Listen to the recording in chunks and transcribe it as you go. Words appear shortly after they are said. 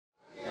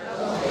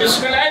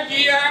बिस्मिल्लाह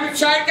जी आन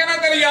शायर कहना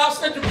तेरी आस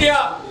से चुकिया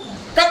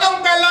कदम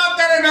पहला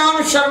तेरे नाम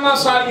शर्मा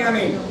सारियां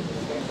ने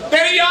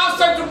तेरी आस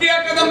से चुकिया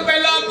कदम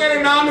पहला तेरे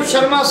नाम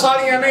शर्मा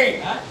सारियां ने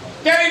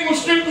तेरी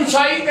मुश्किल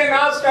कुशाई ते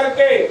नाज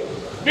करके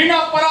बिना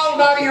परा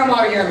उडारियां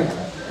मारियां ने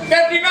ते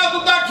बिना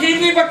दुद्धा खीर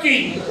दी पक्की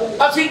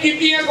असी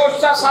कीतियां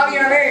गोश्ता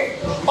सारियां ने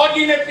और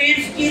जिन्हें पीर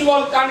फकीर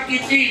वाल कंड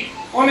कीती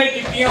उन्हें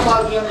कीतियां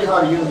मारियां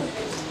बिहारियां ने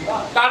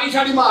ताड़ी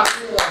शाड़ी मार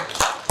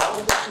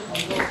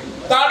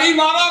ताड़ी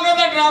मारोगे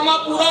तो ड्रामा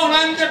पूरा होना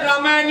इनके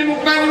ड्रामा इंज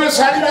मुकना जिवें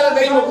सहरी मेरा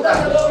दही मुकता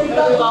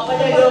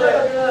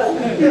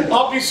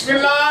और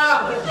बिस्मिल्लाह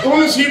तू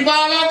नसीबा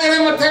वाला तेरे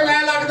मत्थे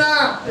मैं लगदा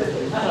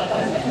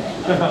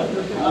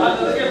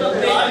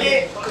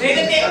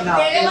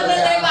तेरे मत्थे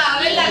तेरे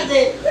भावे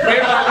लगदे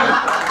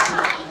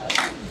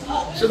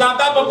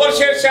सदाता बब्बर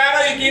शेर शहर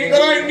यकीन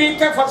करो इन्नी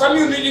इत्थे फसल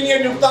नहीं हुंदी जिन्नी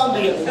नियुक्ता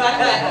हुंदी है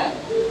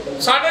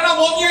साडे नाल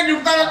बहुतियां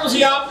नियुक्तां तां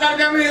तुसीं आप कर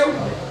जांदे हो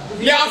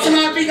या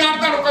असनाती कार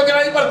तां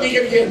कजरा दी भर्ती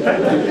करिए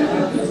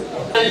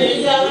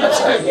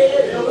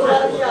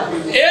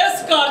इस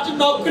घर च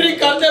नौकरी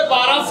करते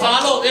 12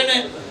 साल हो गए ने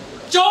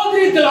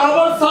चौधरी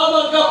दिलावर साहब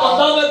वर्गा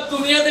बंदा मैं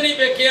दुनिया ते नहीं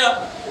वेखिया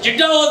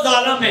जिड्डा वो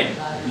जालिम है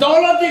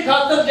दौलत की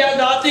खातर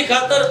जायदाद की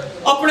खातर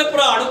अपने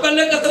भरा नूं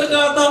पहले कतल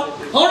करता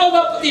हुण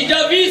ओहदा भतीजा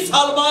 20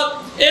 साल बाद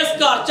इस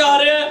घर च आ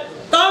रहा है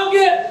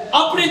ताकि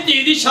अपनी धी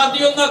की शादी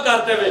उन्ना कर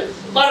देवे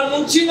पर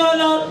मुंशी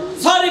नाल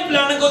सारी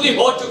प्लानिंग ओहदी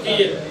हो चुकी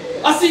है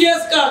असी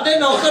इस घर के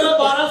नौकर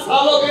 12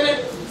 साल हो गए ने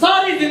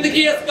सारी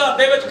जिंदगी इस घर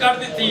दे विच कट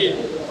दित्ती है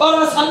पर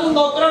सानू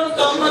नौकरां नूं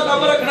काम नाल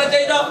काम रखना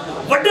चाहिए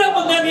वड्डे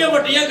बंदियां दी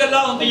वड्डियां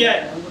गल्लां हुंदियां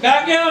मैं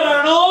क्या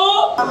राणो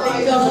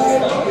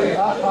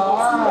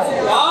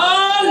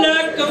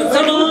वालेकुम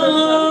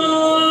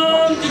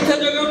सलाम जिथे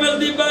जगह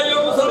मिलदी पै जाओ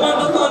मुसलमान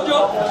तो जो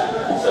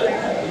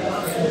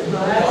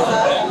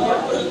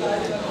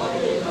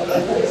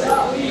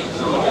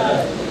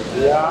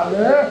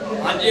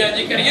हाँ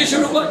जी करिए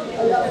शुरू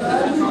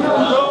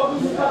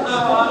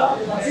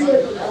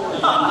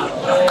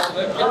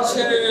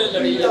पीछे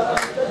लड़ी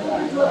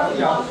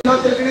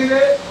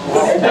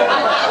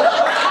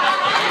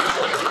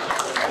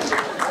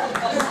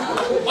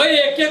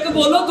एक एक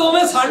बोलो दो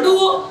में साडू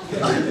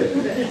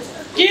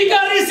की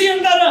कर रही सी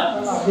अंदर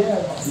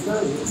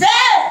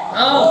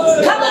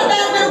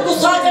खबरदार मेरे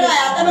गुस्सा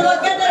चढ़ाया ते मेरे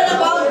अगे तेरे ने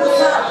बहुत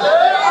गुस्सा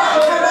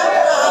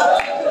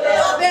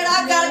बेड़ा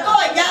कर को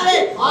जावे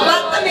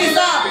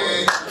बदतमीजा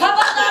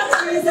खबरदार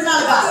तमीज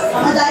नाल का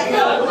समझ आई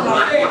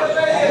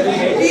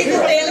ये तो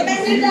तेल में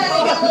नहीं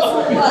डालेगा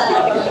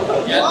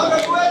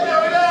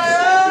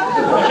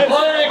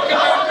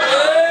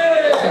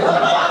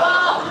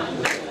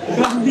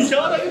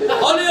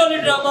हौली हौली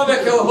ड्रामा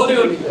वेखो हौली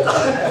हौली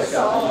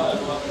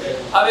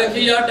अब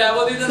देखी यार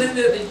टैबो दी तो नहीं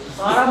देती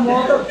सारा मुंह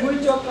तो फुल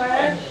चौका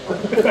है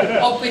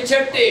और पीछे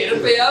ढेर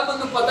पिया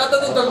मनु पता तो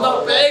तू दंदा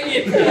पेगी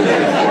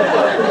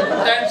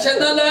टेंशन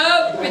ना ले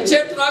पीछे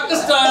ट्रक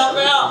स्टाया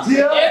पिया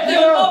ये ते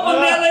वो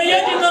बंदे लई है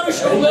जिन्हां नु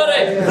शुगर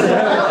है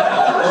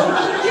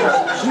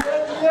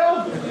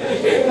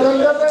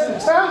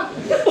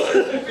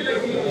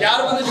यार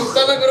बंदे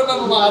जुगता ना करो मैं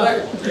बीमार है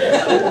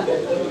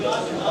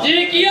जी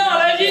की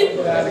हाल है जी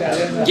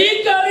की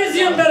कर रही सी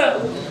अंदर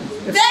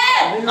दे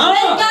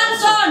मेरी गाल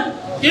सुन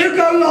की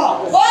कर ला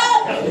ओ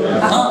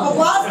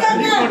बकवास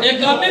करना एक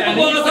काम में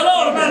बकवास ला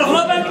और मैं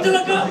लहरा पे किते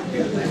लगा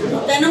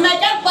तेनु मैं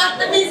क्या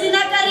बदतमीजी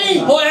ना करी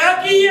होया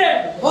की है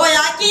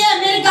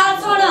मेरी गाल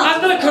सुन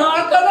अंदर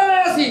खराब कर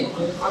रहा सी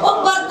ओ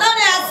बर्तन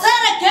ऐसे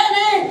रखे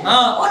ने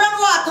हां उन्हां नु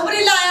हाथ भी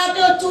लाया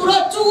ते ओ चूरो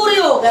चूर ही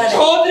हो गए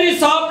चौधरी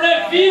साहब ने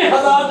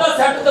 20000 का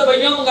सेट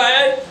दवाइयां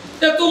मंगाया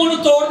ते तू उन्हें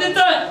तोड़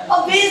दिता है ओ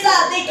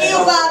 20000 दी की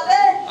बात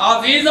है आ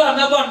 20000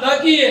 ना बनदा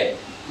की है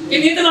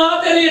कितनी तनख्वाह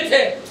तेरी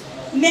इथे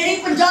मेरी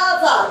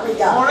 50000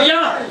 रुपया होया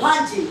हां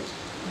जी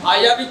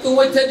आया भी तू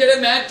इथे जेड़े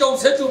मैं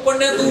चौसे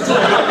चुपड़ने तू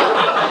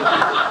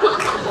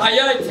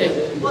आया इथे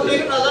वो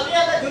मेरी नजर नहीं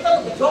आता जूता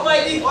पिछो माई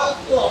दी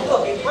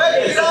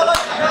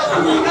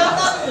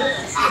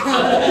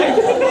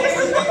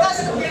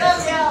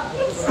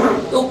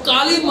तू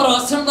काली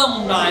मरासन दा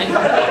मुंडा है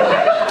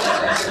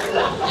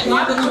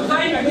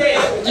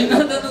जिन्ना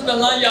तेन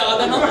गल्लां याद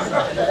है ना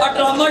आ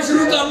ड्रामा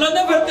शुरू कर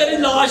लेंदे फिर तेरी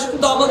लाश नूं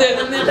दम दे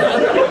देने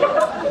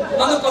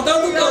तैनूं पता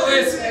तू कब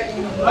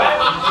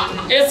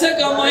ऐसे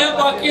काम आया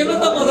बाकी ना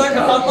तो मजा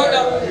खराब ना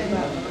कर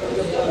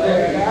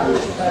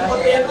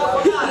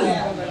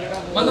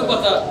मैं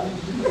पता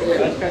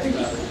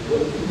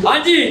हाँ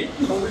जी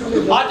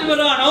आज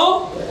बनानो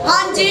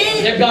हां जी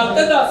ये गल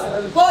ते दस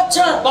पूछ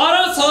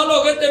 12 साल हो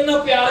गए तेरे नाल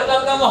प्यार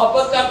करदा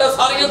मोहब्बत करदा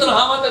सारियां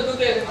तनख्वाहां तैनूं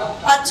दे देता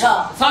अच्छा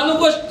सानू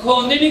कुछ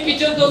खोंदी नहीं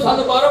किचन तो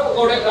सानू बाहरों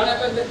पकौड़े खाने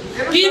पैंदे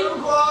की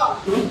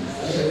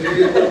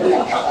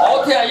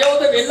ओथे आया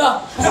ओते वेला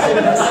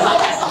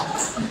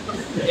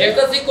एक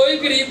तो सी कोई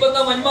गरीब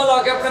बंदा मंजमा ला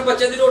के अपने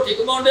बच्चे दी रोटी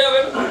कमाउण दे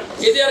आवे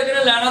इहदे अर्गे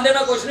ने लेना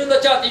देना कुछ नहीं हुंदा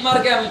झाती मार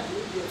के आवे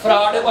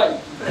फ्रॉड है भाई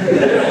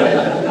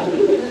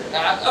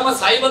मैं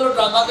साई वालों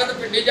ड्रामा करने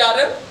पिंडी जा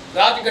रहे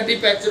रात गड्डी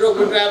पैक्चर हो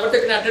गई ड्राइवर ते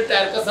कनेक्टेड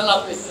टायर कसन लग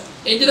पे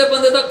इंज दे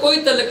बंदे दा कोई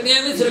तलक नहीं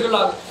है भी सिर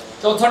ला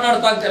चौथा नाड़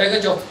तंग करेगा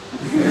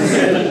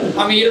चौथा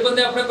अमीर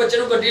बंदे अपने बच्चे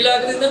को गड्डी ला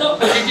के देंगे ना,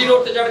 जीटी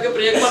रोड ते चढ़ के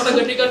ब्रेक मारता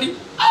गड्डी करनी,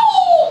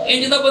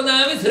 इंज दा बंदा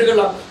एवें सिर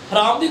गला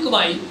हराम दी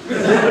कमाई।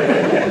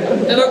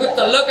 तेरा कोई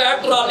तलक है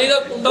ट्राली दा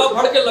कुंडा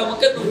फड़ के लमक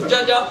के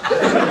दूजा जा,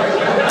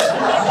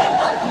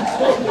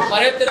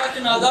 अरे तेरा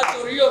जनाजा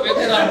चोरी होवे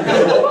तेरा।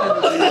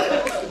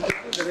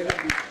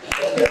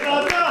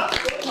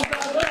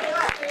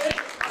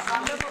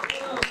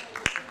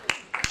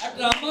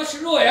 ड्रामा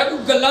शुरू होया, कोई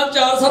गल्लां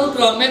चार सानू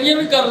ड्रामे दी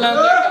भी कर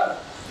लैंदे।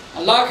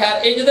 अल्लाह खैर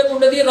इंज दे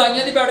मुंडे दी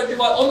राइयां दी बैठ दी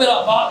बात ओ मेरा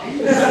अब्बा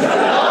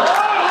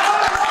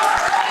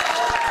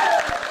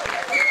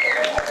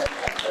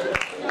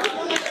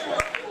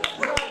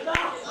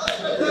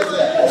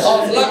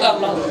हौसला कर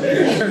ला।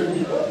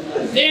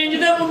 इंज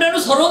दे मुंडे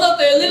नूं सरों दा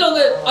तेल नहीं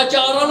लाउंदे,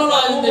 अचार वाला ला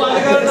दिंदे,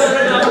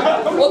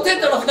 उत्थे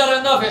तड़फदा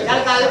रहिंदा फिर।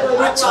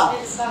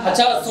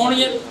 अच्छा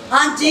सोनिए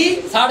हाँ जी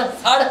सड़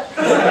सड़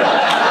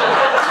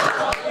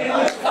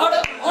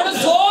हुण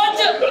सोच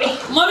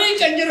मैं भी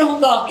कंजर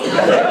हुंदा।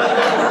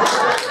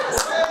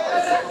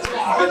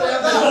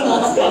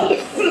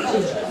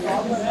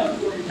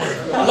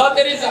 अल्लाह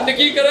तेरी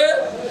जिंदगी करे,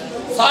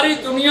 सारी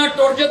दुनिया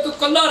टुट जाए, तू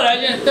कल्ला रह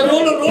जाए ते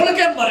रोल रोल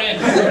के मरे।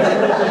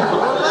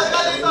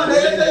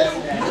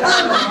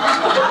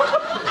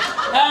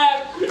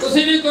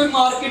 तुसी भी कोई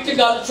मार्केट च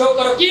गल शो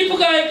करो, की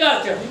पकाए घर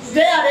च?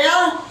 वे अड़िया।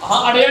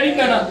 हाँ अड़िया नहीं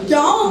कहना।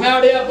 क्यों? मैं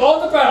अड़िया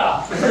बहुत भैड़ा,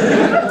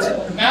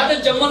 मैं तो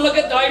जम्मन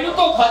लगे दाई नूं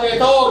धोखा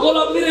देता, वो अगों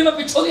लभदी रही, मैं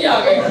पिछों दी आ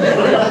गई,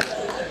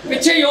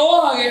 पिछे ही वो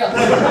आ गया।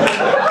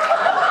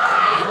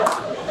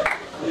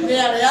 वे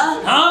अड़िया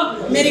हाँ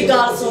मेरी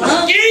गाल सुन।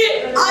 की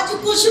आज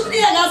कुछ भी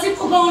नहीं हैगा सी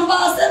पकाउण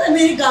वास्ते, ते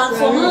मेरी गाल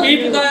सुन। की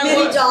पकाया?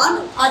 मेरी जान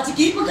आज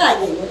की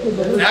पकाईए?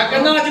 मैं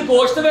कहना अज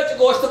गोश्त विच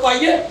गोश्त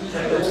पाइए।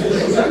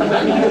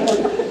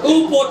 तू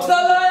पुੱਠ दा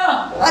लाया,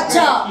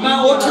 अच्छा मैं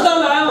उठ दा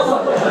लाया,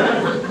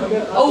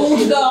 ऊठ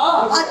दा।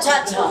 अच्छा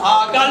अच्छा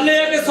हाँ गल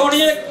ये कि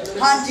सोनिए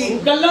हाँ जी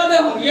गल्लां ते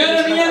हुंदियां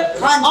रहणियां,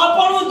 हाँ जी।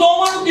 आपां नूं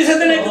दोवां नूं किसी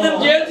दिन एक दिन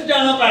जेल च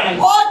जाना पैना।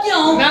 ओ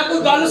क्यों? मैं कोई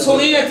गल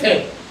सुनी इत्थे,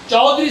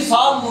 चौधरी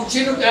साहब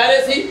मुंशी नूं कह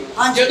रहे सी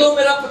जदों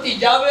मेरा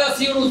भतीजा वे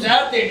असीं ओनूं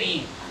जहर देनी।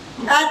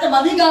 ऐ ते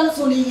मैं भी गल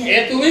सुनी है। ये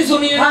तू भी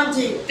सुनी है? हाँ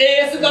जी। ते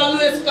इस गल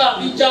नूं इस घर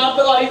दी चार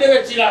दीवारी दे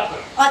विच ही रख,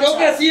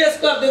 क्योंकि असीं इस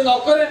घर दे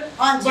नौकर हैं।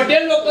 हाँ जी। ਵੱਡੇ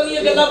ਲੋਕਾਂ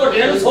ਦੀਆਂ ਗੱਲਾਂ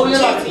ਵੱਡਿਆਂ ਨੂੰ ਸੋਹਣੀਆਂ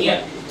ਲੱਗਦੀਆਂ,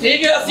 ठीक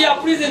है? ਅਸੀਂ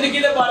ਆਪਣੀ ਜ਼ਿੰਦਗੀ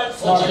ਦੇ ਬਾਰੇ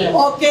ਸੋਚੀਏ।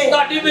 ओके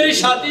ਤੁਹਾਡੀ ਮੇਰੀ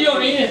ਸ਼ਾਦੀ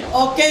ਹੋਣੀ ਹੈ,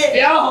 ओके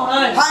ਵਿਆਹ ਹੋਣਾ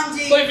ਹੈ। हाँ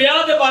जी। ਕੋਈ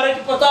ਵਿਆਹ ਦੇ ਬਾਰੇ ਚ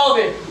ਪਤਾ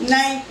ਹੋਵੇ?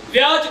 नहीं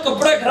ਵਿਆਹ ਚ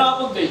ਕੱਪੜੇ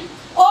ਖਰਾਬ ਹੁੰਦੇ,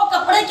 ओ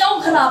कपड़े क्यों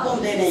खराब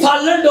होंदे ने?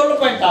 ਸਾਲਣ ਡੁੱਲ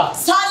ਪੈਂਦਾ,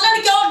 सालन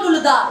क्यों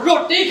डुलदा?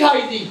 ਰੋਟੀ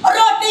ਖਾਈ ਦੀ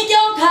रोटी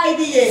क्यों खाई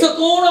दी है?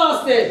 ਸਕੂਨ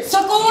ਵਾਸਤੇ,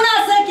 सुकून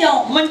से क्यों?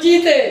 ਮੰਜੀ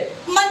ਤੇ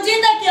मंजी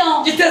ते क्यों?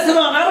 ਜਿੱਥੇ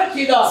ਸਰਾਣਾ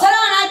ਰੱਖੀਦਾ,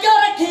 सराहना क्यों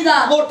रखी दा?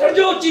 ਮੋਟਰ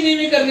ਜੋ ਉੱਚੀ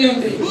ਨੀਵੀਂ करनी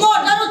ਹੁੰਦੀ,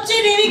 मोटर उच्ची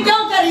नीवी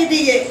क्यों करी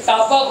दी है?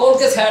 ਟਾਪਾ ਖੋਲ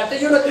ਕੇ ਸਾਈਡ ਤੇ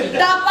ਜੋ ਰੱਖੀਦਾ,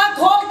 टापा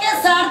खोल के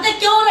साइड ते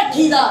क्यों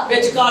रखी दा?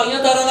 ਵਿੱਚ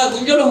ਕਾਲੀਆਂ ਤਾਰਾਂ ਦਾ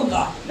ਗੁੰਝਲ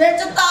ਹੁੰਦਾ, विच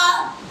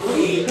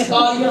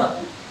ਕਾਲੀਆਂ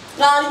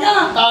कालियां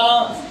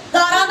ਤਾਰਾਂ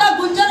तारा दा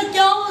गुंजल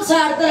क्यों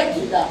साइड ते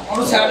रखी दा?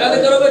 ਉਹਨੂੰ ਸਾਈਡਾਂ ਤੇ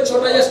ਕਰੋ, ਵਿੱਚ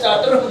ਛੋਟਾ ਜਿਹਾ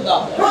ਸਟਾਰਟਰ ਹੁੰਦਾ,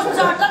 वो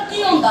स्टार्टर की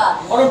हुंदा?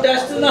 ਉਹਨੂੰ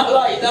ਟੈਸਟ ਨਾਲ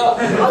ਹਲਾਈਦਾ,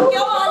 ओ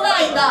क्यों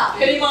हलाईदा?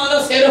 ਤੇਰੀ ਮਾਂ ਦਾ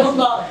ਸਿਰ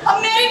ਹੁੰਦਾ अब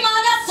मेरी मां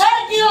दा सिर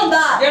की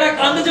हुंदा? ਜਿਹੜਾ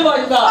ਕੰਧ 'ਚ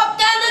ਵੱਜਦਾ, ओ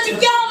कहंदे च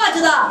क्यों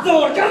वजदा?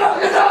 ਦੌੜ ਕੇ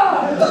ਲੱਗਦਾ,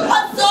 ओ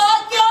जोर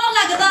क्यों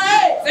लगदा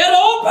है? ਫਿਰ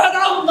ਉਹ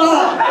ਪੈਦਾ ਹੁੰਦਾ।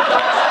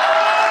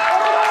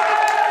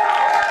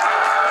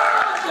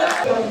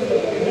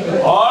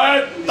 और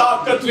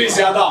ताकत भी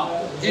ज्यादा,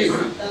 ਜੀ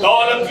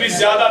दौलत भी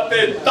ज्यादा ते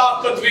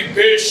ताकत भी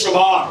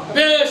बेशुमार।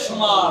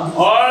 ਬੇਸ਼ੁਮਾਰ।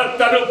 और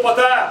तेनू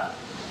पता है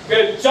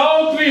कि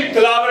चौधरी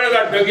दिलावरे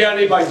का डंगिया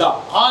नहीं बचता,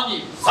 हाँ जी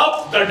सब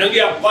का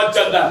डंगिया बच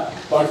जाता है,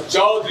 पर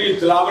चौधरी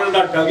दिलावरे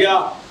का डंगिया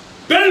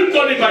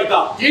बिल्कुल नहीं बचता।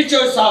 जी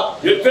चौधरी साहब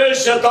जिथे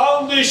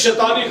शैतान दी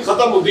शैतानी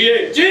खत्म होती है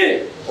जी,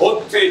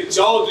 उत्थे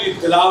चौधरी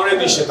दिलावरे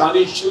दी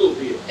शैतानी शुरू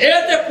होती है। ये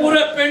ते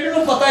पूरे पिंड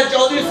नूं पता है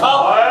चौधरी साहब।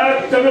 और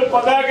तेनू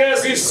पता है कि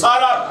असी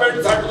सारा पिंड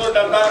साडे तो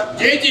डरदा है।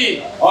 जी जी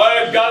और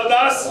एक गल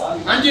दस,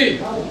 हाँ जी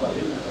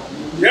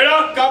जेड़ा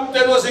काम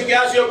तेनू असी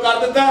कहा सी वो कर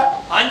दिता है?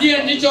 हाँ जी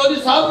हाँ जी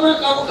चौधरी साहब मैं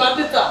काम कर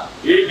दिता।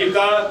 ये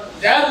कीता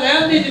जहर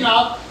लैन दी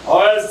जनाब,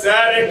 और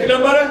जहर एक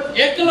नंबर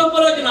एक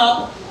नंबर है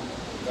जनाब।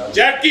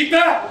 चेक कीता?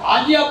 हाँ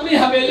जी अपनी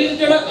हवेली च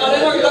जेड़ा काले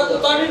रंग दा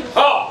कुत्ता नहीं,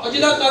 हाँ और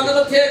जिहदा कंन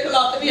ते थे एक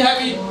लत्त नहीं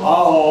हैगी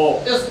आओ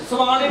ते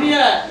समान ही नहीं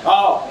है,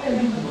 आओ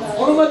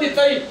ਉਹਨੂੰ ਮੈਂ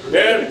ਦਿੱਤਾ ਹੀ,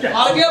 फिर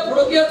मर गया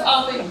फुड़ गया था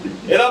ते।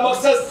 एदा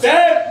मकसद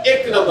जहर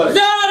एक नंबर।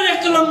 जहर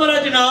एक नंबर है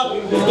जनाब।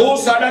 तू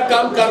साडा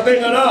काम कर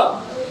देगा ना?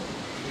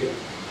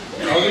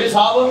 चौधरी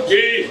साहब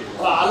जी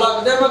भरा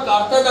लगदा मैं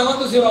करता जावां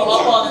तुसीं रौला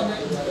पा दिंदे।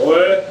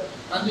 ओए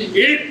हाँ जी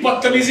ये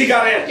बदतमीजी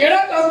कर रहे हैं।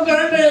 केड़ा काम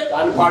करन दे?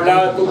 कान फाड़ ला,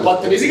 तू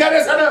बदतमीजी कर रहे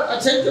हैं सर।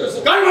 अच्छा जी चौधरी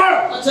साहब। कान फाड़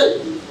अच्छा जी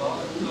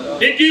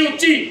डिग्गी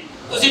ऊंची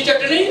तुसीं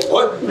चटनी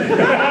ओए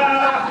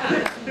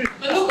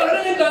ਮੈਨੂੰ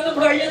ਕਹਿੰਦੇ ਨੇ ਗੰਦ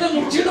ਫੜਾਈਏ ਤੇ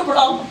ਮੁੰਸ਼ੀ ਨੂੰ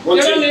ਫੜਾਓ,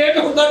 ਮੁਨਸ਼ੀ। ਜਿਹੜਾ ਲੇਟ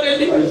ਹੁੰਦਾ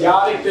ਡੇਲੀ।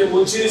 यार एक ते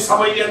मुंशी दी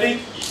समझ नहीं आती।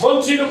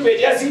 मुंशी नु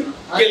भेजिया सी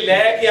कि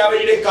लेके आवे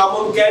जेडे काम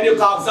नु कहने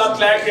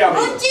कागजात लेके आवे।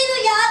 मुंशी नु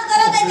याद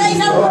करो ते कई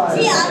सब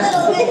मुंशी याद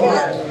करोगे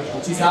यार।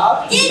 मुंशी साहब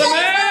की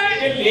मैं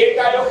ये लेट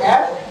आयो है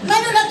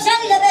मैंने रक्षा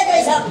नहीं लगे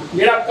कई सब।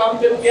 जेड़ा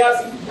काम तेनु किया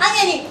सी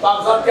आगे नहीं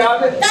कागजात क्या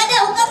आवे? ताजे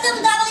हुक्म के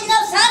मुताबिक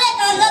जनाब सारे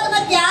कागजात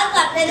मैं तैयार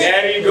करते हैं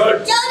वेरी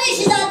गुड चौरी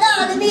शहजादा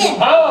आदमी है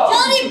हाँ।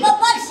 चौरी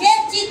बब्बर शेर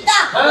चीता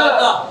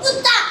हाँ।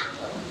 कुत्ता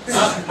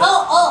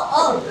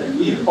ओ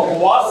ये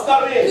बकवास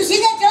कर रहे हैं तुसी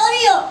ते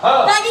चौरी हो हाँ।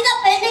 ताजी दा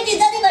पहले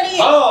चीज़ां दी बड़ी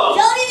है हाँ।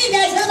 चौरी दी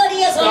दहशत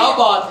बड़ी है क्या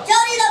बात?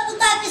 चौरी दा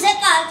कुत्ता किसे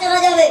घर चला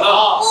जावे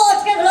हाँ। वो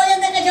उठ के खलो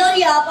जांदा कि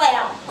चौरी आप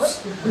आया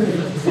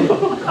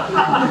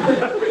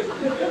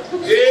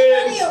ये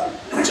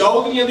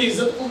चौधरी की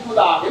इज्जत को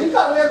खुदा के नहीं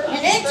कर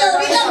रहे नहीं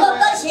चौरी दा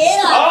बब्बर शेर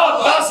आ हां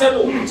बस है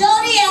तू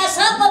चौरी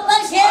ऐसा बब्बर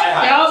शेर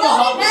क्या चौरी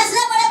बात?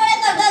 फैसले बड़े बड़े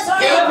करदा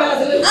क्या सोने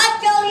फैसले? आज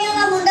चौरियां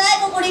दा मुंडा है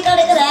को कुड़ी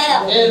काढ़ के लाया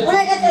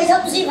उन्हें कहा कोई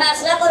साहब तुसी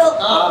फैसला करो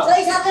हाँ।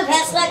 कोई साहब ने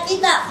फैसला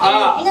कीता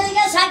हाँ। इन्होंने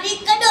कहा साडी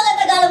कड्डोगे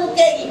ते गल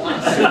मुक्केगी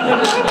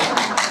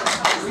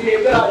ਤੁਸੀਂ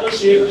ਇੱਧਰ ਆ ਜਾਓ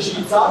ਸ਼ੇਖ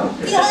ਰਸ਼ੀਦ ਸਾਹਿਬ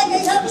की होए कोई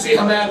साहब ਤੁਸੀਂ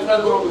ਹਮਾਇਤ ਨਾ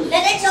ਕਰੋਗੇ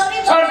नहीं चौरी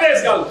ਛੱਡ ਦੇ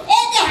ਇਸ ਗੱਲ ए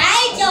ते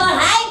हाय चौर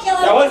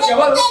चवल,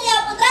 चवल। कुत्ते ने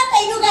पुत्रा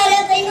तैनू कह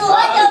रहा तैनू ओ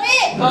चौरी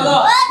काला। ओ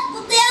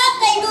कुत्तेया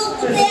तैनू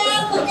कुत्तेया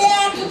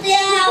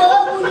ओ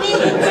बुल्ली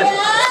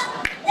कुत्तेया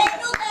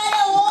तैनू कह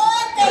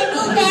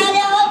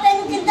रहा ओ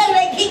तैनू किधर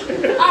वेखी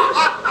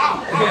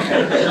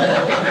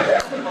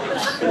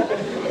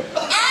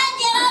आ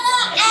जेड़ा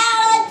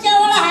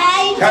चौल है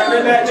ਛੱਡ ਦੇ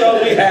ਮੈਂ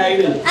ਚੌਧਰੀ ਹੈ ਹੀ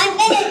ਨਹੀਂ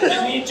अंडे ने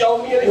ਜਿੰਨੀ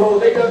ਚੌਧਰੀ ਦੀ ਹੋਣ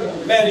ਦੇ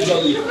ਮੈਂ ਨਹੀਂ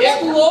ਚੌਧਰੀ ਇਹ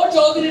ਤੂੰ ਉਹ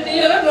ਚੌਧਰੀ ਨਹੀਂ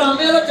ਹੈ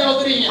ਡਰਾਮੇ ਵਾਲਾ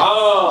ਚੌਧਰੀ ਹੈ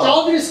ਹਾਂ।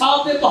 ਚੌਧਰੀ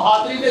ਸਾਹਿਬ ਦੇ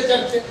ਬਹਾਦਰੀ ਦੇ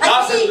ਚਰਚੇ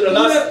ਦੱਸ ਪੂਰੇ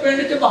ਦੱਸ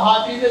ਪਿੰਡ 'ਚ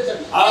ਬਹਾਦਰੀ ਦੇ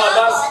ਚਰਚੇ ਆ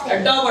ਦੱਸ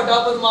ਐਡਾ ਵੱਡਾ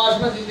ਬਦਮਾਸ਼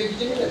ਮੈਂ ਜ਼ਿੰਦਗੀ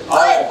 'ਚ ਨਹੀਂ ਦੇਖਿਆ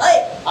ओए ओए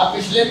ਆ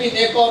ਪਿਛਲੇ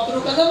ਮਹੀਨੇ ਇੱਕ ਔਰਤ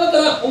ਨੂੰ ਕਹਿੰਦਾ ਮੈਂ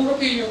ਤੇਰਾ ਖੂਨ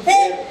ਪੀ ਲੂੰ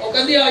फिर ਉਹ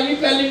ਕਹਿੰਦੀ ਆਈ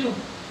ਪਹਿਲੀ ਨੂੰ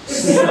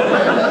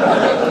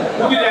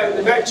ਤੂੰ ਵੀ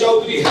ਰਹਿ ਮੈਂ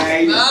ਚੌਧਰੀ ਹੈ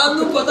ਹੀ ਨਹੀਂ ਮੈਂ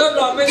ਨੂੰ ਪਤਾ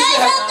ਡਰਾਮੇ ਦੀ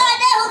जैसा ਹੈ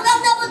ताड़े हुक्म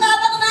के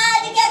मुताबिक मैं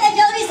आज क्या ते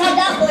चौरी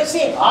साडा खुश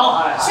है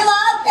ਹਾਂ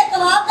शवाब ते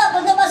कबाब का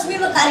बंदोबस्त भी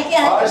मैं करके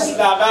आया ਔਰ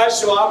ਦਾਦਾ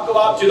ਸ਼ਵਾਬ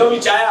ਕਬਾਬ ਜਦੋਂ ਵੀ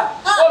ਚਾਹਿਆ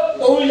ਉਹ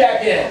ਤੂੰ ਹੀ ਲੈ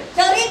ਕੇ ਆਇਆ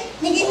चौरी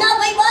निगिन्ना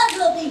भाई बाहर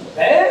खलोती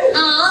ਹੈ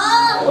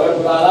हां ਓਏ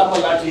ਬੁਲਾਰਾ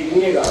ਮੱਲਾ ਠੀਕ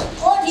ਨਹੀਂ ਹੈਗਾ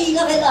ओ ठीक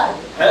है फिर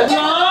ਹੈ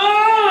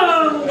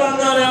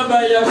ਗਾਣਾ ਰਿਆ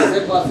ਬੈ ਜਾ ਕਿਸੇ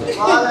ਪਾਸੇ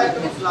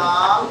वालेकुम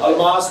सलाम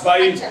ਅਲਮਾਸ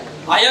ਭਾਈ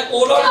ਆਇਆ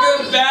ਕੋਲ ਆ ਕੇ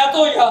ਬੈਤ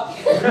ਹੋ ਜਾ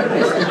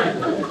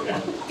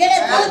केड़े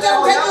तू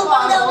चौथे तू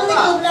पकड़ा वो भी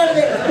तू लड़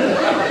दे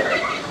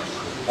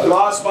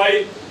ਅਲਮਾਸ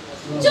ਭਾਈ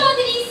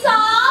चौधरी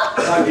साहब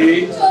हाँ जी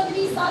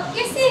चौधरी साहब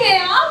कैसे हैं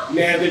आप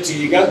मैं तो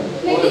ठीक है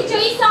मेरी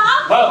चोई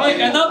साहब हाँ ਭਾਈ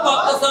ਕਹਿੰਦਾ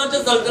ਪਾਕਿਸਤਾਨ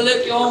 'ਚ ਜ਼ਲਜ਼ਲੇ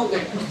ਕਿਉਂ ਹੁੰਦੇ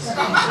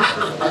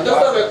ਇੱਧਰ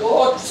ਤਾਂ ਵੇਖੋ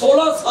ਉਹ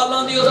 16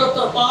 ਸਾਲਾਂ ਦੀ ਉਹਦਾ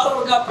ਤਰਪਾਰ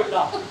ਵਰਗਾ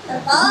ਪਿੰਡਾ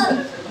सरकार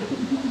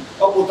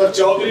और पुत्र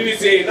चौधरी भी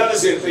से इन्होंने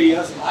सिर पे ही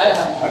है ਹਾਏ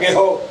ਹਾਏ आगे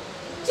हो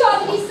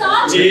चौधरी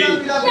साहब जी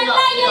यल्ला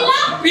यल्ला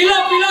ਪੀਲਾ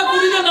ਪੀਲਾ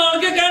ਕੁੜੀ ਦੇ ਨਾਲ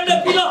ਕੇ ਕਹਿਣ ਦੇ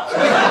ਪੀਲਾ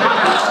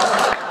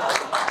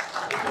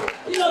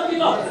ਪੀਲਾ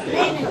ਪੀਲਾ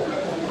नहीं नहीं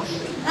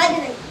आज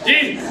नहीं जी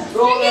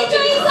मेरी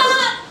चोई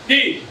साहब जी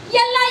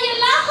यल्ला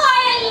यल्ला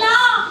हाय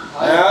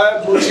अल्लाह आया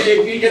पूछे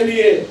एक ही कर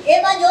लिए ए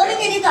बात जो भी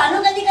कदी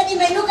तानू कदी कदी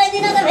मैनू कदी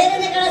ना तो फेरे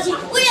ने कहना सी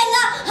ओए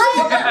अल्लाह हाय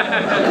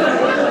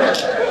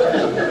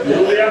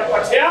ये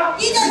पछया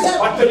की तो सब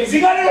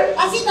बदतमीजी करे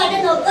असि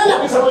काटे नौकर वो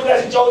भी समझदा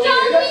सी चौधरी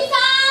चौधरी है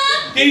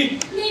साहब जी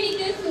मेरी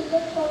दिल सुनो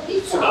चौधरी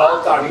सुनाओ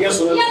साहब कहानियां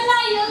सुनो यल्ला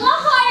यल्ला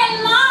हाय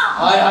अल्लाह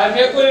ਹਾਏ ਹਾਏ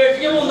ਮੇਰੇ ਕੋਲ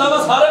ਏਟੀਐਮ ਹੁੰਦਾ ਮੈਂ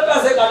ਸਾਰੇ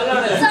ਪੈਸੇ ਕੱਢ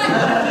ਲੈਣੇ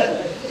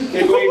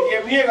कि कोई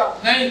एटीएम नहीं हैगा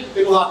ਨਹੀਂ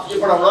तेनु हाथ में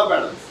फड़ाना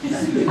पैना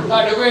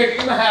ਤੁਹਾਡੇ ਕੋਲ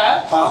ਏਟੀਐਮ ਹੈ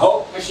आहो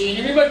ਮਸ਼ੀਨ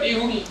ਵੀ ਵੱਡੀ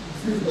होनी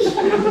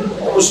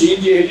वो मशीन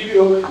जी जी भी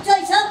होवे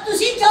चल सब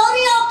तुसी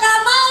चोरी हो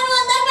कामा ओनु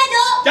अंदर में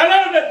जो चल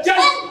अंदर चल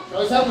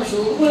ਕੋਈ ਸਾਹਿਬ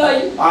ਮਸ਼ਹੂਰ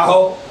ਬੁਲਾਈ आहो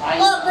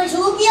ओ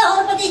बशू किया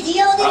और पति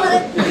जिया ओदी मरे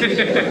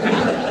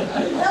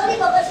चौरी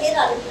बाबा शेर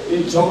आ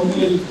ये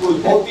चौधरी को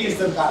बहुत ही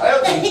इज्जत कर रहे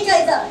हो तुम। नहीं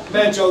चाहिए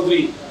मैं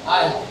चौधरी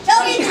ਆਏ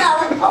चौरी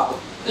खावा हाँ,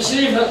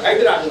 ਤਸ਼ਰੀਫ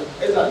इधर आ जाओ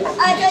इधर आ जाओ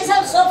आज कोई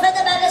सब सोफे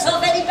ते बैठे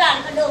सोफे दी भैन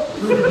कढो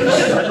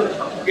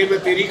कि मैं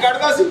तेरी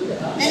काटदा सी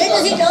नहीं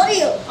तुसी चोरी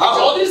हो हाँ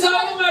ਚੌਧਰੀ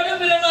ਸਾਹਿਬ ਨੂੰ ਮੈਡਮ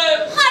ਮਿਲਣ ਆਏ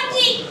हाँ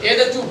जी ਇਹ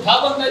ਤਾਂ ਝੂਠਾ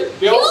ਬੰਦਾ ਹੀ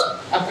क्यों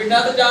ਆ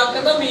ਪਿੰਡਾਂ ਤੇ ਜਾ ਕੇ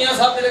ਕਹਿੰਦਾ ਮੀਆਂ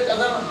ਸਾਹਿਬ ਮੇਰੇ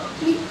ਕਦਮ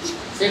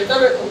ਸਿਰ ਤਾਂ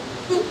ਵੇਖੋ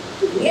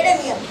येड़े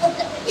मियां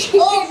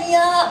ओ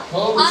मियां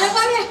हो आरे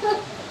पावे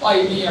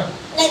ਭਾਈ ਮੀਆਂ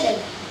नहीं नहीं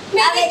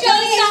मैं मैं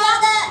चोरी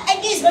खादा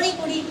एडी सोनी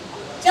कुड़ी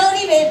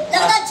चोरी वे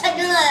लगदा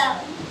छड्डण आया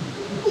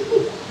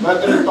मैं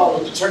तेरे तो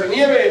छड़नी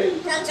है मेरी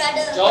चल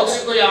छड्ड ਚੌਧਰੀ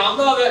ਕੋਈ ਆਮ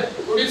ਦਾ ਹੋਵੇ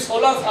ਕੁੜੀ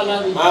 16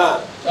 ਸਾਲਾਂ ਦੀ हाँ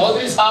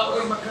ਚੌਧਰੀ ਸਾਹਿਬ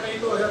ਕੋਈ मखनी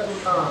तो होया तू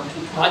ता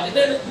ਅੱਜ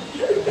ਦੇ ਨੇ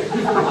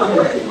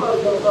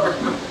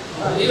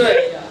ਇਹ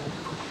ਹੋਇਆ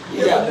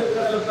ਯਾਰ।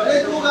 अरे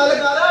तू गल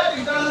कर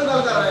टिकटां नाल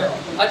गल कर रहा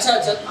है ਅੱਛਾ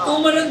ਅੱਛਾ ਤੂੰ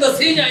ਮੈਨੂੰ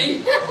ਦੱਸੀ ਜਾਈ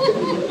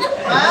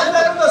मैं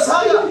तेरे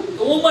दसांगा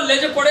ਤੂੰ ਮਹੱਲੇ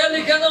 'ਚ ਪੜਿਆ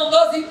ਲਿਖਿਆ ਤਾਂ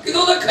ਹੁੰਦਾ ਸੀ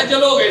ਕਿਦੋਂ ਦੇ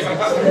ਖੱਜਲ ਹੋ ਗਏ ਸੀ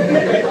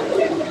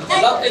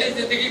ਅੱਲਾ ਤੇਰੀ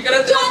ਜ਼ਿੰਦਗੀ ਕਰੇ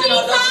ਤੇਰਾ चौधरी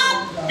ਜਨਾਜ਼ਾ साहब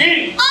की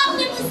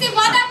आपने मुझसे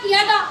वादा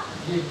किया था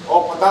ओ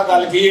पता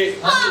गल की है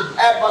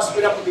ए बस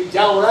मेरा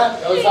भतीजा होना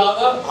ਚੌਧਰੀ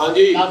ਸਾਹਿਬ हाँ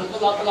जी ਲੱਖ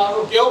ਤੋਂ ਲੱਖ ਲਾ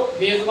ਲਓ क्यों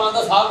ਬੇਜ਼ਬਾਨ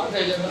ਦਾ ਸਾਹ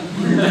ਘਟੇ ਜਾਂਦਾ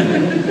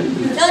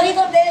चोरी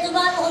को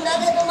बेजुबान हुंदा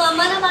ते तू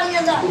मामा ना बन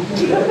जांदा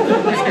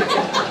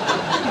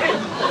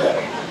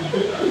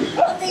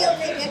ओते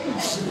ओते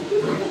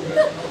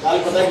गल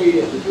पता की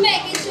है मैं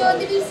कि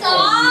चौधरी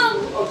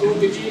साहब और तू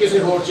दिखी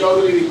किसी होर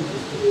चौधरी दी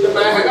ते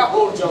मैं हैगा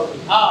होर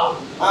चौधरी ਹਾਂ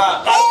हां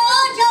ए ओ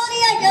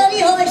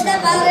चोरी होश ते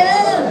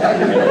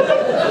कर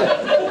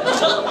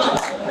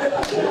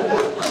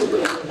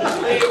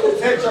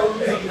ਉੱਥੇ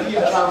ਚੌਧਰੀ ਦੀ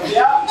ਹਰਾਮ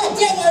ਦਿਆ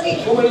ਅੱਛਾ ਚੌਧਰੀ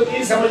ਉਹ ਮੈਨੂੰ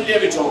ਕੀ ਸਮਝ ਲਿਆ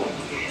ਵਿੱਚੋਂ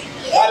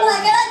ਇਹ ਬੜਾ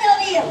ਕਿਹੜਾ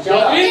ਚੌਧਰੀ ਆ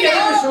ਚੌਧਰੀ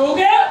ਤੇਰਾ ਮਸ਼ੂਕ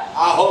ਹੈ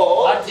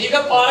ਆਹੋ ਆ ਠੀਕ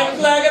ਹੈ ਪਾਰਕ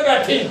ਚ ਲੈ ਕੇ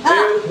ਬੈਠੀ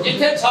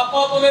ਜਿੱਥੇ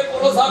ਛਾਪਾ ਪਵੇ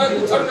ਪੁਲਿਸ ਆਵੇ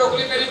ਪੁੱਛਣ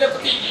ਚੋਕਲੀ ਮੇਰੀ ਤੇ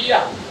ਭਤੀਜੀ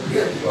ਆ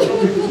ਇਹ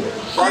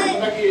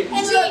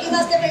ਰੋਟੀ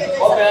ਵਾਸਤੇ ਭੇਜਦੇ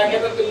ਉਹ ਮੈਂ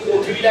ਕਹਿੰਦਾ ਤੈਨੂੰ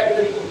ਕੋਠੀ ਵੀ ਲੈ ਕੇ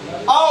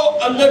ਦੇਣੀ ਆਓ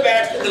ਅੰਦਰ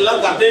ਬੈਠ ਕੇ ਗੱਲਾਂ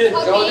ਕਰਦੇ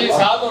ਚੌਧਰੀ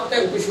ਸਾਹਿਬ ਹੁਣ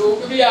ਤੇ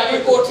ਮਸ਼ੂਕ ਵੀ ਆ ਗਈ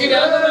ਕੋਠੀ ਲੈ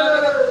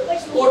ਲੈ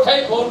ਕੋਠਾ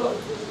ਹੀ ਖੋਲ ਲੋ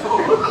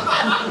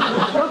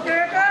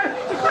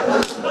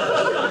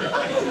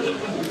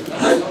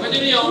ਸਮਝ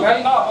ਨਹੀਂ ਆਉਂਦਾ ਮੈਂ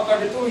ਨਾ ਪਤਾ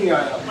ਕਿ ਤੂੰ ਹੀ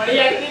ਆਇਆ ਬੜੀ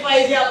ਐਕਟਿਵ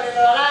ਪਾਈ ਸੀ ਆਪਣੇ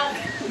ਦੁਆਰਾ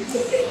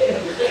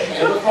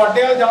ਜਦੋਂ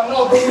ਤੁਹਾਡੇ ਆ ਜਾਣਾ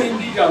ਉਦੋਂ ਵੀ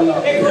ਹਿੰਦੀ ਜਾਣਾ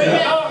ਕੋਈ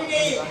ਐਕਟਿਵ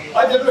ਨਹੀਂ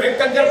ਆ ਜਦੋਂ ਇੱਕ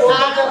ਕੰਜਰ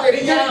ਬੋਲਦਾ ਤਾਂ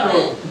ਤੇਰੀ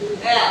ਨਹੀਂ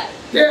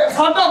ਕਿ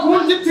ਸਾਡਾ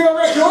ਖੂਨ ਜਿੱਥੇ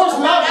ਹੋਵੇ ਜੋਸ਼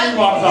ਨਾ ਨਹੀਂ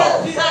ਮਾਰਦਾ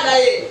ਸਾਡਾ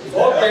ਇਹ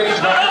ਉਹ ਤੇਰੀ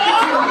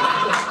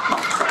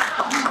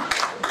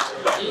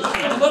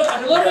ਅਨਵਰ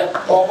ਅਨਵਰ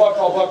ਤੋਬਾ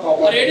ਤੋਬਾ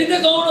ਤੋਬਾ ਰੇਡੀ ਤੇ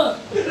ਕੌਣ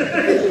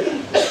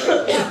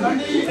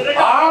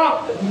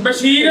ਆ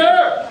ਬਸ਼ੀਰ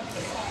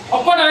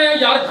अपन आया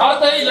यार घर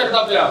तो ही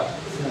लगता पिया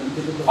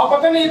अब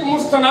पता नहीं एक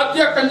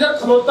मुस्तनातिया कंजर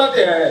खलोता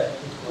ते है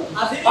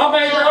अब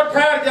मैं जरा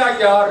ठहर जा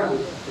यार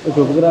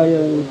चुप करा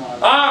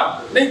हां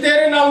नहीं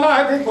तेरे नाल ना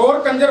है थे और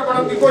कंजर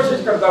बनने की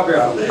कोशिश करता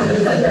पिया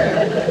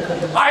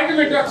एक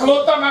मिनट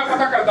खलोता मैं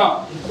पता करदा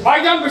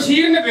भाईजान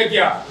बशीर ने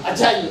भेजा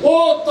अच्छा जी वो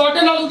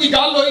ਤੁਹਾਡੇ ਨਾਲ ਉਹਦੀ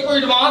ਗੱਲ ਹੋਈ ਕੋਈ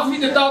ਐਡਵਾਂਸ ਵੀ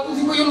ਦਿੱਤਾ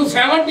ਤੁਸੀਂ ਕੋਈ ਉਹਨੂੰ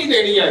 70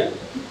 ਦੇਣੀ ਹੈ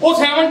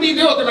ਉਹ 70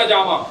 ਦਿਓ ਤੇ ਮੈਂ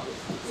ਜਾਵਾਂ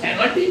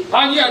 70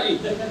 हाँ जी हाँ जी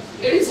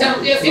ਕਿਹੜੀ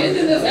 70 ਅਸੀਂ ਨਹੀਂ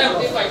ਦਿੰਦੇ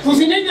 70 ਭਾਈ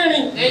ਤੁਸੀਂ ਨਹੀਂ ਦੇਣੀ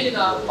ਨਹੀਂ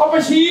ਜਨਾਬ ਉਹ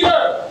ਬਸ਼ੀਰ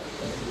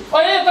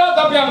ਓਏ ਤਾਂ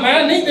ਦੱਬਿਆ ਮੈਂ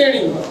ਨਹੀਂ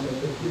ਦੇਣੀ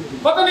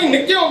ਪਤਾ ਨਹੀਂ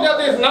ਨਿੱਕੇ ਹੁੰਦਿਆਂ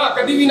ਤੇ ਨਾ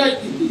ਕਦੀ ਵੀ ਨਹੀਂ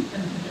ਕੀਤੀ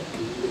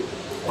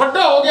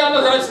ਵੱਡਾ ਹੋ ਗਿਆ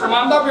ਨਾ ਜ਼ਰਾ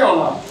ਸ਼ਰਮਾਂਦਾ ਪਿਆ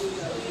ਹੋਣਾ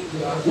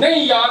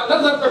ਨਹੀਂ ਯਾਰ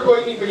ਨਜ਼ਰ ਤਾਂ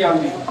ਕੋਈ ਨਹੀਂ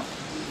ਪਿਆਂਦੀ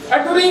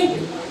ਐਟਰੀ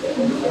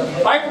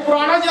ਇੱਕ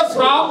ਪੁਰਾਣਾ ਜਿਹਾ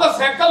ਸ਼ਰਾਬ ਦਾ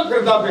ਸਾਈਕਲ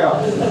ਫਿਰਦਾ ਪਿਆ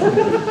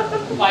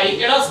ਭਾਈ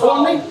ਕਿਹੜਾ ਉਹ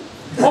ਸਵਾਲ ਨਹੀਂ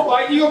ਉਹ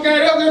ਭਾਈ ਜੀ ਉਹ ਕਹਿ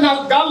ਰਹੇ ਉਹਦੇ ਨਾਲ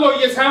ਗੱਲ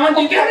ਹੋਈ ਹੈ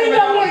 70 ਕਿਹੜੀ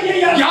ਗੱਲ ਹੋਈ ਹੈ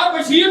ਯਾਰ? ਯਾਰ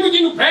ਬਸ਼ੀਰ ਨੂੰ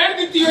ਜਿਹਨੂੰ ਫੈਨ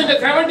ਦਿੱਤੀ ਹੋਈ ਤੇ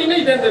 70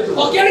 ਨਹੀਂ ਦਿੰਦੇ ਤੂੰ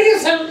ਉਹ ਕਿਹੜੀ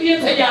 70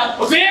 ਇੱਥੇ ਯਾਰ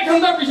ਉਹ ਵੇਖ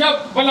ਹੁੰਦਾ ਪਿਛਾ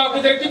ਬਲਾ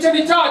ਕਿਤੇ ਕਿਚਨ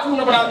ਦੀ ਚਾਹ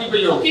ਚੂਨ ਬਣਾਦੀ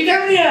ਪਈ ਹੋ ਕਿਤੇ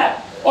ਵੀ ਨਹੀਂ ਹੈ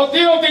ਉਹ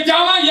ਤੇ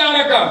ਜਾਵਾਂ ਯਾਰ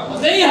ਅਗਾ ਉਹ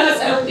ਨਹੀਂ ਹੈ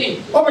 70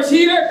 ਉਹ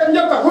ਬਸ਼ੀਰ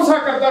ਕੰਜਰ ਤਾਂ ਗੁੱਸਾ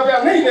ਕਰਦਾ ਪਿਆ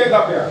ਨਹੀਂ ਦੇਦਾ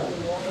ਪਿਆ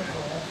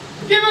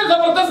ਕਿਵੇਂ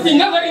ਜ਼ਬਰਦਸਤੀ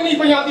ਨਜ਼ਰ ਹੀ ਨਹੀਂ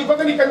ਪਈ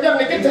ਪਤਾ ਨਹੀਂ ਕੰਜਰ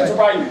ਨੇ ਕਿੱਥੇ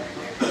ਛੁਪਾਈ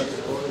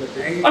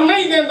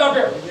ਨਹੀਂ ਦੇਦਾ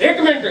ਪਿਆ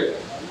ਇੱਕ ਮਿੰਟ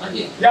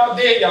ਹਾਂਜੀ ਯਾਰ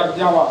ਦੇ ਯਾਰ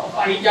ਜਾਵਾ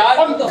ਭਾਈ ਯਾਰ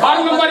ਘਰ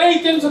ਨੰਬਰ ਹੈ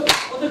 300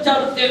 ਉਹ ਤੇ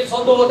ਚੱਲ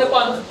 302 ਤੇ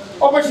 5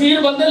 ਉਹ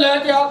ਬਸ਼ੀਰ ਬੰਦੇ ਲੈ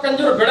ਕੇ ਆ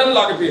ਕੰਜਰ ਵਿੜਨ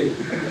ਲੱਗ ਪਏ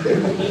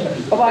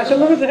भाषण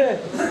में थे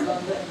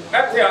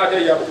ਇੱਥੇ ਆ ਜਾ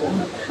ਯਾਰ ਤੂੰ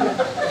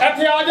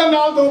ਇੱਥੇ ਆ ਜਾ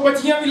ਨਾਲ ਦੋ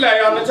ਬੱਚੀਆਂ ਵੀ ਲੈ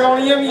ਆ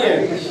ਨਚਾਉਣੀਆਂ ਵੀ ਐ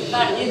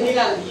ਸਾਡੀ ਨਹੀਂ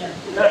ਲੱਗਦੀ ਆ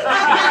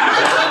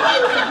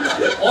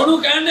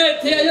ਉਹਨੂੰ ਕਹਿੰਦੇ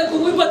ਇੱਥੇ ਆ ਜਾ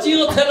ਤੂੰ ਵੀ ਬੱਚੀ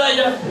ਉੱਥੇ ਲੈ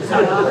ਜਾ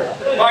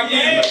ਭਾਈ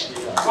ਜੀ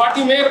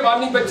ਤੁਹਾਡੀ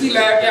ਮਿਹਰਬਾਨੀ ਬੱਚੀ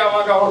ਲੈ ਕੇ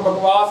ਆਵਾਂਗਾ ਹੁਣ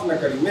ਬਕਵਾਸ ਨਾ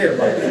ਕਰੀ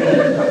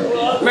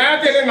ਮਿਹਰਬਾਨੀ ਮੈਂ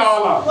ਤੇਰੇ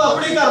ਨਾਲ ਆ ਤੂੰ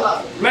ਆਪਣੀ ਕਰ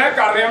ਲਾ ਮੈਂ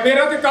ਕਰ ਰਿਹਾ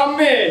ਮੇਰਾ ਤੇ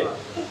ਕੰਮ ਏ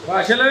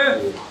भाषण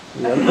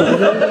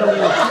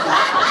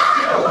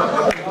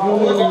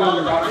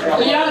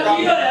ਯਾਰ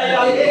ਕੀ ਹੋਇਆ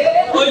ਯਾਰ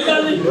ਕੋਈ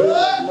ਗੱਲ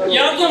ਨਹੀਂ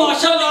ਯਾਰ ਤੂੰ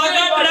ਮਾਸ਼ਾਅੱਲਾ ਆ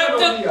ਗਿਆ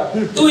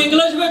ਡਾਇਰੈਕਟ ਤੂੰ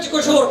ਇੰਗਲਿਸ਼ ਵਿੱਚ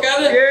ਕੁਝ ਹੋਰ ਕਹਿ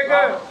ਦੇ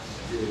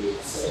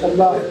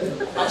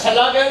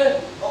ਅੱਛਾ ਕਹਿ ਦੇ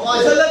ਉਹ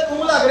ਮਾਸ਼ਾਅੱਲਾ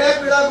ਤੂੰ ਲੱਗ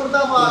ਰਿਹਾ ਪੀੜਾ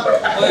ਕੁਰਤਾ ਮਾਰ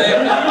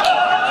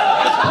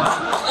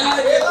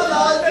ਇਹ ਤਾਂ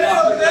ਲਾਲ ਤੇ ਨਹੀਂ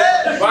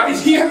ਹੁੰਦੇ ਭਾਈ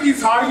ਜੀ ਦੀ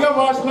ਸਾਰੀਆਂ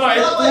ਵਾਸ਼ਨਾ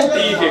ਹੈ ਤੂੰ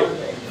ਠੀਕ ਹੈ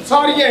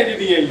ਸਾਰੀਆਂ ਇੰਜ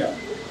ਦੀਆਂ ਹੀ ਆ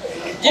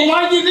ਜੀ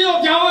ਭਾਈ ਜੀ ਦੇ ਉਹ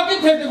ਜਾਵਾ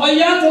ਕਿੱਥੇ ਓ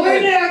ਯਾਰ ਤੂੰ ਵੀ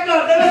ਨੇ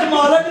ਘਰ ਦੇ ਵਿੱਚ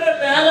ਮਾਲਕ ਨੇ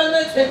ਪੈ ਲੈਂਦੇ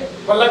ਇੱਥੇ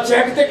ਬੱਲਾ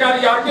ਚੈੱਕ ਤੇ ਕਰ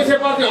ਯਾਰ ਕਿਸੇ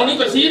ਪਾਸੇ ਹੋਣੀ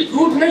ਬਸ਼ੀਰ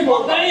ਝੂਠ ਨਹੀਂ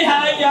ਬੋਲਦਾ ਨਹੀਂ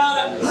ਹੈ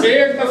ਯਾਰ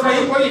ਦੇਖ ਤਾਂ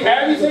ਸਹੀ ਕੋਈ ਹੈ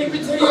ਵੀ ਸਹੀ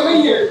ਪਿੱਛੇ ਹੀ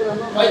ਨਹੀਂ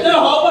ਹੈ ਇੱਧਰ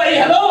ਹੋ ਭਾਈ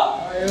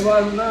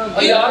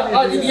ਹੈਲੋ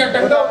ਯਾਰ ਅੱਜ ਦੀਆਂ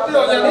ਟੰਗਾਂ ਉੱਤੇ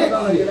ਹੋ ਜਾਣੇ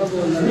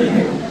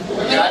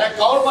ਯਾਰ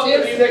ਕੌਣ ਬੰਦੇ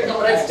ਦੇ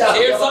ਕਮਰੇ ਚ ਚੱਲ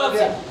ਸ਼ੇਰ ਸਾਹਿਬ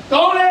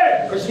ਕੌਣ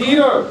ਹੈ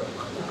ਬਸ਼ੀਰ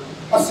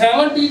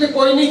 70 ਤੇ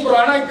ਕੋਈ ਨਹੀਂ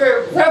ਪੁਰਾਣਾ ਇੱਕ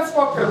ਫੈਸ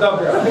ਪਾ ਫਿਰਦਾ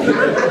ਪਿਆ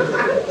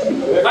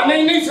ਆ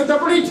ਨਹੀਂ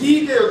ਸਤਪੜੀ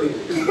ਠੀਕ ਹੈ ਉਹਦੀ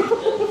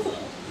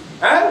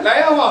ਹੈ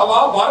ਲੈ ਆਵਾ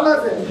ਹਵਾ ਬਾਹਰ ਲੈ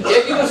ਤੇ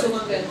ਇਹ ਕੀ ਨਾ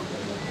ਸੁਣਦੇ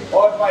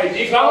ਔਰ ਭਾਈ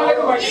ਜੀ ਸਲਾਮ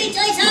ਅਲੈਕੁਮ ਭਾਈ ਜੀ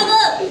ਚੋਈ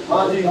ਸਾਹਿਬ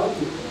ਹਾਂ ਜੀ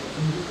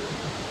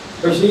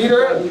ਬਸ਼ੀਰ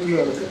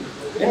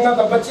ਇਹਨਾਂ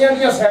ਤਾਂ ਬੱਚਿਆਂ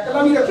ਦੀਆਂ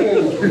ਸਾਈਕਲਾਂ ਵੀ ਰੱਖੀਆਂ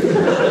ਨੇ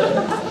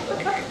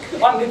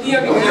ਆ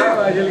ਨਿੱਕੀਆਂ ਨਿੱਕੀਆਂ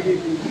ਬਾਜਲ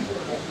ਕੀਤੀ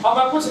ਆ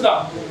ਮੈਂ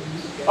ਪੁੱਛਦਾ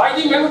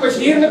ਭਾਈ ਜੀ ਮੈਨੂੰ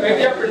ਬਸ਼ੀਰ ਨੇ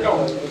ਭੇਜਿਆ ਪਿੰਡੋਂ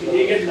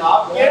ਠੀਕ ਹੈ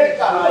ਜਨਾਬ ਕਿਹੜੇ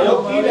ਘਰ ਆਇਓ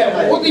ਕੀ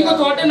ਲੈਣਾ ਉਹਦੀ ਕੋ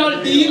ਤੁਹਾਡੇ ਨਾਲ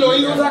ਡੀਲ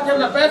ਹੋਈ ਉਹ ਆਖਿਆ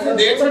ਮੈਂ ਪੈਸੇ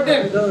ਦੇ ਛੱਡੇ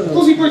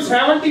ਤੁਸੀਂ ਕੋਈ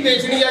 70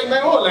 ਵੇਚਣੀ ਆਈ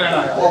ਮੈਂ ਉਹ ਲੈਣ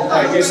ਆਇਆ ਉਹ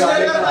ਭਾਈ ਜੀ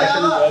ਸਾਡੇ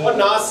ਉਹ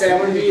ਨਾ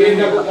 70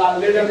 ਇਹਨਾਂ ਕੋ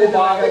ਕਾਲੇ ਨੇ ਕੋ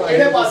ਬਾਗ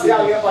ਕਿਹੜੇ ਪਾਸੇ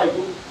ਆ ਗਿਆ ਭਾਈ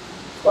ਤੂੰ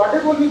ਤੁਹਾਡੇ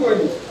ਕੋਲ ਵੀ ਕੋਈ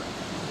ਨਹੀਂ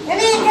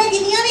ਇਹਨੇ ਇੱਥੇ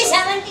ਜਿੰਨੀਆਂ ਵੀ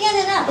 70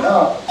 ਨੇ ਨਾ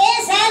ਹਾਂ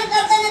ਇਹ ਸਹਿਨ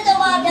ਕਰਦੇ ਨੇ ਤੋਂ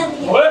ਬਾਹਰ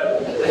ਜਾਂਦੀਆਂ ਓਏ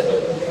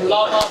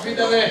ਅੱਲਾ ਮਾਫੀ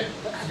ਦੇਵੇ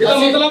ਇਹਦਾ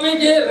ਮਤਲਬ ਹੈ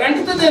ਕਿ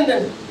ਰੈਂਟ ਤੇ ਦਿੰਦੇ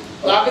ਨੇ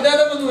ਲੱਗਦਾ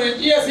ਤਾਂ ਮੈਨੂੰ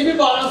ਇੰਜ ਹੀ ਅਸੀਂ ਵੀ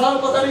 12 ਸਾਲ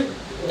ਪਤਾ ਨਹੀਂ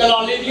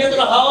ਦਲਾਲੀ ਦੀਆਂ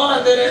ਤਨਖਾਹਾਂ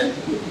ਲੈਂਦੇ ਨੇ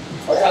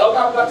ਚਲੋ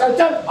ਕੰਮ ਕਰ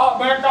ਚੱਲ ਆ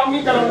ਮੈਂ ਕੰਮ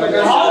ਹੀ ਕਰਨ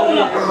ਲੱਗਾ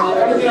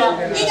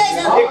ਜੀ ਚੋਈ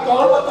ਸਾਹਿਬ ਇਹ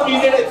ਕੌਣ ਪਤਲੀ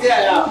ਜਿਹੜੇ ਇੱਥੇ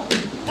ਆਇਆ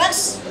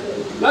ਬਸ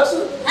ਬਸ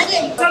ਹਾਂਜੀ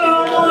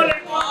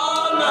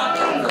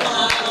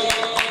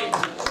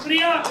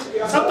शुक्रिया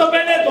सब तो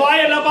पहले दुआ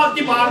है अल्लाह पाक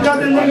की बारगाह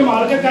के अंदर के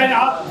मालिक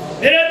कायनात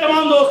मेरे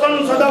तमाम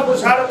दोस्तों सदा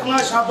खुशहाल रखना,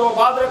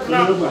 शादोबाद रखना।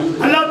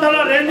 अल्लाह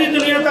ताला रहंदी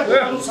दुनिया तक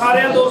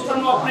सारे दोस्तों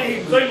अपने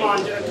हिफ्ज़ो ईमान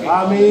च रखे।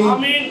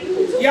 आमीन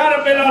या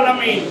रब्बिल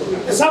आलमीन।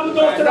 सब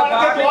दोस्त रल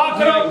के दुआ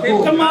करो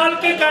कमाल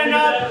के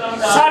कायनात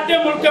साडे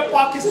मुल्क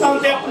पाकिस्तान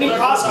ते अपनी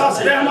खास खास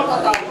रहमत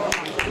अता फरमाए।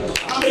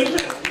 आमीन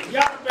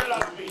या रब्बिल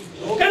आलमीन।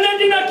 कहंदे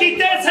जिन्हां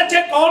कीते सच्चे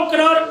कौल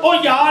करार ओ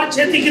यार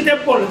छेती किते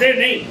भुलदे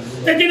नहीं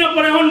ते जिन्हां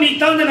पर हुण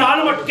नीतां दे नाल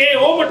मटके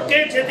ओ मटके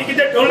छेती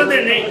किते डुलदे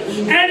नहीं।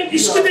 ऐन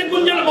इश्क दे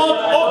गुंजल बहुत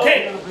औखे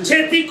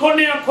छेती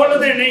खोलियां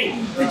खुलदे नहीं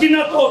ते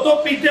जिन्हां धो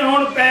पीते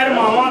हुण पैर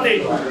मावां दे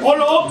ओ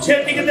लोग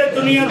छेती किते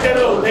दुनिया ते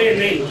रोलदे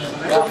नहीं।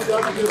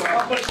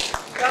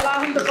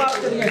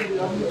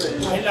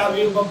 I love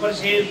you बब्बर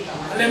शेर।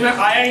 हले मैं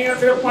आया ही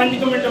सिर्फ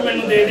 5 मिनट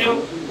मैनू दे दिओ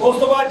उस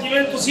तो बाद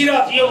जिवें तुसीं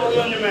राजी होवोगे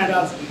उन्हें मैं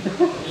राजी।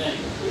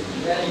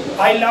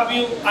 I love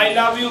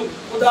you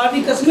खुदा दी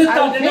कसम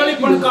तुहाडे नाल ही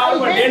बनकार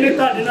वड्डे ने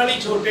तुहाडे नाल ही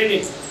छोटे ने।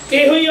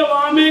 इहो ही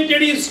आवाम है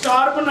जिहड़ी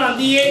स्टार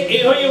बनांदी है,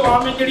 इहो ही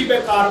आवाम है जिहड़ी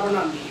बेकार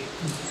बनांदी है।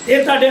 ये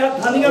तुहाडे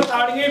हत्थां दीयां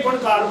ताड़ियां ही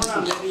बनकार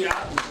बनांदे ने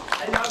यार।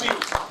 I love you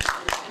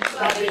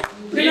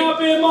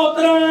जनाबे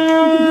मोहतरम।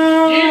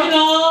 जी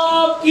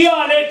जनाब की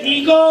हाल है?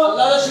 ठीक हो?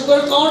 अल्लाह दा शुक्र।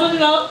 कौन हो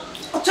जनाब?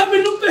 अच्छा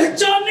मैनू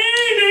पहचाने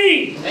नहीं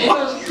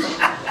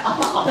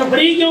तो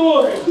बड़ी क्यों हो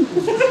रहे?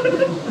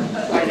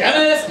 यार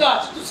इस घर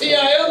तुसी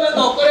आए हो, मैं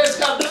नौकर इस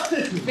घर दा,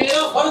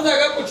 मेरा फर्ज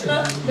है पूछना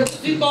कि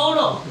तुसी कौन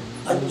हो।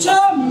 अच्छा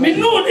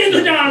मैनू नहीं तो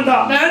जानदा?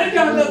 मैं नहीं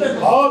जानता ते।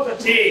 बहुत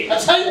अच्छे।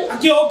 अच्छा जी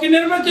घ्यो कितने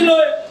रुपए किलो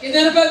है?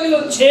 कितने रुपए किलो?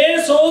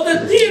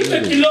 630 रुपए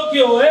किलो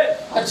घ्यो है।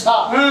 अच्छा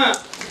हाँ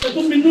तो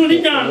तू मैनू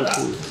नहीं जानदा?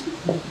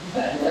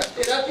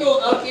 तेरा क्यों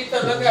नाल की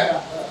तलक है?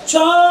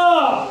 अच्छा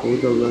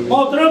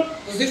मोहतरम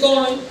तुसी कौन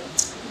हो?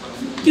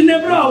 किन्ने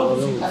भरा हो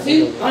तुसी? ਅਸੀਂ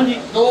हाँ जी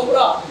 2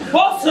 ਭਰਾ।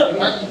 बस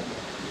ਹਾਂਜੀ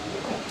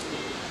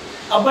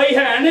अब भाई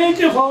है ने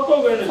कि फौत हो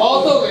गए ने?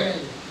 ਬਹੁਤ ਹੋ ਗਏ ਨੇ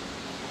ਜੀ।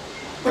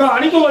 भरा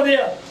नहीं को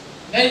वधिया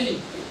ਨਹੀਂ ਜੀ।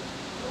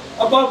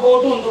 अब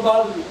फौत होने तो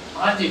बाद भी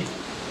ਹਾਂਜੀ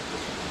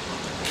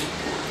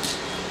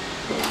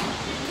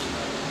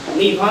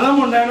नहीं खाना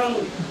मुंडा इन्हों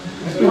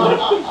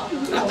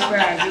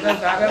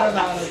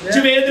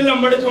जवेद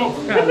लंबड़ चो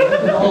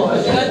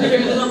ਜਿਹੜਾ ਜਿਹੜੇ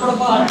ਨੰਬਰ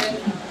ਬਾਹਰ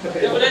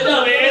ਨੇ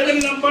जवेद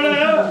लंबड़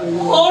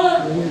ਕੌਣ?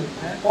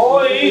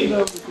 ओए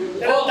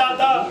तेरा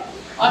दादा।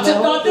 अच्छा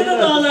दादे ਦਾ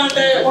ਨਾਂ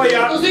ਲੈਂਦੇ। ओ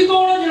यार ਤੁਸੀਂ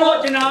ਕੌਣ ਹੋ ओ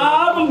ਜਨਾਬ?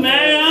 जनाब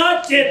मैं आ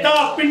चेता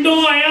पिंडों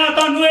आया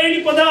तानू ये नहीं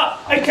पता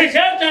इत्थे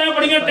शहर च आया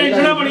बड़ियां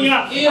टेंशनां बड़ियां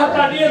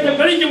ताडी इत्थे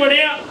गली च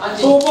वड़िया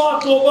तौबा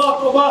तौबा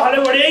तौबा हले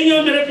वड़िया ही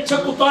मेरे पीछे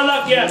कुत्ता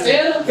लग गया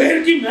फिर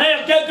की मैं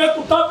आगे आगे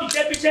कुत्ता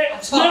पीछे पीछे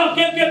मैं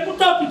आगे आगे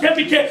कुत्ता पीछे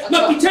पीछे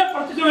मैं पीछे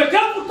पलट के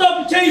देखा कुत्ता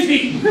पीछे ही सी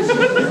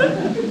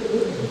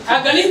ਆ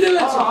ਗਲੀ ਦੇ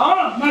ਵਿੱਚ। हां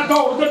मैं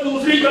दौड़ के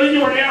दूसरी गली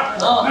च वड़िया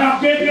मैं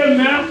आगे आगे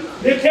मैं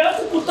देखा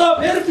कुत्ता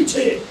फिर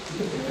पीछे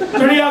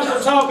चढ़िया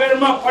गुस्सा फिर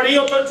मैं फड़ी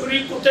तो छुरी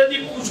कुत्ते दी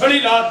पूछड़ी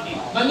लाती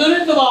ਮੈਨੂੰ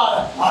ਨਹੀਂ ਦਵਾਰ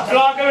हाथ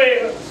ला के वे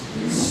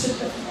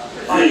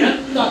ਆਇਆ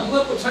ਤੁਹਾਨੂੰ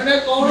ਮੈਂ ਪੁੱਛਣਾ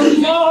ਕੌਣ ਹੋ?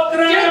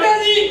 मोहतरम ਚੇਤਾ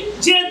ਜੀ।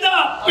 चेता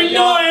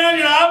पिंडों आया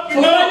जनाब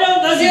ਥੋੜਾ पिंडों ਜਿਹਾ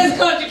ਹੁੰਦਾ ਸੀ ਇਸ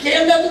ਘਰ ਚ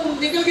ਖੇਡਦਾ ਤੂੰ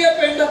ਨਿਕਲ ਗਿਆ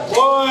ਪਿੰਡ।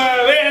 ओए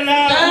वेला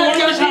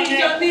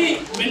ਜਾਨੀ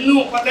मेनू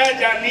पता है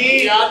जानी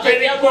ਯਾਰ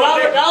ਤੇਰਾ ਬੜਾ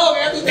ਵੱਡਾ ਹੋ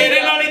ਗਿਆ ਤੂੰ। तेरे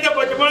नाल ही तो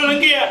बचपन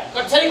लंघिया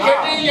ਇਕੱਠੇ ਹੀ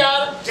ਖੇਡੇ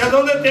ਯਾਰ।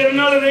 ਜਦੋਂ ਦੇ ਤੇਰੇ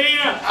ਨਾਲ ਰਹੇ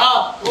ਆ ਹਾਂ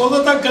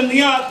ਉਦੋਂ ਤੱਕ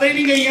ਗੰਦੀਆਂ ਆਦਤਾਂ ਹੀ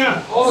ਨਹੀਂ ਗਈਆਂ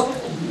ਉਹ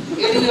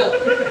ਕਿਹੜੀਆਂ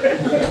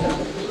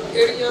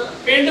ਕਿਹੜੀਆਂ?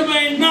 ਪਿੰਡ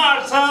ਮੈਂ ਇੰਨਾ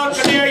ਅਰਸਾ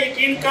ਕਰਿਆ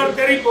ਯਕੀਨ ਕਰ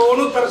ਤੇਰੀ ਬੋ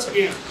ਨੂੰ ਤਰਸ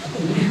ਗਿਆ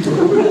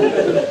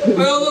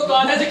ਮੈਂ ਉਦੋਂ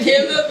ਕਾਲਜ ਚ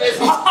ਖੇਡਦੇ ਹੁੰਦੇ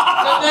ਸੀ।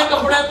 ਕੰਨੇ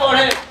ਕੱਪੜੇ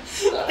ਪਾਉਣੇ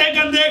ਤੇ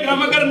ਗੰਦੇ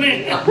ਕੰਮ ਕਰਨੇ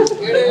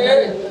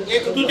ਕਿਹੜੇ?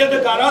 ਇੱਕ ਦੂਜੇ ਤੇ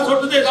ਗਾਲਾਂ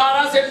ਸੁੱਟਦੇ ਸੀ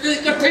ਸਾਰਾ ਸਿੱਟਦੇ ਸੀ,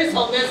 ਇਕੱਠੇ ਹੀ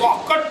ਸੌਂਦੇ ਸੀ।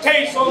 ਇਕੱਠੇ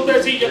ਹੀ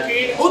ਸੌਂਦੇ ਸੀ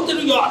ਯਕੀਨ ਉਹ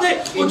ਤੈਨੂੰ ਯਾਦ ਹੈ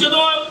ਉਹ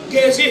ਜਦੋਂ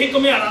ਗਏ ਸੀ ਅਸੀਂ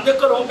ਘੁਮਿਆਰਾਂ ਦੇ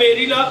ਘਰੋਂ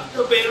ਬੇਰੀ ਲਾ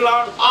ਬੇਰ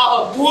ਲਾਣ ਆਹੋ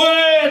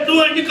ਓਏ ਤੂੰ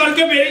ਇੰਜ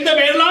ਕਰਕੇ ਬੇਰੀ ਤੇ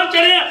ਬੇਰ ਲਾਣ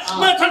ਚੜਿਆ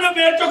ਮੈਂ ਥੱਲੇ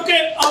ਬੇਰ ਚੁੱਕ ਕੇ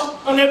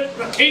ਉਹਨੇ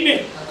ਰੱਖੀ ਨੇ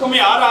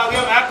ਘੁਮਿਆਰ ਆ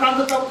ਗਿਆ ਮੈਂ ਕੰਧ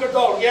ਤੱਕ ਕੇ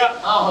ਦੌੜ ਗਿਆ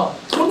ਆਹੋ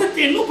ਉਹਨੇ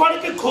ਤੈਨੂੰ ਫੜ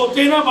ਕੇ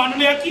ਖੋਤੇ ਨਾਲ ਬੰਨ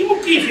ਲਿਆ ਕੀ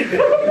ਮੁੱਕੀ ਸੀ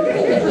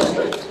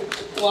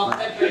ਉਹ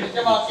ਆਪਣੇ ਪਿੰਡ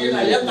ਚ ਵਾਕੀ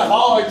ਨਾ ਇਹ ਦਫਾ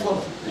ਹੋ ਇੱਥੋਂ।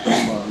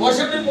 ਕੁਛ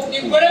ਵੀ ਮੁੱਕੀ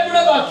ਬੜੇ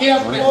ਬੜੇ ਵਾਕੀ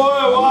ਆਪਣੇ।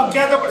 ਓਏ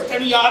ਵਾਕਿਆ ਤਾਂ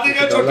ਤੈਨੂੰ ਯਾਦ ਹੈ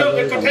ਜਦੋਂ ਛੋਟੇ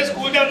ਹੁੰਦੇ ਇਕੱਠੇ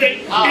ਸਕੂਲ ਜਾਂਦੇ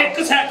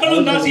ਇੱਕ ਸਾਈਕਲ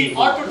ਹੁੰਦਾ ਸੀ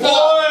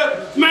ਓਏ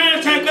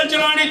ਮੈਂ ਸਾਈਕਲ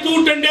ਚਲਾਣੀ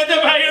ਤੂੰ ਡੰਡੇ ਤੇ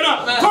ਬਹਿ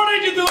ਜਾਣਾ ਥੋੜੀ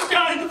ਜਿਹੀ ਦੂਰ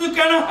ਜਾ ਕੇ ਤੂੰ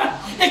ਕਹਿਣਾ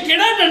ਇਹ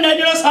ਕਿਹੜਾ ਡੰਡਾ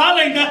ਜਿਹੜਾ ਸਾਹ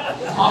ਲੈਂਦਾ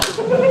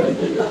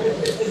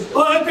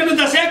ਓਏ ਤੈਨੂੰ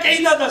ਦੱਸਿਆ ਕਈ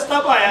ਦਾ ਦਸਤਾ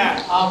ਪਾਇਆ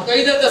ਆਪ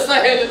ਕਈ ਦਾ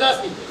ਦੱਸਾ ਹਿੱਲਦਾ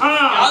ਸੀ। ਹਾਂ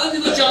ਯਾਦ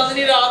ਜਦੋਂ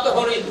ਚਾਂਦਨੀ ਰਾਤ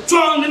ਹੋਣੀ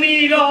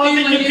ਚਾਂਦਨੀ ਰਾਤ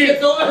ਦੀ ਮੰਜੀ ਤੇ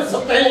ਦੋਵੇਂ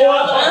ਸੁੱਤੇ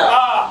ਯਾਦ ਹੈ।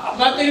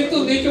 ਮੈਂ ਤੇਰੀ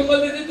ਧੁੰਦੀ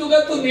ਚੁੰਗਲ ਦਿੱਤੀ ਤੂੰ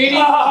ਕਹ ਧੁੰਦੀ ਨਹੀਂ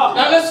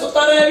ਮੈਂ ਕਿਹਾ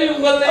ਸੁੱਤਾ ਰਿਹਾ ਵੀ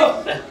ਉਂਗਲ ਨਹੀਂ।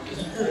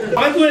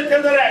 ਮੈਂ ਤੂੰ ਇੱਥੇ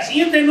ਦਾ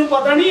ਰਹਿਸੀ ਹੈ ਤੈਨੂੰ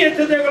ਪਤਾ ਨਹੀਂ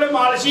ਇੱਥੇ ਦੇ ਅਗਲੇ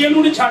ਮਾਲਸ਼ੀ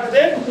ਇਹਨੂੰ ਨਹੀਂ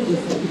ਛੱਡਦੇ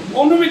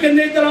ਉਹਨੂੰ ਵੀ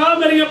ਕਹਿੰਦੇ ਤਰਾ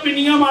ਮੇਰੀਆਂ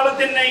ਪਿੰਨੀਆਂ ਮਾਲ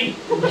ਤੇ ਨਹੀਂ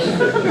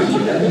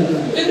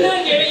ਕਿੰਨਾ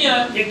ਜਿਹੜੀਆਂ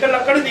ਇੱਕ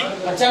ਲੱਕੜ ਦੀ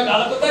ਅੱਛਾ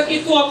ਗੱਲ ਪਤਾ ਕਿ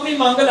ਤੂੰ ਆਪਣੀ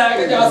ਮੰਗ ਲੈ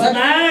ਕੇ ਜਾ ਸਕਦਾ।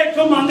 ਮੈਂ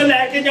ਇੱਥੋਂ ਮੰਗ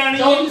ਲੈ ਕੇ ਜਾਣੀ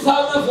 24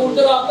 ਸਾਲ ਦਾ ਫੋਨ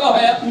ਤੇ ਰਾਬਤਾ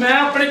ਹੋਇਆ। ਮੈਂ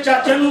ਆਪਣੇ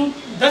ਚਾਚੇ ਨੂੰ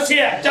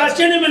ਦੱਸਿਆ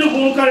ਚਾਚੇ ਨੇ ਮੈਨੂੰ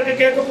ਫੋਨ ਕਰਕੇ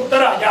ਕਿਹਾ ਕਿ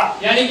ਪੁੱਤਰ ਆ ਜਾ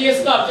ਯਾਨੀ ਕਿ ਇਸ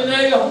ਘਰ ਚ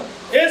ਨਹੀਂ ਰਹੋ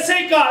ਇਸੇ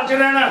ਹੀ ਘਰ 'ਚ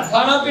ਰਹਿਣਾ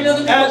ਖਾਣਾ ਪੀਣਾ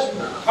ਤਾਂ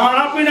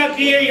ਖਾਣਾ ਪੀਣਾ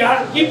ਕੀ ਹੈ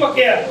ਯਾਰ ਕੀ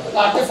ਪੱਕਿਆ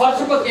ਘਰ ਚ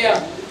ਫਰਸ਼ ਪੱਕਿਆ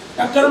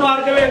ਟੱਕਰ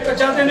ਮਾਰ ਕੇ ਵੇਖ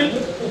ਕੱਚਾ ਤੇ ਨਹੀਂ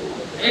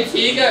ਇਹ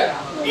ਠੀਕ ਹੈ।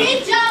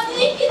 ਇਹ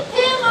ਜਾਨੀ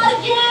ਕਿੱਥੇ ਮਰ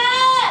ਗਿਆ?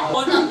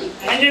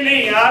 इंज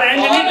नहीं यार,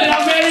 इंज नहीं।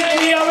 ड्रामे वाली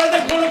कुड़ी आवे तो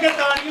खुल के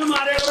तालियां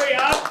मारे करो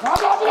यार।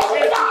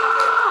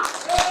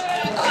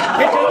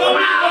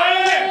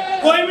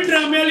 कोई भी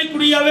ड्रामे वाली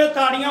कुड़ी आवे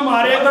तालियां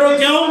मारे करो।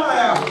 क्यों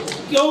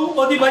क्यों?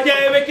 ओदी वजह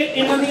है कि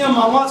इन्हां दी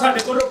मावां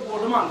साडे कोल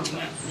रिपोर्ट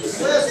मंगदियां।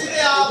 ਅਸੀਂ ਤੇ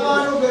ਆਪਾਂ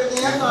ਨੂੰ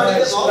ਫਿਰਦੇ ਆ ਕਾੜੇ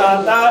ਦੇ ਬਹੁਤ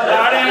ਦਾਦਾ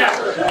ਲਾੜੇ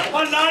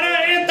ਉਹ ਲਾੜੇ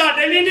ਇਹ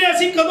ਤੁਹਾਡੇ ਲਈ ਨੇ,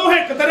 ਅਸੀਂ ਕਦੋਂ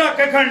ਹਿੱਕ ਤੇ ਰੱਖ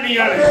ਕੇ ਖੜਨੀ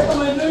ਵਾਲੇ।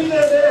 ਮੈਨੂੰ ਹੀ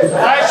ਦੇ ਦੇ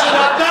ਐ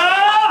ਸ਼ਦਾਦਾ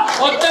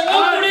और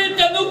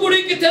तेनू कुड़ी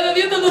किथे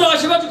दी तेनू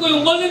रश विच कोई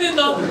उंगल नहीं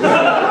दिंदा।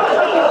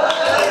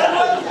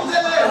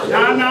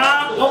 ना ना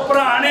वो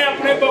भरा ने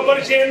अपने बब्बर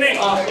शेर ने,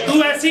 तू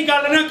ऐसी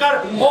गल ना कर।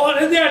 वो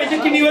हले दिहाड़ी च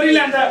कितनी बारी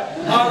लैंदा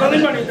आगल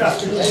नहीं बनीदा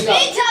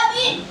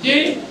जी।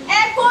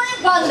 ए कोई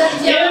बंदर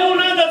जी ਇਹਨੂੰ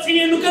ਨਾ ਦੱਸੀ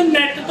ਇਹਨੂੰ ਕਿ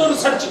ਨੈਟ ਤੋਂ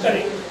ਰਿਸਰਚ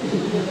ਕਰੇ।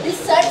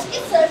 रिसर्च की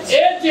सर्च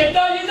ए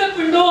जेठा जी दे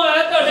पिंडों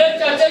आया तुहाडे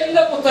चाचा जी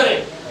दा पुत्तर है।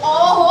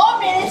 ओहो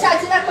मेरे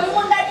चाचे का कोई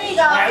मुंडा नहीं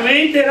गा ਐਵੇਂ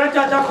ਹੀ ਤੇਰਾ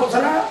ਚਾਚਾ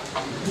ਖੁਸਰਾ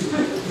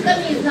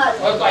तमीज नाल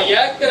और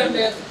भैया करन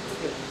दे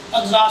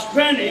ਐਗਜ਼ਾਸਟ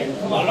ਫੈਨ ਨੇ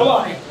ਹਵਾਲੋ ਆ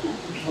ਰਹੇ।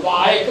 हवा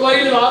एक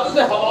बारी लगा तू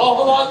ते हवा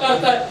हवा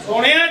करता है।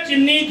 ਸੋਹਣਿਆ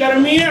ਜਿੰਨੀ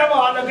ਗਰਮੀ ਹੈ ਹਵਾ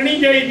ਲੱਗਣੀ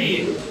ਚਾਹੀਦੀ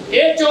ਹੈ।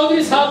 ये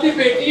चौधरी साहब दी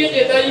बेटी है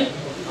जेठा जी।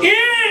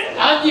 ਇਹ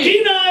हाँ जी ਕੀ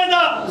ਨਾਂ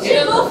ਇਹਦਾ?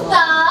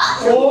 गुफ्ता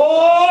ਓ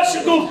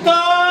ਸ਼ਗੁਫਤਾ।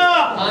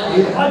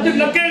 ਅੱਜ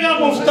ਲੱਗੇਗਾ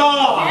ਮੁਫਤਾ।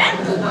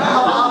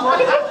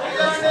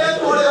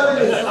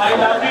 आई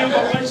लव यू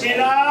बब्बर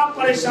शेरा,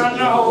 परेशान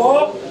ना हो।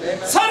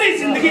 सारी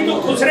जिंदगी तू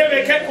खुसरे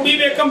वेखे कुड़ी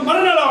वेख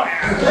मरन वाला होया।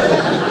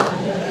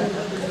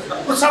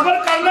 तू सबर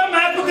कर ले,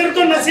 मैं तो तेरे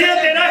तो नसीहत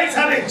तेरा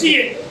हिस्सा वेची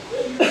है।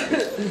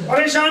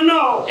 परेशान ना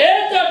हो। ए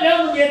तुहाडे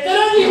मंगेतर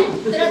जी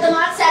तेरा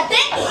दिमाग सेट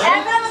है ए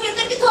मेरा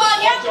मंगेतर किथों आ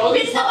गया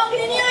मेरी तो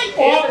मंगनी नहीं हुई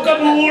ओ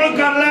कबूल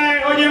कर ले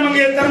ਇਹੋ ਜਿਹੇ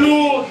ਮੰਗੇਤਰ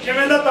ਨੂੰ,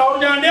 ਜਿਵੇਂ ਦਾ ਦੌੜ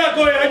ਜਾਣ ਡਿਆ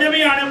ਕੋਈ ਇਹੋ ਜਿਹੇ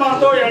ਵੀ ਆਣੇ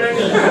ਬੰਦ ਹੋ ਜਾਣੇ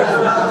ਨੇ।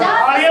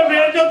 ਆਲੀਏ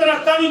ਫੇਰ ਜੋ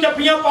ਦਰਖਤਾਂ ਨੂੰ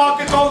ਜੱਫੀਆਂ ਪਾ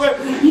ਕੇ ਕਹੋਗੇ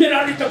ਮੇਰਾ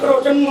ਨਹੀਂ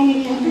ਟਕਰੋਚਨ।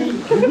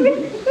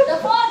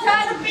 दफा जा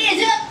भेज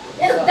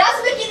ये 10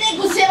 में कितने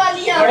गुस्से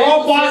वाली है ओ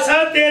बस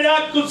तेरा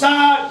गुस्सा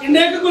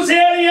किन्ने के गुस्से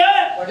वाली है।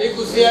 बड़ी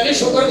गुस्से वाली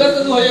शुक्र कर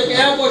तू हजे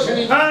क्या कुछ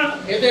नहीं। हां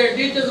ये तो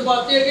एडी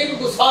जज्बाती है कि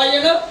गुस्सा आ जाए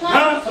ना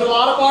हां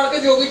सलवार पाड़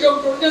के जोगी चौक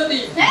टूट जाती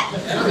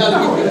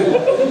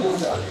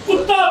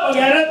कुत्ता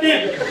बगैरत ने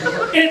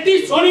एडी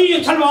सोहनी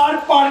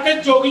सलवार पाड़ के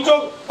जोगी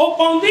चौक ओ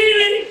पाउंदी ही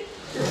नहीं।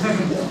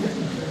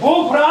 ओ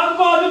फराक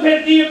बाद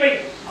फेरती है भाई।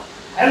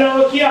 हेलो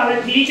की हाल है?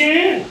 ठीक है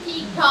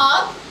ठीक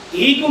ठाक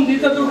ठीक हुंदी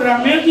तो तू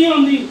ड्रामे की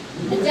हुंदी।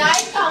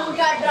 जाए काम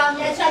का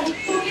ड्रामे शादी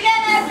टूट गया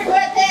ना फिर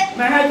थे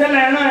मैं इधर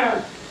लेना आया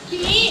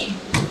की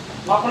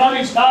अपना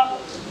रिश्ता।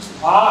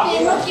 हां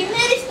तेरे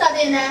कितने रिश्ता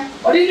देना है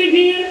पढ़ी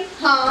लिखी है?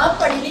 हां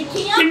पढ़ी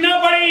लिखी है कितना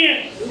पढ़ी है?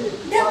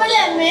 Double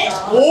MA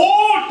O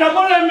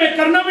double MA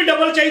करना भी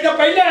डबल चाहिए।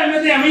 पहला एमए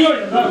तो एम ही हो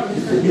जाता,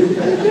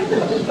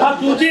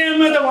 दूजे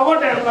एमए तो बाबा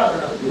टाइम लगता।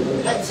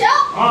 अच्छा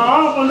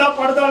हाँ बंदा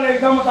पढ़ता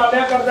लिखता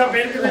मुतालिया करता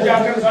फिर किते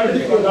जाकर रिजल्ट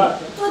निकलता।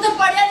 तू तो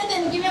पढ़िया नहीं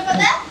तेन किवें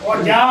पता है और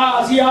जा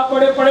असि आप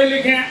बड़े पढ़े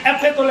लिखे हैं,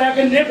 एफए तो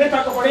लेके नेफे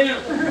तक पढ़े हैं।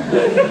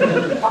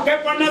 अगे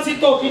पढ़ना सी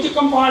धोती च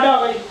कंपाउंड आ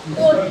गई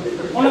और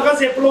उन्होंने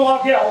सिप लो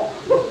आके आओ।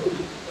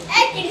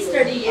 ए की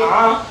स्टडी है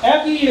हाँ ए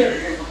की है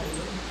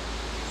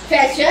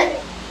फैशन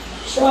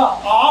अच्छा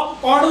आप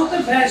पढ़ो तो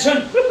फैशन,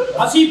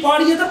 असी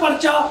पढ़िए तो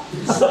पर्चा।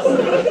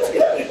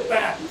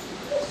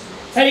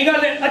 सही गल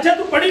है। अच्छा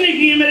तू पढ़ी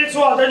लिखी है, मेरे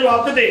सवाल का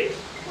जवाब तो दे।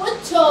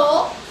 पूछो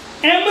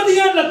एम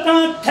दियां लत्तां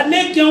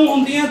थल्ले क्यों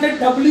हुंदियां ते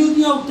डब्ल्यू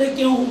दियां उत्ते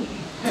क्यों हुंदियां?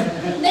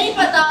 नहीं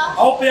पता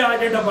आओ पे आ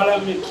जे डबल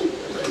एम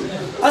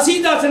असी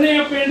दसने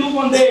आ पेंडू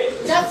बंदे।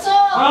 दसो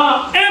हां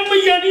एम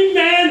यानी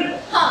मैन,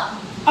 हां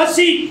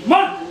असी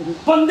मर्द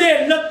बंदे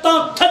लत्तां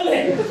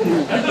थल्ले।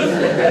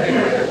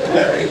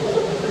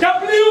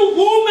 डब्ल्यू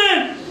वूमेन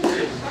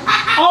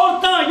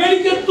औरतां यानी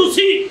कि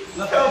तुसी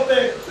लत्तां उत्ते।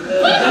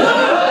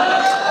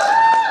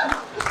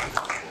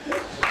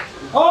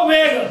 ओ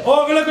वेग ओ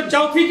अगले को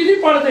चौथी च नहीं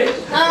पढ़दे।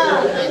 हां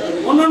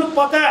उन्होंने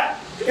पता है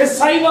ये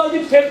साहिवाल की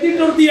फिरती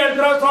टुरती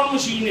अल्ट्रासाउंड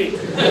मशीन है।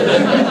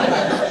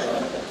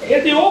 ये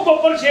ते ओ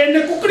बब्बर शेर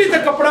ने कुकड़ी ते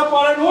कपड़ा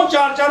पा लेन वो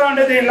 4-4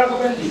 अंडे देन लग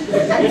पैंदी।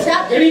 अच्छा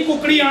जेड़ी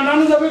कुकड़ी आंडा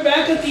न दवे बह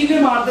के तीने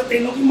मार दे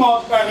तेनू की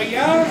मौत पै गई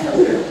है।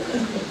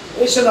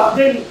 ये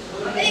शहजादे ने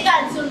मेरी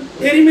गल सुन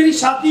तेरी मेरी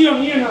शादी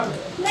होनी है ना।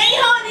 नहीं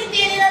होनी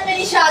तेरे नाल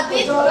मेरी शादी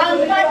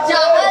अनपढ़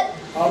जाहल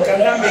और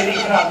कहना मेरी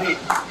करा दे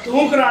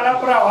तू करा ला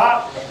भरावा।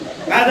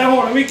 मैं तो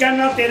हुण भी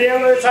कहना तेरे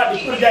वाले साडी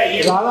भरजाई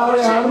है लाला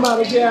वाले हार मार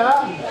गया।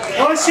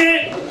 खुश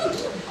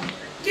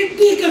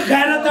कितनी क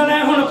गैरत है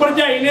हुण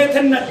भरजाई ने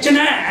इत्थे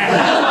नचना है।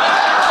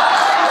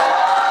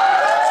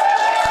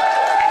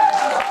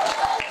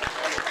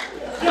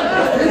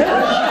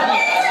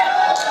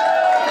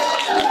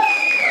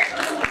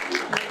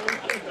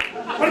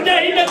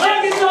 भरजाई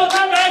नचेगी तो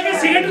उतना बह के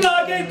सिगरेट ला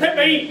के इत्थे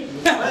पई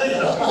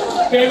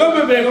बेगम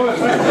है बेगम है।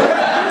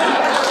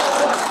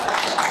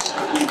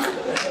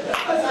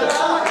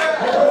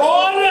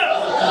 और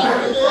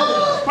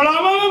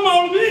पड़ावा में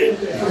मौलवी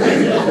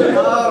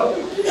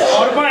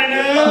और बहन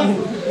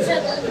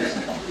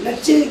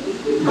नच्चे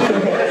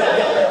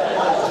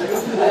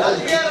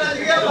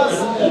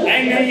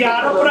नहीं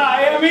यार भरा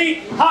है अभी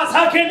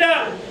हासा खेड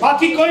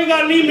बाकी कोई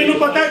गल नहीं मैनू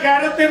पता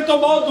गैरत तेरे तो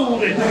बहुत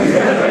दूर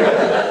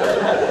है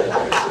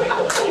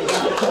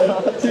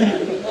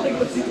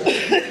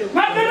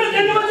मैं कहना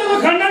जिन्होंने जो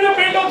खंडा ने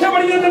पिंड उत्थे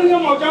बड़ियां तनियां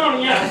मौजां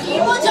होणियां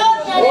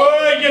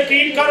ओए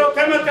यकीन कर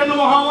उत्थे मैं तैनूं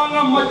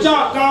वहावांगा मੱਝਾਂ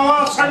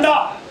ਕਾਵਾਂ संडा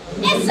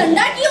ਇਹ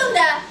ਸੰਡਾ ਕੀ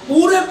ਹੁੰਦਾ ਹੈ?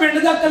 पूरे पिंड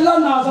दा कल्ला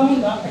नाज़म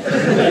हुंदा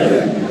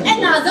ਇਹ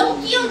ਨਾਜ਼ਮ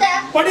ਕੀ ਹੁੰਦਾ ਹੈ?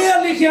 पढ़िया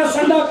लिखिया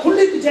संडा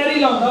खुली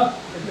कचहरी लाउंदा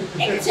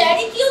ਇਹ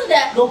ਕਚਹਿਰੀ ਕੀ ਹੁੰਦਾ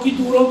ਹੈ? लोकी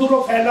दूरों दूरों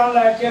फाइलां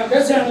लैके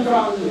आंदे साइन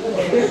कराउण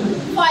लई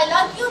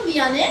ਫਾਈਲਾਂ ਕੀ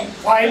ਹੁੰਦੀਆਂ ਨੇ?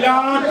 फाइलां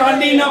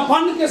टाली ना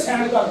बन के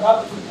साइन करदा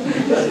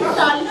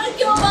ਟਾਲਰ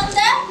ਕਿਉਂ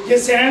ਬੰਦਾ ਹੈ?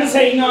 जे साइन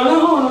सही ना ना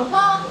होण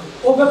ਹਾਂ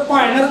ਉਹ ਫਿਰ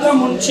ਭਾਇਨਰ ਦਾ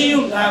ਮੁਨਸ਼ੀ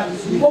ਹੁੰਦਾ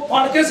ਉਹ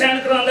ਫੜ ਕੇ ਸਾਈਨ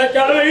ਕਰਾਉਂਦਾ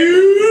ਚੱਲ ਬਈ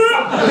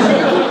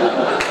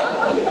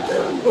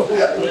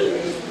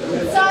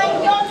ਸਾਈਨ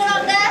ਕਿਉਂ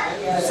ਕਰਾਉਂਦਾ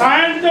ਹੈ?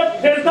 ਸਾਈਨ ਤੇ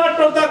ਫਿਰਦਾ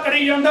ਟੁਰਦਾ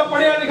ਕਰੀ ਜਾਂਦਾ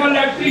ਪੜਿਆ ਲਿਖਿਆ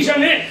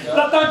ਇਲੈਕਟ੍ਰੀਸ਼ੀਅਨ ਹੈ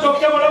ਲੱਤਾਂ ਚੁੱਕ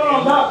ਕੇ ਬੜਾ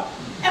ਬਣਾਉਂਦਾ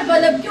ਇਹ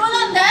ਬਲਬ ਕਿਉਂ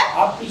ਲਾਉਂਦਾ ਹੈ?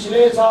 ਆ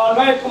ਪਿਛਲੇ ਸਾਲ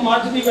ਨਾ ਇੱਕ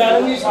ਮੱਝ ਦੀ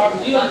ਵੈਲਿੰਗ ਹੀ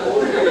ਸਾੜਦੀ ਉਹ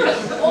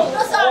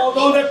ਤਾਂ ਸਾਡੀ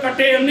ਉਦੋਂ ਦੇ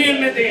ਕੱਟੇ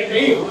ਉਹਨੇ ਦੇ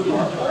ਗਈ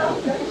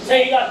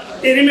ਸਹੀ ਗੱਲ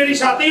ਤੇਰੀ ਮੇਰੀ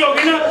ਸ਼ਾਦੀ ਹੋ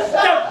ਗਈ ਨਾ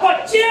ਤੇ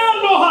ਬੱਚਿਆਂ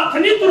ਨੂੰ ਹੱਥ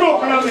ਨਹੀਂ ਤੂੰ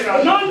ਰੋਕਣਾ ਮੇਰਾ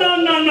ਨਾ ਨਾ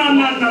ਨਾ ਨਾ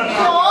ਨਾ ਨਾ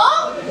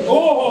ਕਿਉਂ?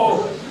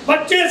 ਓਹੋ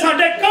ਬੱਚੇ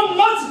ਸਾਡੇ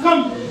ਕਮ ਅਜ਼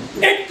ਕਮ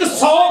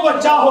 100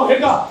 ਬੱਚਾ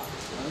ਹੋਵੇਗਾ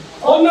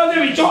ਉਹਨਾਂ ਦੇ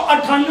ਵਿੱਚੋਂ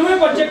 98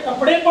 ਬੱਚੇ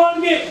ਕੱਪੜੇ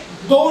ਪਾਉਣਗੇ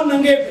 2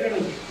 ਨੰਗੇ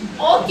ਫਿਰਨਗੇ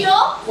ਉਹ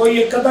ਕਿਉਂ? ਕੋਈ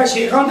ਇੱਕ ਅੱਧਾ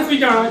ਸ਼ੇਖਾਂ ਤੇ ਵੀ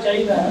ਜਾਣਾ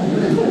ਚਾਹੀਦਾ ਹੈ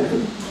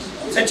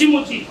ਸੱਚੀ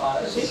ਮੁੱਚੀ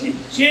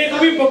ਸ਼ੇਖ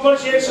ਵੀ ਬੱਬਰ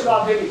ਸ਼ੇਰ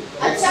ਸਦਾਦੇ ਨੇ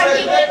ਅੱਛਾ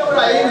ਕਿਵੇਂ?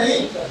 ਘਬਰਾਈ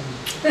ਨਹੀਂ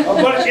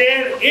ਬੱਬਰ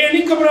ਸ਼ੇਰ ਇਹ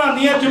ਨਹੀਂ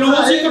ਘਬਰਾਉਂਦੀਆਂ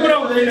ਜਲੂਸ ਹੀ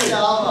ਘਬਰਾਉਂਦੇ ਨੇ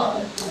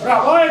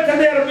ਭਰਾਵਾ ਇੱਥੇ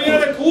ਦੇ ਅਰਬੀਆਂ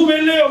ਦੇ ਖੂਹ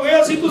ਵੇਲੇ ਹੋ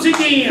ਗਏ ਅਸੀਂ ਤੁਸੀਂ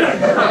ਕੀ ਆ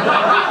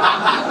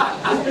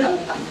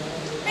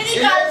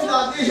ਮੇਰੀ ਗੱਲ ਸੁਣ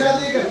ਸ਼ਾਦੀ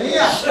ਸ਼ਾਦੀ ਕਰਨੀ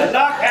ਆ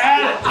ਅੱਲਾ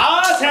ਖੈਰ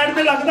ਆ ਸਾਈਡ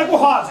ਤੇ ਲੱਗਦਾ ਕੋਈ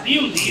ਹਾਜ਼ਰੀ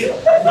ਹੁੰਦੀ ਹੈ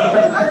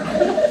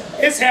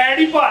ਇਹ ਸਾਈਡ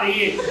ਹੀ ਭਾਰੀ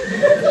ਹੈ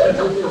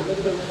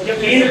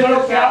ਯਕੀਨ ਕਰੋ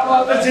ਕਿਆ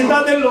ਬਾਤ ਹੈ ਜਿੰਦਾ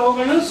ਦੇ ਲੋਕ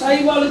ਹਨ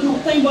ਸਾਈਵਾਲ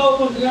ਜੁਗਤਾਂ ਹੀ ਬਹੁਤ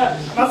ਹੁੰਦੀਆਂ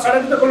ਮੈਂ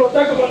ਸੜਕ ਤੇ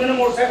ਖਲੋਤਾ ਕਿ ਬੰਦੇ ਨੇ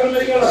ਮੋਟਰਸਾਈਕਲ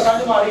ਮੇਰੀ ਗੱਲ ਲੱਤਾਂ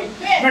 'ਚ ਮਾਰੀ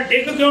ਮੈਂ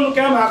ਡਿੱਗ ਕੇ ਉਹਨੂੰ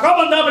ਕਿਹਾ ਮੈਂ ਕਿਹਾ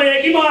ਬੰਦਾ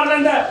ਬ੍ਰੇਕ ਹੀ ਮਾਰ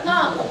ਲੈਂਦਾ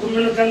ਹਾਂ ਤੂੰ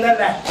ਮੈਨੂੰ ਕਹਿੰਦਾ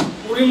ਲੈ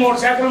ਪੂਰੀ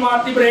ਮੋਟਰਸਾਈਕਲ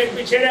ਮਾਰਤੀ ਬ੍ਰੇਕ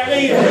ਪਿੱਛੇ ਰਹਿ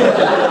ਗਈ ਹੈ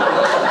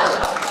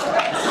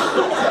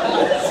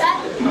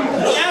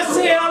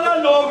ऐसे वाला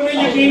लोग ने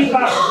यकीन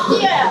कर ਕੀ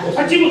ਹੋਇਆ?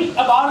 सच्ची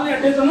बाहर ने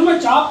अड्डे तो ना मैं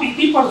चाह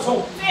पीती परसों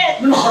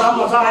मैंने बड़ा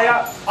मजा आया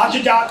अज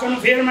जाके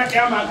फिर मैं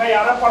क्या मैं कहा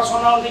यार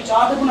परसों नाल दी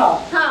चाह ते बना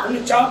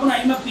उन्हें चाह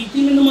बनाई मैं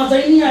पीती मैंने मजा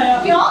ही नहीं आया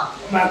क्यों?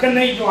 मैं कहा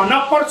नहीं जवाना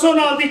परसों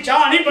नाल दी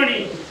चाह नहीं बनी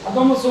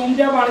अगो मासूम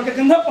जिहा बन के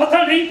कहंदा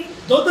पता नहीं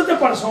दुध ते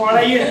परसों वाला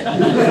ही है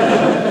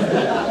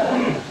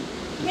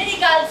मेरी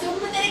ਗੱਲ ਸੁਣ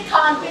ਮੈਂ ਤੇਰੇ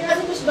ਖਾਣ ਪੀਣ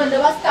ਵਾਸਤੇ ਕੁਝ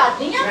ਬੰਦੋਬਸਤ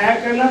ਕਰਦੀ ਆ मैं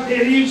कहना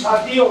तेरी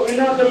शादी हो गई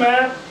ना तो मैं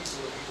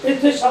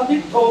इत्थे शादी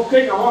ठोक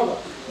के जावांगा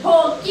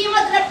ਠੋਕ ਕੀ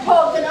ਮਤਲਬ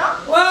ਠੋਕਣਾ?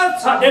 ਉਹ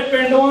ਸਾਡੇ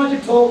ਪਿੰਡੋਂ ਚ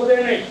ਠੋਕਦੇ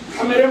ਨੇ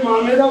ਆ ਮੇਰੇ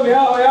ਮਾਮੇ ਦਾ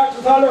ਵਿਆਹ ਹੋਇਆ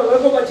 8 ਸਾਲ ਹੋ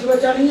ਗਏ ਕੋਈ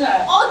ਬੱਚਾ ਨਹੀਂ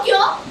ਆਇਆ ਉਹ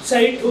ਕਿਉਂ?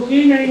 ਸਹੀ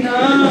ਠੁਕੀ ਨਹੀਂ ਨਾ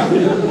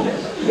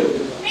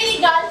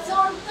ਮੇਰੀ ਗੱਲ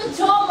ਸੁਣ ਤੂੰ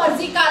ਜੋ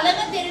ਮਰਜ਼ੀ ਕਰ ਲੈ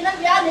ਮੈਂ ਤੇਰੇ ਨਾਲ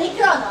ਵਿਆਹ ਨਹੀਂ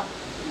ਕਰਾਉਣਾ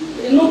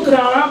ਇਹਨੂੰ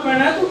ਕਰਾਉਣਾ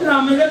ਪੈਣਾ ਤੂੰ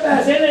ਡਰਾਮੇ ਦੇ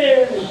ਪੈਸੇ ਲੈ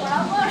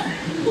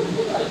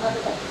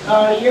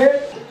ਆਈਏ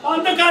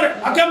ਅੰਤ ਕਰ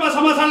ਅੱਗੇ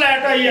ਮਸਾ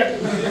ਲੈਟ ਆਈ ਹੈ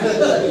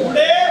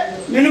ਮੁੰਡੇ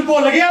ਮੈਨੂੰ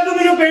ਭੁੱਲ ਗਿਆ ਤੂੰ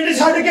ਮੈਨੂੰ ਪਿੰਡ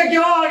ਛੱਡ ਕੇ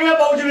ਕਿਉਂ ਆ ਗਿਆ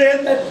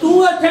ਬੌਜਵੇਦ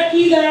ਤੂੰ ਇੱਥੇ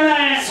ਕੀ ਲੈਣ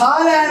ਆਇਆ ਸਾਹ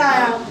ਲੈਣ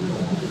ਆਇਆ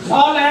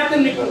ਸਾਹ ਲੈ ਤੇ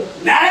ਨਿਕਲ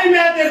ਨਹੀਂ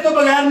ਮੈਂ ਤੇਰੇ ਤੋਂ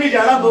ਬਗੈਰ ਨਹੀਂ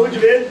ਜਾਣਾ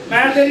ਬੌਜਵੇਦ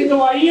ਮੈਂ ਤੇਰੀ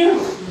ਦਵਾਈ ਆ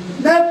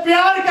ਮੈਂ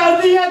ਪਿਆਰ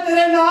ਕਰਦੀ ਆ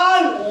ਤੇਰੇ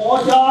ਨਾਲ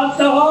ਉਹ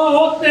ਜਾਤ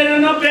ਉਹ ਤੇਰੇ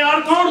ਨਾਲ ਪਿਆਰ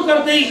ਕੌਣ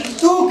ਕਰਦੀ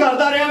ਤੂੰ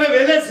ਕਰਦਾ ਰਿਹਾ ਮੈਂ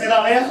ਵੇਲੇ ਸਿਰ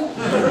ਆਇਆ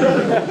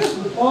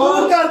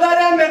ਤੂੰ ਕਰਦਾ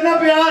ਰਿਹਾ ਮੇਰੇ ਨਾਲ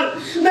ਪਿਆਰ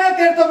ਮੈਂ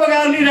ਤੇਰੇ ਤੋਂ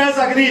ਬਗੈਰ ਨਹੀਂ ਰਹਿ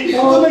ਸਕਦੀ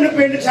ਤੂੰ ਮੈਨੂੰ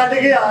ਪਿੰਡ ਛੱਡ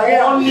ਕੇ ਆ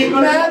ਗਿਆ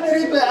ਮੈਂ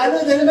ਤੇਰੀ ਭੈਣ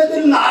ਨੂੰ ਦਿਨ ਮੈਂ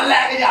ਤੈਨੂੰ ਨਾਲ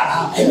ਲੈ ਕੇ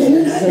ਜਾਣਾ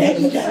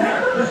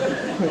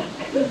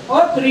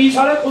और 30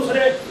 वाले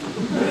खुसरे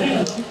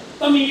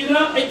तमीज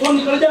ना इथों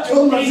निकल जा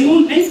ਮੈਨੂੰ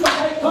ਨਹੀਂ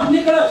ਪਤਾ ਇਥੋਂ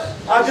ਨਿਕਲ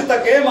ਅੱਜ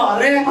ਧੱਕੇ ਮਾਰ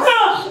ਰਹੇ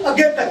ਆ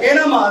ਅੱਗੇ ਧੱਕੇ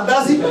ਨਾ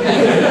ਮਾਰਦਾ ਸੀ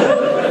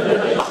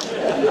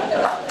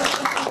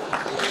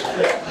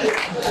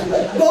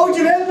ਬਹੁਤ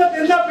ਜਵੇਦ ਮੈਂ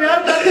ਤੇਰੇ ਨਾਲ ਪਿਆਰ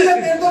ਕਰਦੀ ਮੈਂ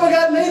ਤੇਰੇ ਤੋਂ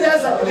ਬਗੈਰ ਨਹੀਂ ਰਹਿ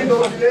ਸਕਦੀ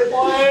ਬਹੁਤ ਜਵੇਦ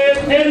ਓਏ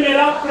ਫਿਰ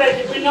ਮੇਰਾ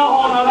ਫ੍ਰਿਜ ਪਿੰਨਾ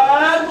ਹੋਣ ਵਾਲਾ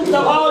ਹੈ ਤੂੰ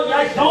ਦਫਾ ਹੋ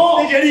ਜਾ ਇੱਥੋਂ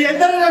ਤੇ ਜਿਹੜੀ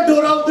ਇੱਧਰ ਦਾ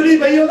ਡੋਰਾ ਉਤਰੀ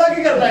ਪਈ ਉਹਦਾ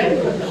ਕੀ ਕਰਦਾ ਹੈ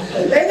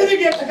ਇਹਨੂੰ ਵੀ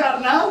ਗਿਫਟ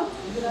ਕਰਨਾ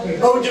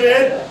ਬਹੁਤ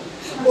ਜਵੇਦ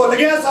ਭੁੱਲ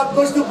ਗਿਆ ਸਭ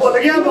ਕੁਝ ਤੂੰ ਭੁੱਲ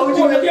ਗਿਆ ਬਹੁਤ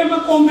ਭੁੱਲ ਜਵੇਦ ਗਿਆ ਮੈਂ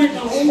ਕੋਮੇ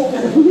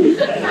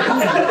ਚ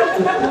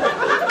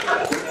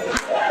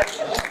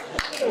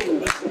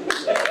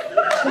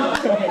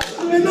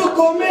ਮੈਨੂੰ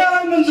ਕੋਮੇ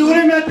ਵਾਲਾ ਮਨਜ਼ੂਰ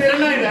ਹੈ ਮੈਂ ਤੇਰੇ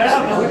ਨਾਲ ਹੀ ਰਹਿਣਾ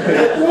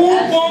ਤੂੰ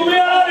ਕੋਮੇ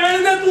ਵਾਲਾ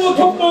ਰਹਿਣ ਦੇ ਤੂੰ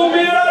ਉੱਥੋਂ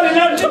ਕੋਮੇ ਵਾਲਾ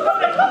ਰਹਿਣਾ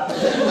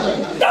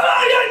ਦਬਾ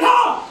ਜਾ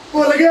ਇੱਥੋਂ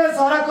ਭੁੱਲ ਗਿਆ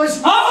ਸਾਰਾ ਕੁਝ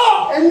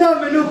ਆਹੋ ਇੰਨਾ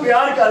ਮੈਨੂੰ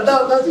ਪਿਆਰ ਕਰਦਾ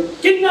ਹੁੰਦਾ ਸੀ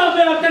ਕਿੰਨਾ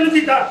ਪਿਆਰ ਤੈਨੂੰ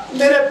ਦਿੱਤਾ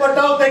ਮੇਰੇ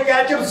ਪੱਟਾਂ ਉੱਤੇ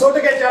ਕੈਚਅਪ ਸੁੱਟ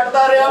ਕੇ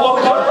ਚੱਟਦਾ ਰਿਹਾ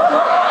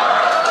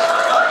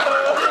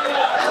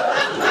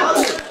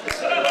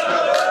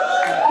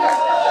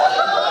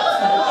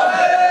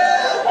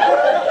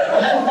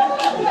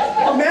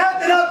ਮੈਂ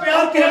ਤੇਰਾ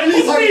ਪਿਆਰ ਕਰ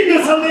ਨਹੀਂ ਕਿਹੜੀ ਸਕਦੀ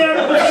ਨਸਲ ਦੇ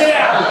ਆ ਬੱਚੇ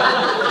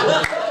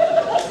ਆ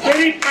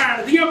ਤੇਰੀ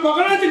ਭੈਣ ਦੀਆਂ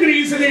ਬਗਲਾਂ ਚ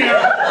ਗਰੀਸ ਦੇ ਆ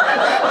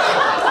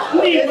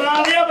ਨੀ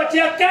ਮਾਂ ਦੇ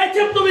ਬੱਚਿਆ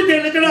ਕੈਚਅਪ ਤੋਂ ਵੀ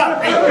ਦਿਲ ਚੜਾ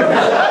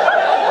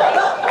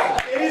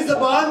ਤੇਰੀ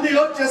ਜ਼ਬਾਨ ਦੀ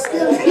ਉਹ ਚਸਕੇ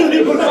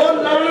ਨਹੀਂ ਬੁਲਾਓ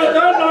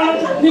ਲਾਣਾ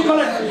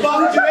ਨਿਕਲ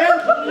ਬਾਹਰ ਜਵੇਲ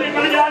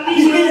ਨਿਕਲ ਜਾ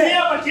ਨੀ ਮਾਂ ਦੇ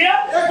ਬੱਚਿਆ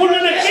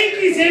ਉਹਨਾਂ ਨੇ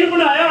ਕੀ ਸੀਨ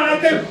ਬਣਾਇਆ ਹੋਣਾ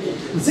ਤੇ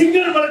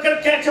सिंगर बनकर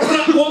कैच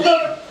अपना बोतल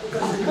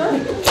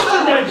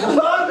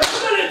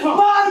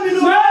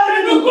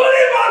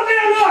गोली मार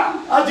देगा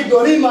आज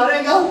गोली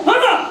मारेगा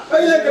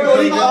पहले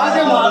गोली खा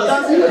के मारता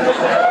सी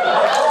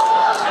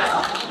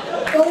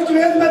तो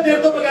जुनेद मैं तेरे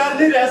तो बगैर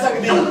नहीं रह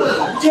सकती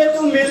जे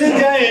तू मिल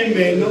जाए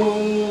मैनू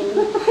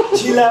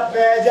छिला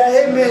पै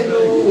जाए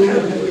मैनू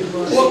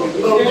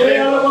तेरे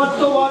वाला बात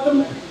तो बात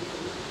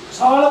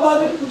साल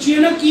बाद पूछिए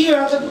ना की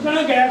होया तो तू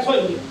कहना गैस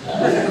होई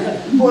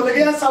भुल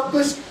गया सब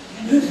कुछ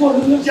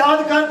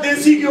याद कर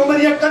देसी की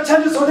उम्र या कच्छा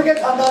जो सुट के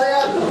खाता रहा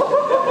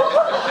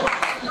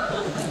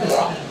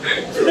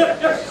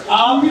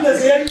आप भी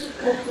दसिया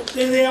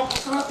तेरे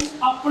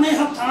अपने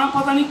हाथों ना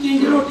पता नहीं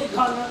किंज रोटी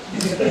खाना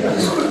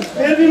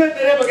फिर भी मैं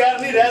तेरे बगैर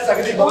नहीं रह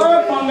सकती ओए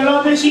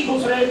बांग्लादेशी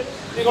खुसरे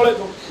निकले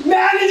तू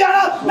मैं नहीं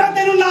जाना मैं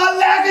तेनू नाल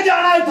लेके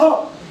जाना इथों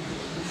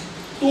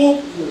तू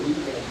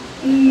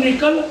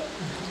निकल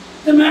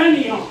ते मैं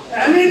नहीं आ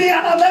नहीं नहीं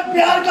आना मैं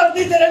प्यार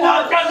करती तेरे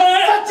नाल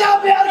सच्चा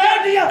प्यार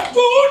करती है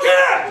झूठ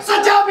है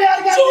सच्चा प्यार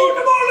करती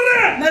झूठ बोल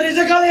रहे मैं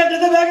रिजक वाले अड्डे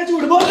ते बैठ के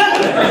झूठ बोल रहा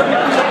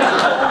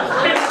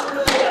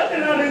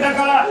तेरा रिजक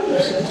वाला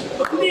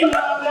नहीं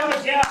मार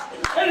बच्चा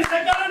ए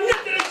रिजक वाला नहीं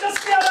तेरे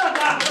चस्के वाला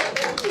था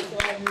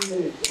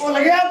भुल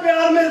गया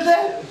प्यार मेरे ते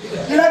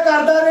जेड़ा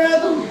करदा रहा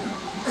तू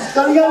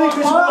कलियां दी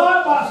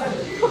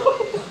खुशबू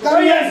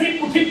कोई ऐसी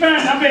पुठी भैन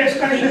ना पेश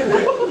करी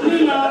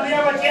नहीं मार दिया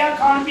बच्चा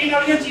खान पीन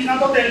वाली चीज़ां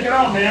तो दिल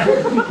चढ़ाਉਂਦੇ ਆ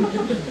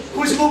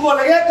खुशबू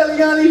भुल गया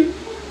कलियां दी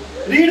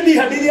रीढ़ दी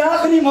हड्डी दी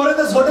आखरी मोरे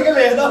ते सुੱਟ के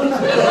ਵੇਖਦਾ ਹੁੰਦਾ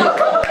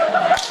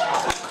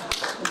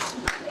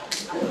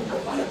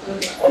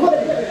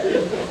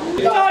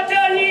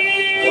चाचा जी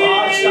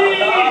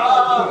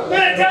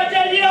मैं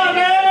चाचा जी आ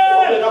गए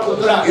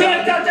मैं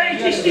चाचा जी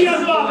किश्तियां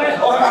से आ गए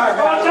और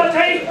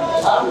चाचा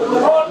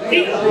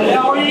जी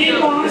और ये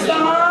कौन सा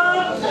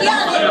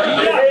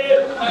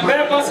मैं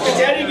बस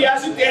कचहरी गया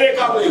सी तेरे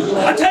काम ਲਈ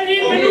अच्छा जी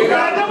मैंने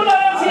काहे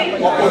बुलाया सी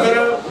उधर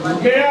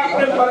मैं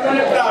अपने बर्गर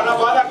ने भरा ਨਾਲ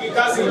ਵਾਅਦਾ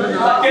ਕੀਤਾ ਸੀ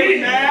ਕਿ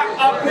ਮੈਂ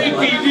ਆਪਣੀ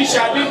ਧੀ ਦੀ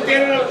ਸ਼ਾਦੀ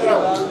ਤੇਰੇ ਨਾਲ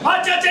ਕਰਾਂਗਾ हाँ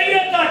चाचा जी ये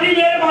ਤੁਹਾਡੀ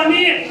ਮਿਹਰਬਾਨੀ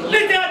है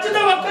नहीं ते ਅੱਜ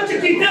ਦੇ ਵਕਤ ਚ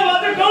ਕੀਤੇ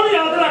ਵਾਅਦੇ ਕੌਣ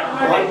ਯਾਦ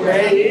ਰੱਖਣਾ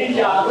ਮੈਂ ਇਹ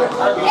ਯਾਦ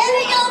ਰੱਖਾਂਗਾ ਇਹ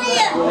ਵੀ ਚੌਧਰੀ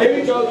ਹੈ ਇਹ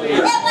ਵੀ ਚੌਧਰੀ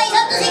ਇਹ ਭਾਈ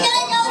ਸਾਹਿਬ ਤੁਸੀਂ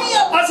ਕਿਹੜੇ ਚੌਧਰੀ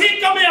ਹੋ ਅਸੀਂ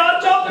ਕਮਿਆਰ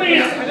ਚੌਧਰੀ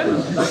ਹਾਂ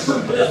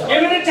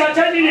ਇਹ ਮੇਰੇ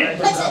ਚਾਚਾ ਜੀ ਨੇ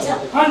ਅੱਛਾ ਅੱਛਾ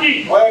हाँ जी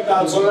ਓਏ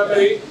ਗੱਲ ਸੁਣ ਲੈ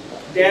ਮੇਰੀ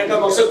ਕਹਿਣ ਦਾ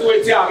ਮਕਸਦ ਤੂੰ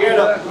ਇੱਥੇ ਆ ਗਿਆ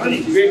ਨਾ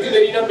ਬੇਟੀ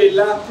ਤੇਰੀ ਨਾਲ ਮਿਲ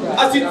ਲਾ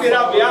ਅਸੀਂ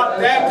ਤੇਰਾ ਵਿਆਹ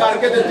ਤੈਅ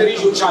ਕਰਕੇ ਤੇ ਤੇਰੀ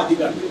ਸ਼ਾਦੀ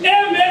ਕਰ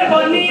ਇਹ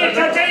ਮਿਹਰਬਾਨੀ ਹੈ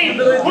ਚਾਚਾ ਜੀ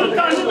ਹੁਣ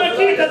ਤੁਹਾਨੂੰ ਮੈਂ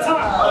ਕੀ ਦੱਸਾਂ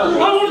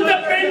ਹੁਣ ਤੇ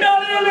ਪਿੰਡ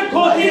ਵਾਲਿਆਂ ਨੇ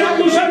ਖੋਦੀ ਨੂੰ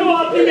ਕੁਸ਼ਨ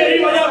ਵਾਤੀ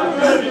ਮੇਰੀ ਵਜ੍ਹਾ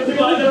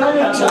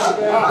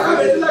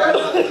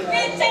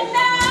ਇਹ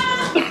ਚੰਨਾ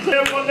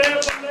ਬੱਲੇ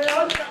ਬੱਲੇ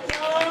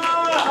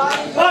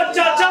ਆ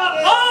ਚਾਚਾ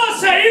ਆ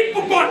ਸਹੀ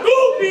ਪਕੜੂ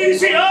ਪੀਰ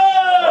ਸੀ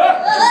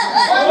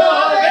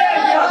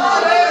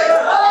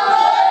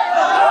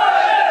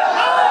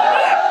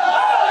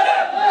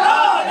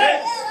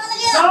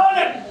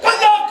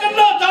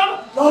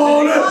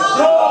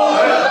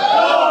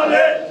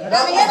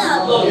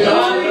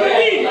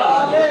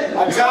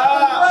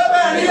ਅੱਛਾ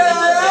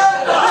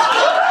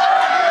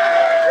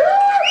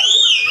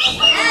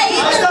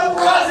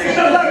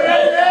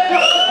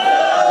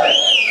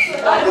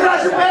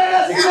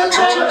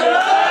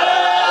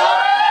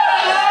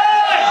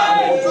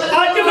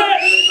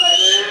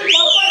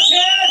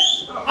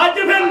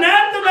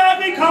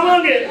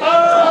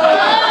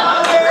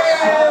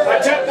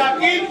ਅੱਛਾ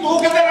ਕਾਕੀ ਤੂੰ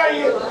ਕਿੱਧਰ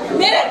ਆਈ ਹੈ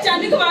ਮੇਰੇ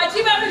ਚੰਨ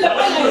ਗਵਾਚੀ ਮੈਂ ਉਹਨੂੰ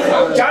ਲੱਭਣ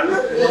ਲਈ ਚੰਨ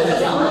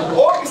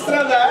ਉਹ ਕਿਸ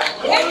ਤਰ੍ਹਾਂ ਦਾ ਹੈ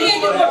ਇਹਦੀ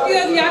ਮੋਟੀ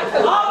ਉਹਦੀ ਅੱਖ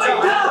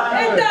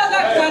ਇੰਦਾ ਦਾ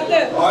ਕੱਟ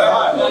ਹਾਏ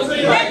ਹਾਏ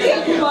ਇਹਦੀ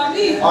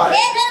ਕੁਮਾਰੀ ਇਹ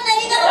ਫਿਰ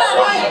ਮੇਰੀ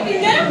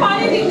ਗੱਲ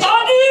ਪਾਣੀ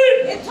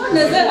ਦੀ ਇੱਥੋਂ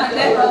ਨਜ਼ਰ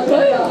ਆਉਂਦਾ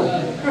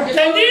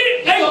ਕਹਿੰਦੀ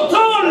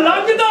ਇੱਥੋਂ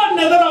ਲੰਘਦਾ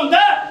ਨਜ਼ਰ ਆਉਂਦਾ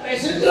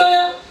ਪੈਸੇ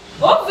ਕਰਾਇਆ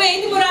ਉਹ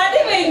ਵੇਦ ਮੁਰਾਦ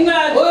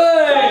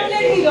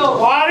ਓਏ ਹੀਰੋ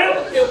ਵਾਰ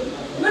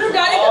ਮੈਨੂੰ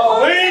ਗਾਲੀ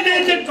ਓਏ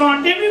ਇਹਦੇ ਤੇ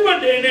ਕਾਂਟੇ ਵੀ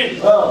ਵੱਡੇ ਨੇ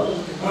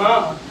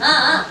ਹਾਂ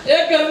ਹਾਂ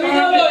ਇਹ ਗਰਮੀ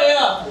ਨਾਲ ਹੋਇਆ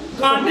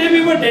ਕਾਂਟੇ ਵੀ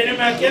ਵੱਡੇ ਨੇ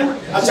ਮੈਂ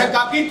ਕਿਹਾ ਅੱਛਾ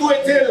ਕਾਕੀ ਤੂੰ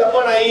ਇੱਥੇ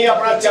ਲੱਭਣ ਆਈ ਹੈ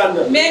ਆਪਣਾ ਚੰਦ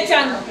ਮੈਂ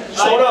ਚੰਨ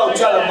ਸੋਹਣਾ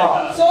ਉੱਚਾ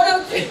ਲੰਮਾ ਸੋਨਾ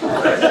ਉੱਤੇ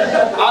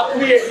ਅੱਖ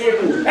ਵੀ ਏਡੀ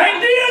ਏਡੀ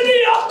ਐਂਦੀ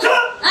ਐਂਦੀ ਅੱਖ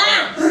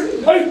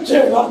ਹਾਂ ਇੱਥੇ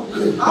ਰੱਖ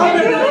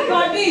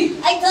ਗਾਡੀ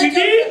ਇੱਥੋਂ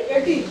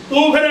ਕਿੱਡੀ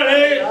ਤੂੰ ਫਿਰ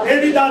ਹਲੇ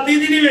ਇਹਦੀ ਦਾਦੀ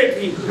ਦੀ ਨਹੀਂ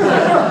ਵੇਖੀ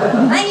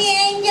ਆਈ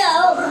ਐਂ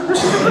ਜਾਓ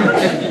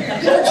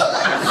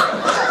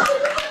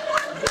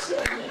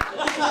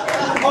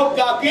ਉਹ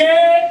ਕਾਕੇ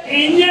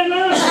ਇੰਜਨ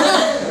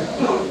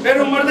ਫਿਰ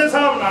ਉਮਰ ਦੇ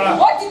ਹਿਸਾਬ ਨਾਲ ਆ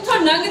ਉਹ ਜਿੱਥੋਂ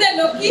ਲੰਘਦੇ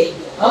ਲੋਕੀ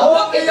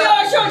ਲੋਕੀ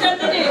ਬੇਹੋਸ਼ ਹੋ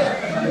ਜਾਂਦੇ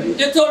ਨੇ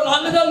ਜਿੱਥੋਂ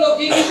ਲੰਘਦਾ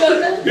ਲੋਕੀ ਕੀ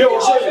ਕਰਦੇ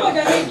ਬੇਹੋਸ਼ ਹੋ ਹੋ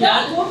ਜਾਂਦੇ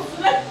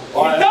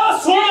ਐਡਾ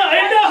ਸੋਹਣਾ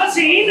ਐਡਾ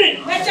ਹਸੀਨ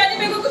ਮੈਂ ਚਾਹਨੀ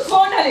ਮੇਰੇ ਕੋਲ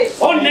ਖੋਣ ਹਲੇ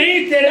ਉਹ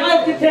ਨਹੀਂ ਤੇਰੇ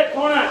ਕੋਲ ਕਿੱਥੇ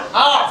ਖੋਣਾ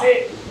ਆਸੇ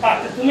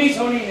ਹੱਥ ਤੂੰ ਹੀ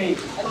ਸੋਹਣੀ ਨਹੀਂ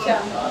ਅੱਛਾ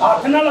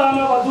ਹੱਥ ਨਾਲ ਆ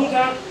ਮੈਂ ਵਧੂ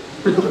ਜਾ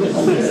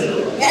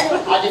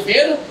ਅੱਜ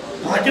ਫੇਰ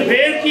ਅੱਜ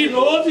ਫੇਰ ਕੀ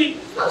ਰੋਜ਼ ਹੀ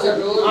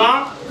ਹਾਂ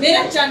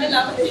ਮੇਰਾ ਚੰਨ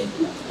ਲੱਭ ਦੇ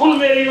ਹੁਣ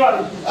ਮੇਰੀ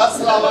ਵਾਰੀ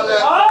अस्सलाम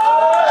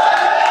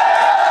वालेकुम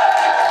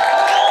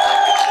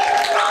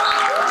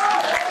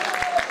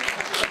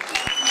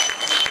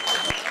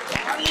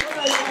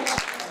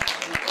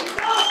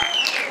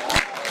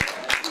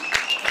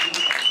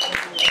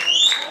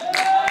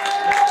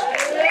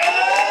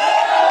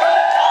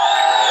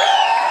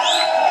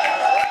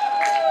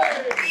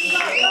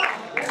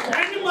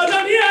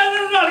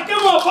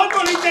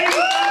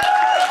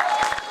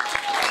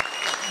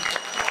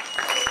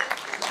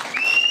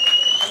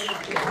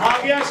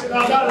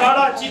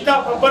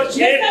गब्बर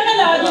शेर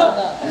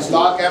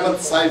इस्ताक अहमद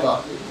साहिबा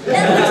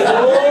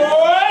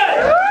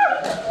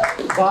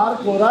बाहर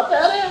कोरा पै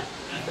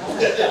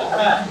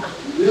रहा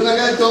ये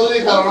लगा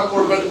चौधरी कराना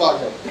कोटपेट पा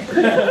के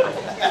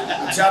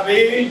अच्छा भी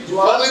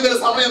जवाद ने मेरे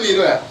सामने अमीर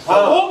होया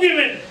हो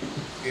किवें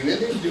किवें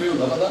नहीं जिवें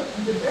ਹੁੰਦਾ पता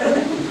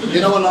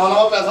जिन्हों को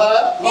नवा पैसा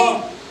आया तो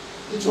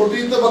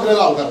छोटी तो बकरे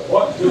लाल कर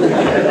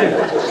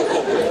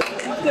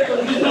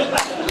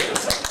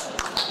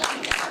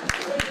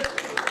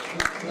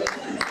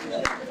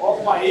ओ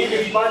भाई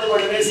गरीबां च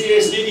बड़ने सी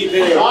इसलिए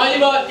कीते हां जी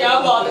बात क्या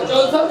बात है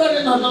चौधरी साहब का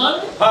मेहमान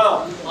हां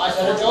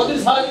माशाल्लाह चौधरी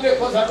साहब जी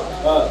देखो सर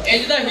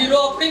इंज दा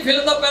हीरो अपनी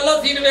फिल्म का पहला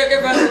सीन देख के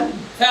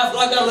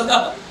फैसला कर लेता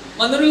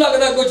मन नहीं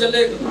लगता कोई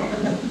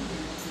चलेगा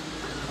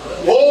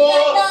ओ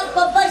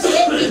बब्बर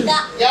शेर जीता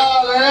क्या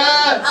हाल है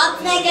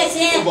आपने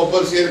कैसे हैं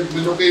बब्बर शेर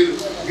जो कि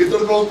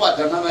किधर को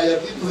भाजना मैं यार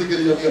की तुसी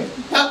करी जाती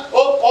है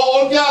ओ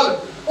और क्या हाल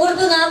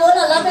उर्दू ना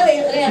बोल अल्लाह तो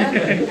देख रहे हैं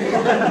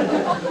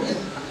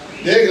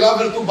देख ला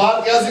फिर तू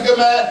बात क्या सी कि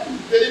मैं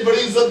तेरी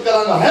बड़ी इज्जत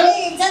करांगा है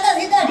इज्जत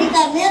ਅਸੀਂ ਤੁਹਾਡੀ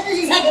ਕਰਨੇ ਆ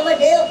ਤੁਸੀਂ ਸਾਡੇ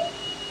ਵੱਡੇ ਹੋ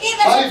ਇਹ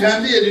सारी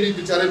फैमिली है जेडी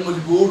बेचारे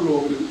मजबूर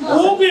लोग हो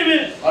किवें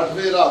 8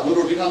 बजे रात ਨੂੰ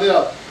ਰੋਟੀ ਖਾਂਦੇ ਆ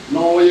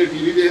 9 ਵਜੇ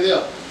ਟੀਵੀ ਦੇਖਦੇ ਆ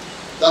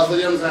 10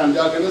 ਵਜੇ ਅਨਸਾਨ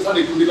ਜਾ ਕੇ ਕਹਿੰਦੇ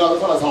ਸਾਡੀ ਕੁੰਡੀ ਲਾ ਕੇ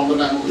ਸਾਡਾ ਸਾਊਂਡ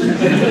ਟਾਈਮ ਹੋ ਗਿਆ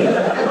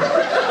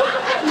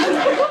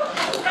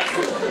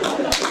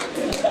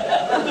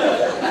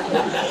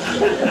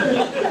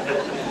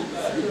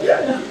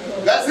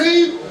ਵੈਸੇ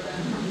ਹੀ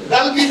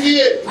ਗੱਲ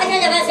ਕੀਤੀਏ ਅੱਛਾ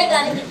ਜਬ ਐਸੇ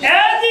ਗੱਲ ਕੀਤੀ ए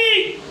जी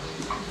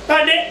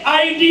ਤੁਹਾਡੇ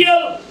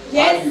ਆਈਡੀਅਲ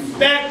ਯੈਸ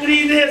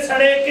ਬੇਕਰੀ ਦੇ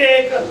ਸੜੇ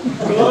ਕੇਕ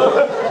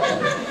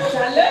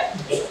ਚੱਲ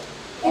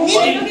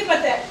ਇਹਨੂੰ ਕੀ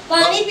ਪਤਾ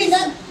ਪਾਣੀ ਪੀਂਦਾ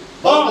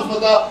ਵਾਪਸ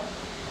ਪਤਾ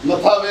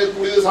ਮੱਥਾ ਵੇ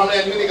ਕੁੜੀ ਦੇ ਸਾਹਮਣੇ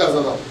ਐਵੇਂ ਨਹੀਂ ਕਰ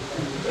ਸਕਦਾ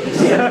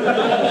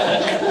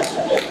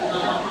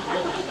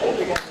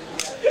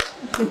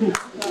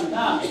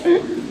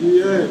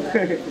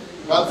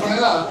ਗੱਲ ਸੁਣੇ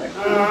ਨਾ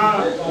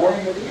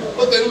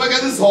ਉਹ ਤੈਨੂੰ ਮੈਂ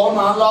ਕਹਿੰਦੀ 100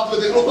 ਨਾਮ ਲਾ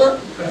ਤੂੰ ਦੇਖ ਲੋ ਤਾਂ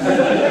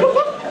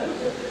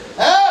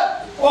ਹੈ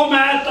ਉਹ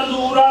ਮੈਂ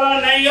ਤੰਦੂਰ ਵਾਲਾ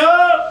ਨਹੀਂ ਓ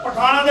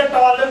ਪਠਾਣਾ ਦੇ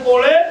ਟਾਲ ਦੇ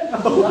ਕੋਲੇ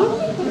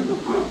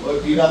ਉਹ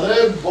ਕੀ ਗੱਲ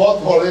ਰੇ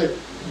ਬਹੁਤ ਹੋਲੇ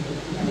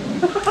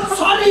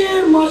ਸਾਰੇ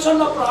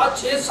ਮਾਸ਼ਾਅੱਲਾ ਭਰਾ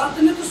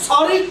 6-7 ਨੇ ਤੇ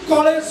ਸਾਰੇ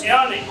ਕਾਲੇ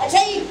ਸਿਆਹ ਨੇ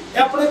ਅੱਛਾ ਜੀ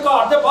ਇਹ ਆਪਣੇ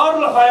ਘਰ ਦੇ ਬਾਹਰ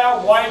ਲਿਖਾਇਆ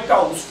ਵਾਈਟ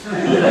ਹਾਊਸ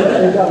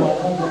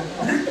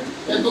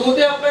ਤੇ ਤੂੰ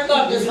ਤੇ ਆਪਣੇ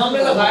ਘਰ ਦੇ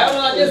ਸਾਹਮਣੇ ਲਗਾਇਆ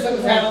ਹੋਣਾ ਅੱਜ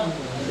ਸੰਖਿਆਣਾ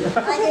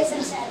ਅਜੇ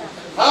ਸੰਸਾਰਾ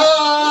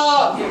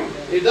ਹਾਂ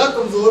ਇਹਦਾ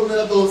ਕਮਜ਼ੋਰ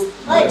ਮੇਰਾ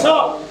ਦੋਸਤ ਅੱਛਾ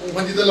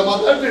ਮੰਜੀ ਤੇ ਲੰਮਾ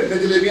ਪਿਆ ਢਿੱਡ ਤੇ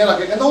ਜਲੇਬੀਆਂ ਰੱਖ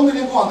ਕੇ ਕਹਿੰਦਾ ਉਹ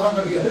ਮੇਰੀਆਂ ਭੁਆਂਦਰਾਂ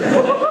ਕੱਢ ਗਿਆ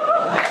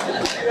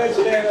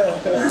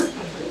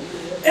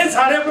ਇਹ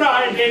ਸਾਰੇ ਭਰਾ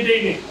ਏਡੇ ਏਡੇ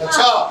ਨੇ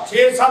ਅੱਛਾ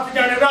 6-7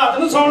 ਜਣੇ ਰਾਤ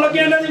ਨੂੰ ਸੌਣ ਲੱਗੇ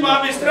ਇਹਨਾਂ ਦੀ ਮਾਂ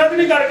ਬਿਸਤਰਾ ਤੇ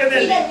ਨਹੀਂ ਕਰਕੇ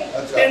ਦਿੰਦੀ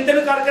ਅੱਛਾ। 3 ਦਿਨ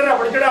ਕਰਕੇ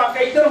ਰਬੜ ਚੜਾ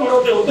ਕੇ ਇੱਧਰ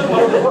ਮਰੋ ਤੇ ਉੱਧਰ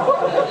ਮਰੋ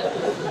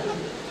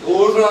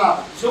ਹੋਰ ਸੁਣਾ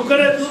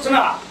ਸ਼ੁਕਰ ਹੈ ਤੂੰ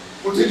ਸੁਣਾ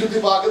ਪੁੱਠੀ ਜੁੱਤੀ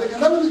ਪਾ ਕੇ ਤੇ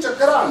ਕਹਿੰਦਾ ਮੈਨੂੰ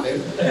ਚੱਕਰ ਆਣ ਦੇ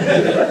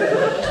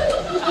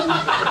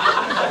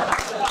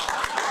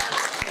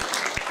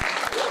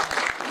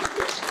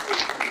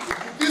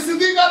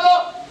ਸਿੱਧੀ ਗੱਲ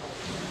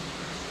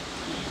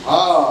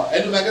ਹਾਂ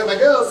ਇਹਨੂੰ ਮੈਂ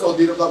ਕਿਹਾ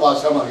ਸਾਊਦੀ ਅਰਬ ਦਾ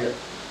ਬਾਦਸ਼ਾਹ ਮਰ ਗਿਆ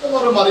ਤੇ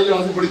ਮੈਨੂੰ ਮਾਰੀ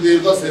ਜਾਣਾ ਸੀ ਬੜੀ ਦੇਰ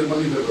ਦਾ ਸਿਰ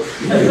ਬੰਨੀ ਫਿਰਦਾ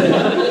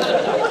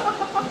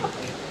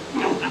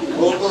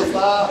ਹੋਰ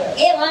ਦੋਸਤਾ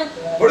ਇਹ ਵਾਂ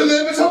ਬੜੀ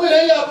ਦੇਰ ਪਿੱਛੋਂ ਵੀ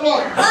ਰਹੀ ਆਪਣਾ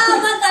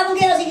ਮੈਂ ਕੰਮ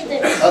ਗਿਆ ਸੀ ਕਿਤੇ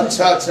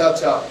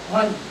ਅੱਛਾ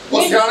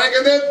ਉਹ ਸਿਆਣੇ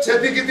ਕਹਿੰਦੇ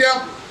ਛੇਤੀ ਕੀਤਿਆਂ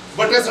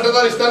ਵੱਡੇ ਸੜੇ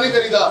ਦਾ ਰਿਸ਼ਤਾ ਨਹੀਂ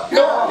ਕਰੀਦਾ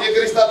ਇੱਕ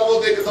ਰਿਸ਼ਤਾ ਲਵੋ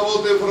ਤੇ ਇੱਕ ਦਵੋ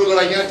ਤੇ ਫਿਰ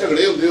ਲੜਾਈਆਂ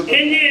ਝਗੜੇ ਹੁੰਦੇ ਉੱਥੇ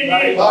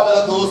ਇੰਜੀ ਵਾਹ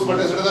ਮੇਰਾ ਦੋਸਤ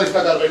ਵੱਡੇ ਸੜੇ ਦਾ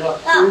ਰਿਸ਼ਤਾ ਕਰ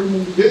ਬੈਠਾ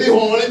ਜਿਹਦੀ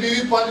ਹੋਣ ਵਾਲੀ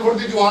ਬੀਵੀ 5 ਫੁੱਟ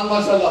ਦੀ ਜਵਾਨ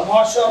ਮਾਸ਼ਾਅੱਲਾ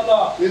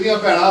ਮਾਸ਼ਾਅੱਲਾ ਇਹਦੀਆਂ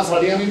ਭੈਣਾਂ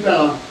ਸਾਡੀਆਂ ਵੀ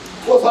ਭੈਣਾਂ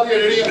ਉਹ ਸਾਰੀਆਂ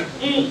ਜਿਹੜੀਆਂ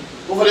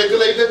ਉਹ ਫਿਰ ਇੱਕ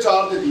ਲਈ ਤੇ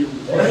 4 ਦਿੱਤੀ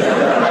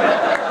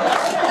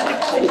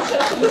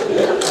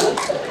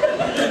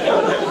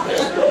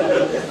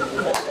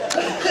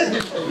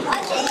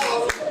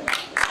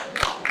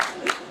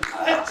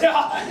ਅੱਛਾ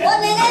ਉਹ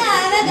ਨਹੀਂ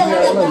ਆਇਆ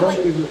ਮੈਂ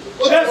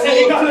ਉਹ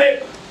ਸਹੀ ਗੱਲ ਹੈ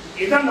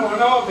ਇਹਦਾ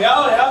ਨਵਾਂ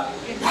ਵਿਆਹ ਹੋਇਆ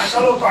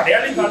ਮਾਸ਼ਾਅੱਲਾ ਤੁਹਾਡੇ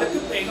ਵਾਲੀ ਗੱਲ ਕਿ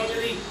ਪੈਗਮ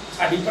ਜਿਹੜੀ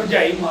ਸਾਡੀ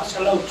ਭਰਜਾਈ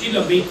ਮਾਸ਼ਾਅੱਲਾ ਉੱਚੀ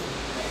ਲੰਬੀ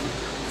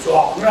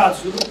ਸੁਹਾਗ ਰਾਤ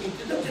ਸ਼ੁਰੂ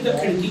ਕੀਤੀ ਤਾਂ ਕਿਤੇ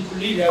ਖਿੜਕੀ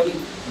ਖੁੱਲੀ ਰਹਿ ਗਈ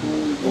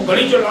ਉਹ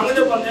ਗਲੀ ਚੋਂ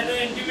ਲੰਘਦੇ ਬੰਦੇ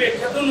ਨੇ ਇੰਜ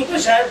ਵੇਖਿਆ ਤਾਂ ਉਹਨੂੰ ਕਿ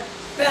ਸ਼ਾਇਦ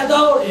ਪੈਦਾ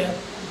ਹੋ ਰਿਹਾ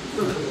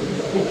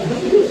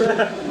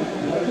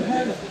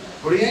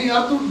ਬੜੀਆਂ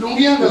ਯਾਰ ਤੂੰ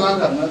ਡੂੰਘੀਆਂ ਗੱਲਾਂ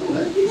ਕਰਨਾ ਤੂੰ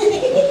ਹੈ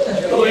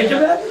ਹੋਏ ਚ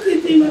ਵਿਆਹ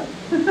ਕੀਤੀ ਮੈਂ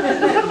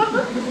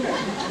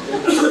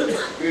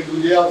ਇਹ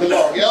ਦੂਜੇ ਹੱਥ ਲਾ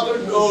ਗਿਆ ਫਿਰ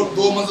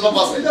 2 ਮੰਜ਼ਲਾ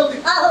ਬੱਸ ਨਹੀਂ ਚੱਲਦੀ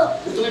ਆਹੋ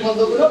ਉਤਲੀ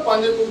ਮੰਜ਼ਲ ਤੇ ਨਾ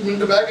 5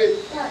 ਮਿੰਟ ਬਹਿ ਗਏ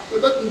ਉਹ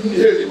ਤਾਂ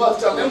ਹੇਠਲੀ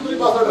ਬੱਸ ਚੱਲਦੀ ਉਤਲੀ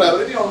ਬੱਸ ਦਾ ਡਰਾਈਵਰ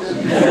ਹੀ ਨਹੀਂ ਆਉਂਦੇ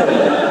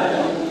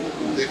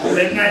ਦੇਖੋ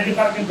ਫਿਰ ਮੈਂ ਇਹ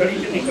ਕਰਕੇ ਗਲੀ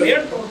ਚ ਨਿਕਲਿਆ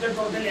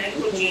ਟੋਟਦੇ ਨੇ ਐਂ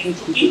ਕੋਈ ਚੀਜ਼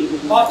ਚੁੱਕੀ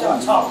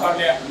ਬਾਅਦ ਸਾਫ ਕਰ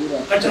ਲਿਆ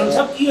ਕਚਨ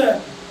ਸਭ ਕੀ ਹੈ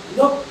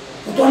ਲੋ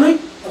ਪਤਾ ਨਹੀਂ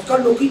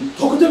ਅੱਜਕੱਲ ਲੋਕੀ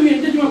ਥੁੱਕਦੇ ਵੀ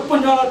ਇੰਜ ਜਿਵੇਂ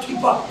ਪੰਜਾ ਦਾ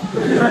ਠੀਪਾ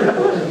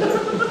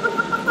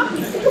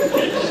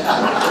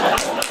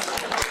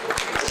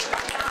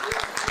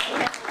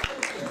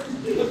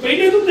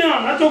ਪਹਿਲੇ ਤੋਂ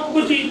ਧਿਆਨ ਨਾਲ ਚੁੱਕ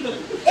ਕੋ ਚੀਜ਼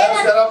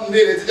ਜਰਾ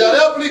ਹਨੇਰੇ 'ਚ ਜਾ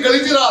ਰਿਹਾ ਆਪਣੀ ਗਲੀ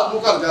 'ਚ ਰਾਤ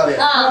ਨੂੰ ਘਰ ਜਾ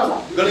ਰਿਹਾ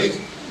ਗਲੀ 'ਚ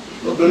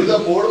ਉਹ ਗਲੀ ਦਾ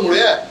ਮੋੜ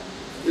ਮੁੜਿਆ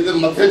ਇਹਦੇ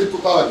ਮੱਥੇ 'ਚ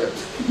ਕੁੱਤਾ ਵੱਜਿਆ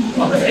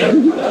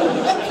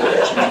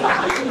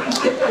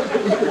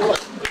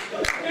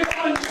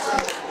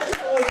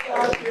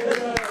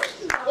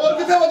ਹੋਰ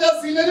ਕਿੱਥੇ ਵੱਜਿਆ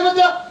ਸੀਨੇ 'ਚ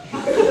ਵੱਜਿਆ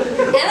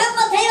ਐਵੇਂ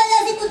ਮੱਥੇ ਹੀ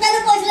ਵਜਾ ਸੀ ਕੁੱਤੇ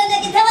ਨੂੰ ਪੁੱਛ ਲੈਂਦੇ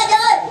ਕਿੱਥੇ ਵਜਾ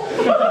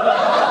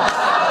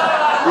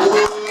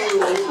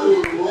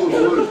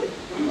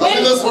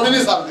ਅਸੀਂ ਤਾਂ ਸੁਣ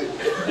ਨਹੀਂ ਸਕਦੇ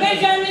ਮੈਂ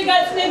ਜਾਣੀ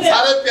ਗੱਲ ਨਹੀਂ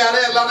ਸਾਰੇ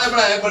ਪਿਆਰੇ ਅੱਲਾ ਨੇ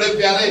बनाए बड़े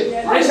प्यारे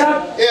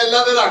बेशक ये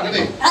अल्लाह दे रंग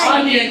ने हाँ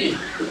जी हाँ जी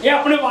ये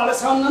अपने वालिद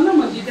साहब नाल ना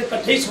मंजी ते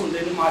इकट्ठे ही सुनते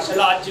हैं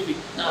माशाल्लाह अज भी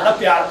बड़ा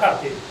प्यार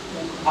करते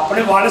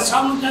अपने वालिद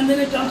साहब नूं कहंदे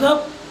ने चल साहब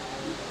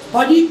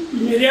भाजी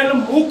मेरे वाल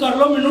मूँह कर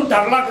लो मैनूं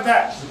डर लगदा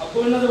है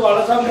अगों इन्हां दे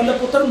वालिद साहब कहंदे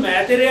पुत्तर मैं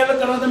तेरे वाल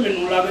करां तां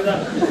मैनूं लगदा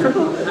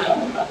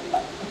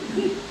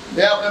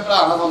मैं अपने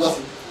भरा नाल सौंदा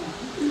सी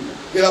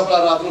तेरा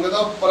भरा रात नूं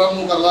कहंदा परां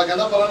मूँह कर ला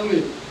कहंदा परां नूं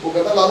नहीं वो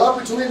कहंदा लाला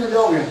पिछों ही नंगा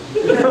हो गया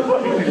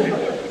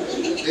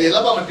ਇਹ ਲਾ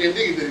ਭਾਵੇਂ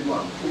ਟੇਢੀ ਕੀ ਤੇਰੀ ਮਾਂ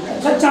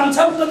अच्छा चांद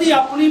साहब कभी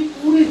अपनी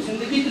पूरी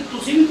जिंदगी च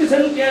तुसीं भी किसी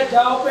नूं कहा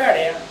जाओ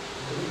भैड़िया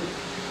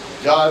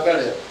ਜਾ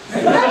ਭੈੜਿਆ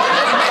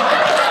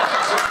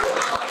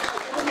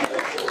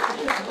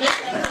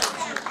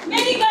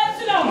मेरी गल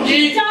सुनो जी।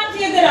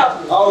 चाची इधर आओ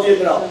आओ जी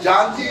इधर आओ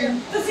ਜਾਨ ਜੀ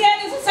ਤੁਸੀਂ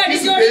ਆਨੇ ਸਾਡੀ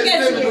ਇਸ ਜੋੜੀ ਬੇਸ ਤੇ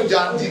कैसी ਮੈਨੂੰ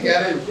ਜਾਨ ਜੀ ਕਹਿ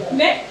ਰਹੇ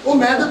मैं ਉਹ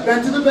ਮੈਂ ਤਾਂ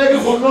ਬੈਂਚ ਤੇ ਬਹਿ ਕੇ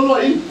ਫੋਟੋ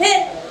ਲਵਾਈ फिर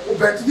ਉਹ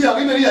ਬੈਂਚ ਦੀ ਆ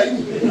ਗਈ ਮੇਰੀ ਆਈ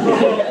ਨਹੀਂ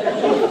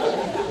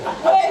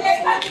ओए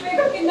देखो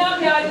देखो कितना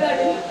प्यार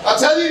है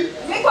ਅੱਛਾ ਜੀ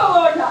देखो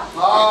वोटा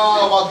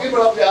ਹਾਂ ਵਾਕਈ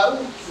ਬੜਾ ਪਿਆਰ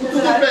ਤੂੰ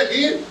ਤਾਂ ਭੈ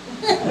ਗਈ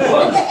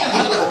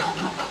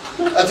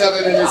ਅੱਛਾ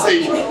ਨਹੀਂ ਸਹੀ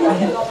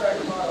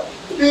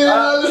तेरे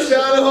नाल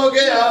प्यार हो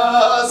गया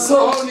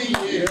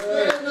सोहणीए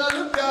तेरे नाल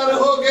प्यार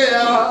हो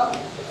गया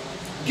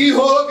की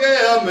हो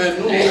गया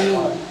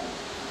मैनू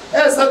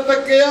ऐसा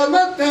तकिया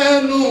मैं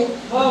तैनू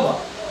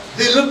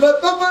दिल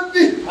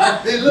बदबदी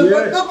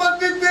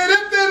तेरे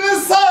तेरे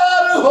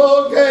सार हो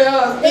गया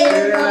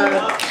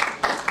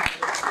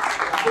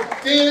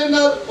तेरे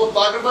नाल ओ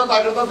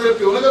ताकड़ता तेरे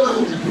प्यो ने करना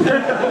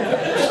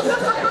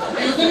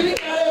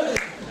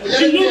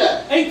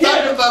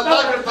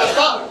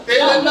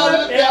तेरे नाल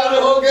प्यार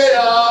हो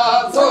गया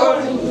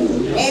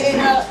मेरे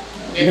नाल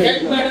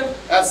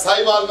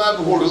साहिवाल मैं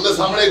होटल के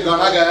सामने एक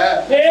गाना गाया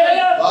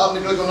बाहर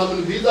निकल के मैंने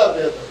 20,000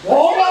 रुपया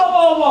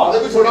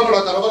कोई छोटा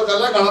बड़ा कारोबार कर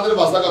ले गाना तेरे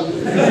पास का काम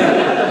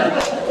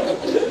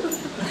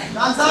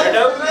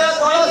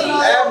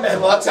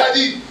अच्छा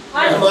जी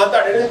मेहमान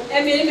ताड़े ने ए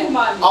मेरे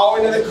मेहमान आओ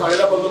इन्हां दे खाने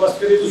दा बंदोबस्त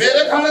करी तुसीं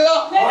मेरे खाने का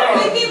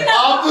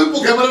आप कोई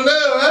भूखे मरने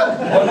हो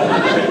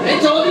ਇਹ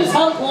ਚੌਧਰੀ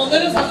ਸਾਹਿਬ ਖਵਾਉਂਦੇ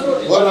ਨੇ ਸਾਨੂੰ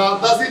ਰੋਟੀ और रात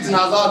का सी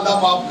जनाजा अल्लाह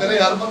माफ करे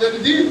हर बंदे ने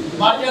जी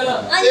ਮਾਰਜਾ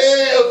ए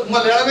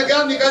महल्ले वाले ने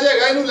कहा निका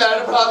जेगा इनु लैंड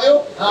फड़ा दियो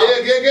ए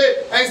अगे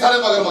ऐ सारे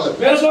मगर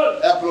बिल्कुल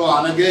ए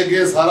पहलवान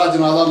अगे सारा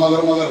जनाजा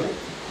मगर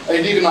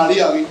एडी नाली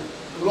आ गई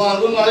पहलवान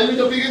को नाली भी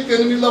टप्पी गई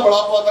 3 मील का बड़ा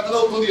पता कहंदा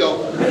उतों दी आओ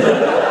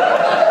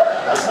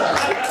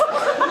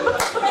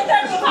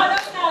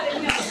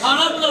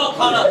ਖਾਣਾ ਬਣਾਓ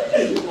ਖਾਣਾ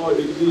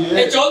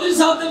ਇਹ ਚੌਧਰੀ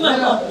ਸਾਹਿਬ ਦੇ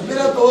ਮਹਿਮਾਨ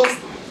मेरा दोस्त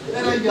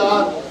मेरा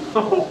यार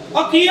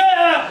और की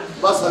है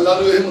बस अल्लाह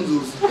ने ये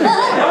मंजूर सी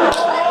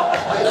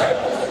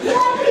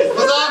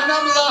मजाक ना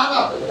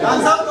जान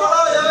साहब थोड़ा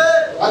हो जावे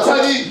अच्छा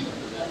जी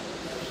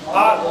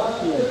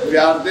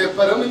प्यार दे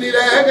परम नहीं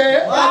रह गए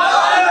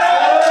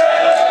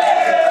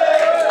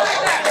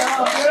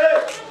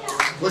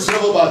खुश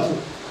रहो बात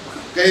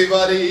कई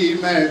बारी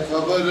मैं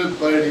खबर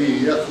पढ़ी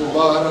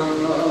अखबारां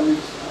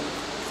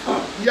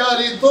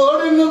यारी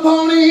तोड़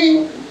निभानी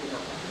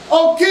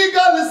औखी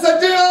गल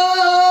सजना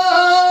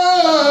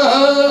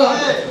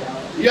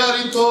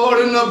यारी तोड़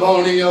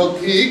निभानी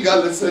औखी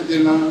गल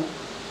सजना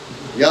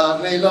यार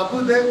नहीं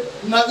लभदे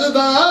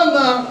नगदा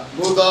ना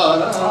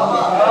उधारा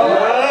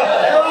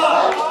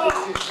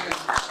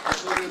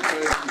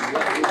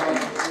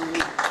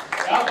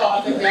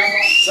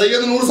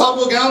सैयद नूर साहब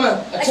को क्या मैं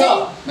अच्छा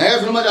मैं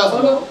फिल्म जा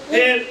सकता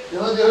फिर जो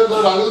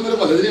रंग तो मेरे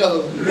महल नहीं आ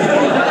सकता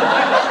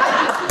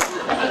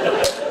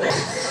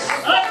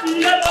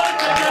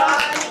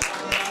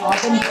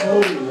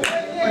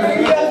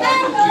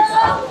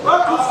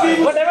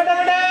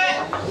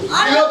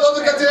किलो दूध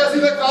कच्चे ऐसी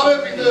ने कावे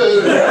पीते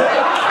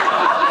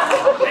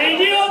नहीं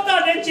जी वो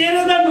ਤੁਹਾਡੇ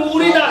ਚਿਹਰੇ ਦਾ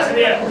ਨੂਰ ਹੀ ਦੱਸ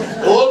ਰਿਹਾ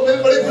और मेरी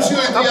बड़ी खुशी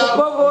हुई थी यार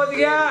पहुंच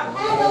गया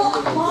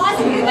मां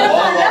से किधर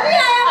भागा भी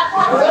आया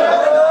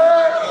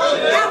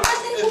आप से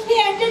कुत्ते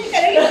एंटर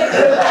करेंगे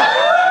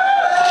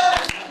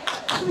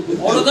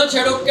ਹੁਣ ਤਾਂ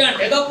ਛੇੜੋ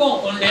ਘੰਟੇ ਦਾ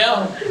ਭੌਂਕਣ ਲਿਆ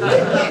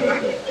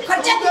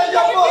खर्चा तो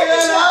हो गया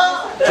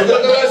शुक्र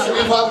करो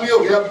शरीफ आदमी हो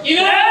गया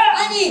ਕਿਵੇਂ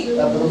हां जी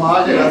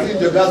बदमाश है सी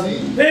जग्गा सी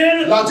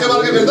फिर लाचे बन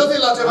के फिरदा सी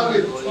लाचे बन के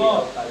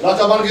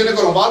लाचा बन के ने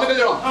घरों बाहर निकल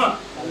जाना हां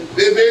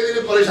बेबे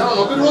दी परेशान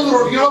हो के रोज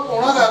रोटियां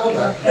पौना गायब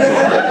होता है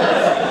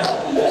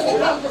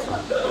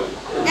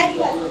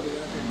हेलो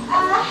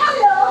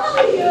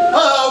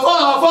हाउ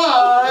वाह वाह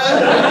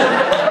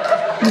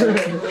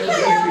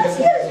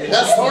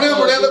यार सोने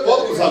मुंडे ते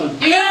बहुत गुस्सा ने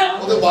ਕਿਵੇਂ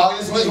ਉਹਦੇ ਬਾਗ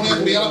ਦੀ ਸੋਹਣੀ ਸੋਹਣੀਆਂ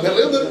ਕੁੜੀਆਂ ਨਾਲ ਫਿਰ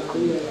ਰਹੇ ਹੁੰਦੇ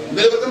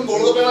ਮੇਰੇ ਵਰਗੇ ਨੂੰ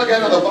ਗੋਲ ਗੋਪੇ ਨਾਲ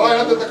ਕਹਿਣਾ ਦਾ ਪਰਾਂ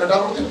ਇਹਨਾਂ ਤੇ ਖੱਡਾ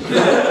ਰੋੜ ਦੇ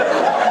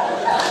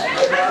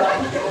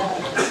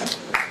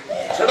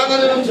ਛੜਾ ਕਰ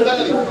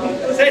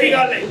सही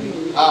गल है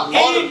हाँ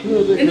और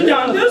इन्हें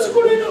जानते हो इस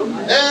कुड़ी को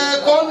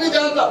कौन नहीं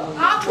जानता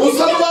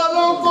हुस्न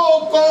वालों को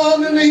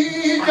कौन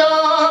नहीं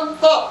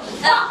जानता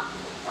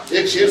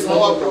एक शेर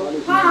सुनाओ आपको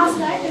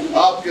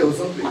आपके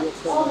हुस्न पे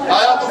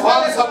आया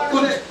तूफान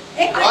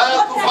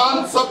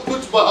सब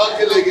कुछ बहा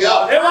के ले गया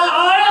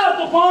आया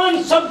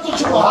तूफान सब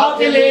कुछ बहा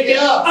के ले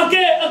गया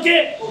अके अके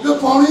ये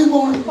पानी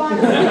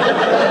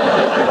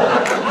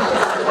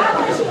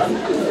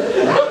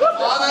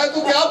है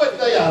तू क्या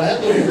बचता यार है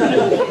तू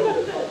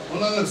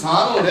उन्होंने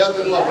नुकसान हो गया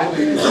तेन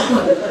अपने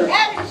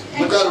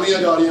बच्चा रुड़िया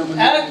लड़ियां जा रही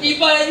हैं ਇਹ ਕੀ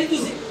ਪਾਇਆ ਜੀ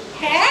ਤੁਸੀਂ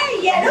है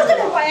येलो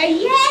कलर पाया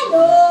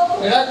येलो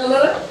ਕਿਹੜਾ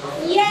ਕਲਰ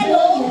येलो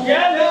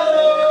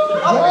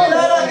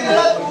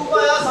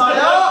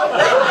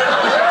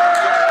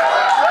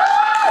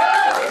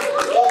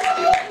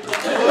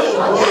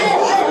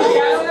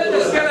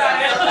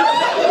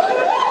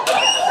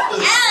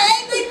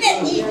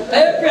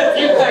ਇਹ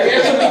ਭੇਤੀ ਪੈ ਗਿਆ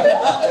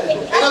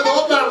ਇਹਨਾਂ ਦੋ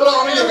ਭੈਣ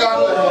ਭਰਾਵਾਂ ਨੂੰ ਜਗਾਨ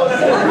ਹੋਇਆ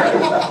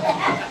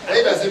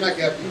ਨਹੀਂ ਵੈਸੇ ਮੈਂ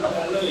ਕਿਹਾ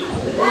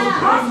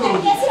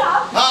कैसे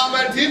आप हाँ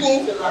मैं ठीक हूँ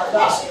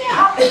वैसे मैं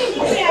आपके लिए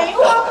लेके आई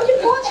हूँ आप मुझे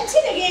बहुत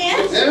अच्छे लगे हैं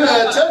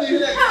अच्छा जी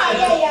हाँ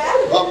यार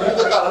अपने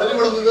तो घर नहीं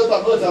बढ़ दूंगा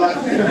तब अच्छा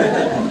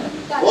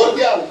लगा और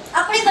क्या हाल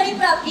अपनी बड़ी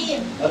प्राप्ति है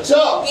अच्छा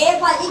ये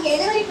भाजी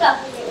कहने बड़ी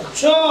प्राप्ति है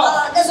ਅੱਛਾ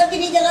दसो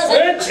कितनी जगह से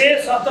ਇਹ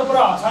 6-7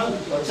 ਭਰਾ ਸਨ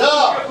अच्छा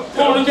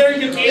ਹੁਣ ਜੇ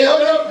ਯਕੀਨ ਇਹੋ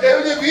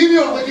ਜਿਹੇ 20 ਵੀ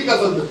ਹੁਣ ਤੱਕ ਕੀ ਕਰ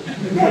ਸਕਦੇ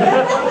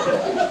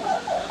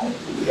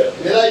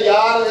ਮੇਰਾ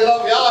ਯਾਰ ਮੇਰਾ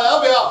ਵਿਆਹ ਆਇਆ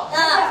ਵਿਆਹ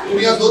हाँ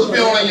ਕੁੜੀਆਂ ਦੁੱਧ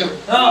ਪਿਆਉਣ ਆਈਆਂ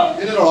ਹਾਂ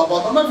ਇਹਨੇ ਰੌਲਾ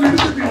ਪਾਤਾ ਮੈਂ ਫੀਡ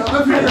ਤੇ ਪੀਣਾ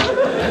ਮੈਂ ਫੀਡ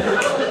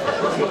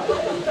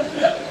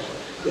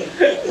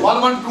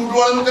ਮਨ ਟੂਟ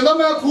ਵਾਲੇ ਨੂੰ ਕਹਿੰਦਾ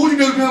ਮੈਂ ਖੂਜ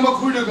ਡਿੱਗ ਪਿਆ ਮੈਂ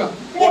ਖੂਜ ਡਿੱਗਾ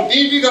ਉਹ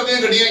ਟੀ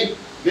ਕਰਦੀਆਂ ਗੱਡੀਆਂ ਹੀ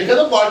ਵੇਖਿਆ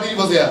ਤਾਂ ਪਾਰਟੀ 'ਚ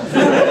ਫਸਿਆ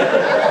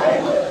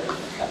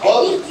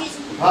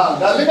ਹਾਂ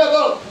ਗੱਲ ਨਹੀਂ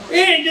ਕਰਦਾ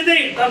ਇਹ ਜਿਹਦੇ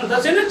ਤੁਹਾਨੂੰ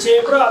ਦੱਸੇ ਨਾ 6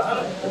 ਭਰਾ ਸਨ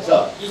ਅੱਛਾ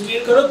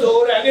ਯਕੀਨ ਕਰੋ 2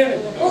 ਰਹਿ ਗਏ ਨੇ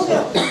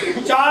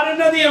 4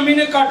 ਇਹਨਾਂ ਦੀ ਅੰਮੀ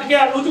ਨੇ ਕੱਟ ਕੇ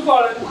ਆਲੂ ਚ ਪਾ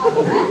ਲੈਣੇ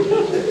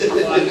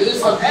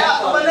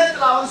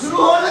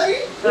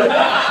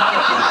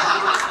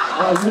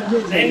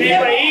ਨਹੀਂ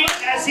ਭਾਈ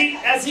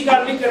ਐਸੀ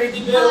ਗੱਲ ਨਹੀਂ ਕਰੀ ਦੀ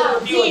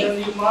ਬੇਇੱਜ਼ਤੀ ਹੋ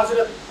ਜਾਂਦੀ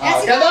ਮਾਜ਼ਰਤ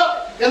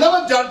ਕਹਿੰਦਾ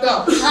ਮੈਂ ਜੱਟ ਆ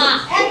हाँ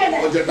ऐ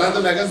कहना ਉਹ ਜੱਟਾਂ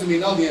ਤੋਂ ਮੈਂ ਕਿਹਾ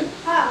ਜ਼ਮੀਨਾਂ ਹੁੰਦੀਆਂ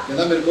हाँ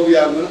ਕਹਿੰਦਾ ਮੇਰੇ ਕੋਲ ਵੀ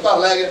ਆ ਮੈਨੂੰ ਘਰ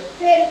ਲੈ ਗਿਆ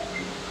फिर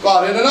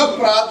ਘਰ ਇਹਨੇ ਨਾ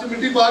ਪਰਾਤ 'ਚ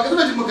ਮਿੱਟੀ ਪਾ ਕੇ ਤੇ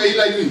ਵਿੱਚ ਮਕਈ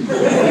ਲਾਈ ਹੋਈ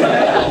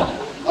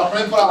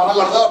ਆਪਣੇ ਭਰਾਵਾਂ ਨਾਲ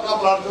ਲੜਦਾ ਆਪਣਾ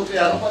ਪਲਾਟ ਚੋਂ ਕੇ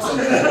ਆ ਨਾ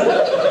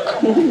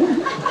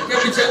ਕਿ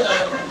ਪਿੱਛੇ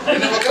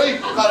ਇਹਨੇ ਬੱਕਰਾ ਹੀ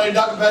ਘਰ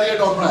ਐਡਾ ਬੈਰੀਅਰ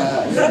ਟੌਪ ਬਣਾਇਆ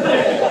ਹੈ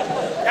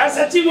ਯਾਰ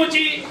ਸੱਚੀ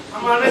ਮੁੱਚੀ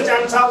ਅਮਾਨਤ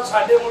ਚੰਦ ਸਾਹਿਬ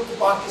ਸਾਡੇ ਮੁਲਕ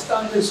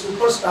ਪਾਕਿਸਤਾਨ ਦੇ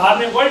ਸੁਪਰਸਟਾਰ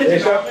ਨੇ ਵਰਲਡ ਦੇ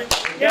ਨਾਮ ਵਿੱਚ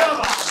ਕੀ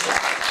ਬਾਤ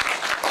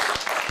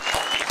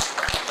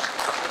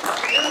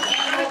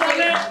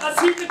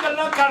ਅਸੀਂ ਤੇ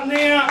ਗੱਲਾਂ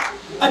ਕਰਨੇ ਆ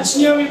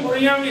ਅੱਛੀਆਂ ਵੀ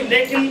ਬੁਰੀਆਂ ਵੀ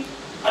ਲੇਕਿਨ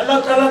अल्लाह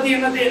ताला दी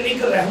इन्हां ते इन्नी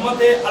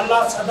रहमत है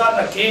अल्लाह सदा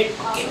रखे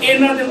कि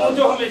इन्हां दे मुंह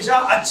जो हमेशा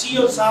अच्छी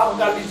और साफ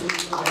गल ही सुननी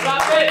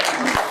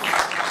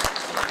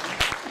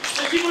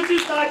सच्ची मुच्ची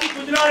उस्ताद जी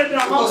गुजरात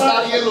ड्रामा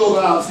सारे ये लोग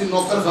हैं ਅਸੀਂ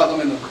ਨੌਕਰ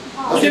ਖਾਦਮ ਇਹਨਾਂ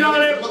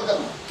गुजरात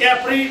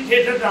कैपरी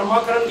थिएटर ड्रामा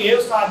करन गए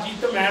उस्ताद जी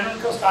तो मैं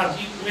उनका उस्ताद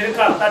जी मेरे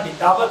घर ਤੁਹਾਡੀ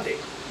ਦਾਵਤ है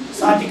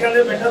उस्ताद जी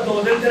कहंदे बेटा 2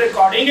 दिन ते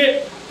रिकॉर्डिंग है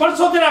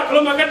परसों ते रख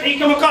लो मैं कहा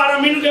ठीक है मैं घर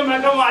अम्मी नु कहा मैं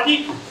कहा वाह जी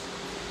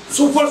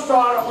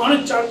सुपरस्टार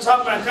अमानत चंद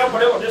साहब मैं क्या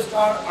बड़े बड़े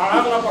स्टार आना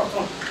होना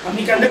परसों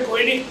अम्मी कहते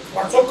कोई नहीं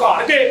परसों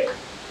घर गए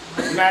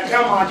मैं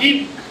क्या माँ जी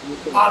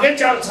आ गए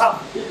चंद साहब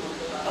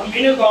अम्मी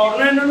ने गौर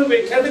ने इन्होंने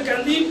वेख्या तो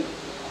कहती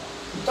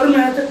पर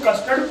मैं तो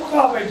कस्टर्ड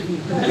पका बैठी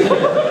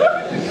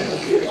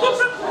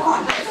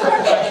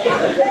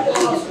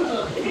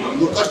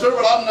कस्टर्ड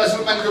बड़ा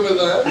नेशनल बैंक जो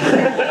मिलता है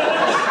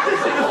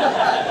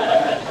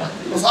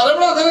तो सारे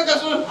बनाते हैं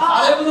कस्टर्ड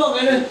ਸਾਰੇ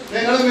ਬਣਾਉਂਦੇ ਨੇ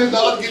ਇਹਨਾਂ ਨੇ ਮੇਰੀ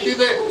ਦਾਵਤ ਕੀਤੀ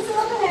ਤੇ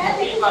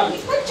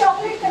इसमें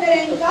चॉकलेट कलर है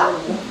इनका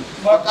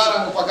ਪੱਕਾ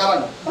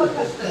ਰੰਗ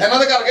ਇਹਨਾਂ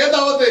ਦੇ ਘਰ ਗਏ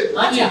ਦਾਵਤ ਤੇ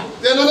ਹਾਂਜੀ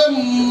ਤੇ ਇਹਨਾਂ ਨੇ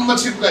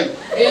ਮੱਛੀ ਪਕਾਈ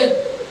ਇਹ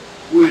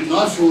ਕੋਈ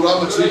ਨਾ ਸ਼ੋਰਾ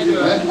ਮੱਛੀ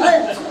ਹੈ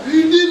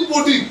ਇੰਨੀ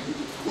ਮੋਟੀ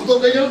ਉਹ ਤਾਂ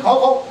ਕਹੀ ਖਾਓ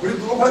ਖਾਓ ਬੜੀ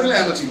ਦੂਰੋਂ ਫੜ ਕੇ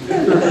ਲਿਆ ਮੱਛੀ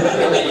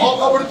ਖਾਓ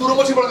ਖਾਓ ਬੜੀ ਦੂਰੋਂ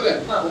ਮੱਛੀ ਫੜ ਕੇ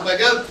ਲਿਆ ਉਹ ਮੈਂ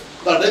ਕਿਹਾ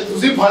ਤੁਹਾਡੇ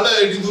ਤੁਸੀਂ ਫੜ ਲਿਆ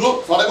ਏਡੀ ਦੂਰੋਂ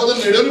ਸਾਡੇ ਕੋਲ ਤਾਂ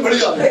ਨੇੜੇ ਨਹੀਂ ਫੜੀ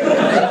ਜਾਂਦੇ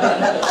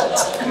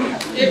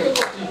ਇੱਕ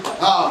ਕੋਠੀ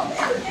हाँ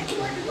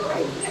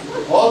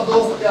और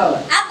दोस्त क्या हाल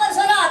है आप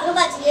परसों रात को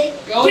बच गए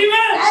ਕਿਉਂ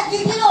किवें आज जी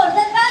रोड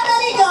ते पैदल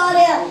ही जा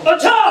रहे हैं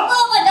अच्छा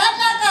ਉਹ ਵੱਡਾ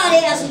ਟਰੱਕ ਆ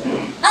ਰਿਹਾ ਸੀ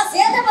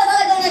ਹੱਸਿਆ ਤੇ ਪਤਾ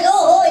ਲੱਗਣਾ ਕਿ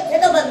ਉਹ ਇੱਥੇ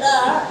ਤਾਂ ਬੰਦਾ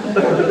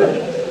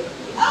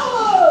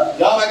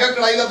या मैं क्या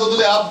कढ़ाई का दूध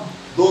लिया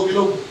 2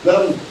 किलो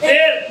गरम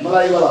फिर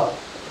मलाई वाला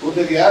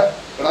उधर गया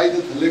कढ़ाई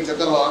के थल्ले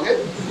चक्कर ला के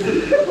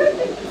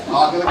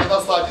आके कहता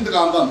उस्ताद जी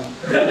दुकान बंद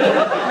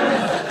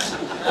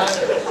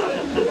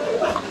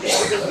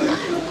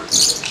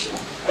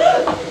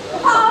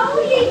हाँ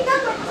ये इतना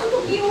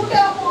क्यूट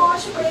है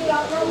पॉश बड़े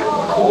यार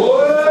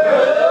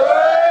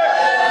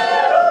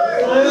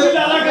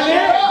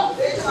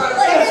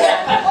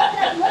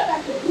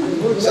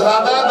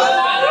शरादा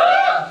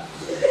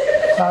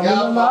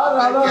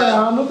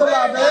ਸਾਨੂੰ ਤਾਂ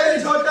ਲਾ ਦੇ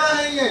छोटा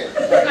नहीं है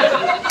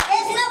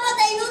ਇਹ ਸਿਰਫ ਮੈਂ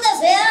ਤੈਨੂੰ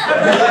ਦੱਸਿਆ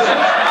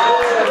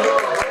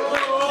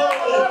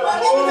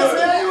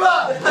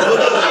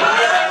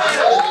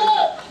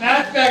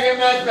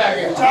ਮੈਚ ਪੈ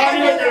ਗਿਆ 4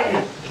 ਵਜੇ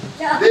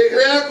देख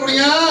रहे हैं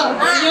कुड़ियां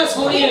ਕੁੜੀਆਂ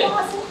ਸੋਹਣੀਆਂ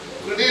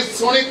कितनी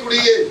सोहनी कुड़ी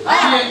है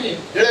ਹਾਂਜੀ ਹਾਂਜੀ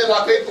जेड़े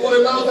इलाके तू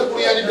रहना उते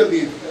कुड़ियां नहीं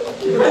फिरदी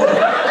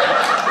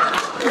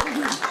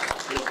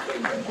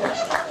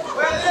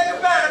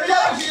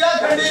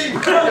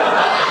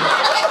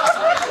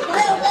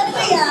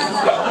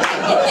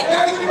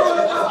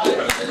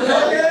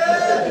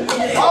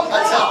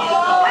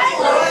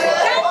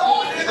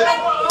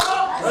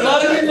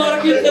ਸਾਰੇ ਵੀ ਮਾਰ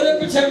ਕੇ ਤੇਰੇ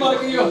ਪਿੱਛੇ ਮਰ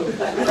ਗਈ ਉਹ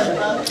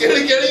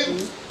केड़ी केड़ी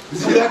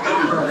नज़ीरा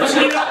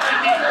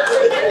करनी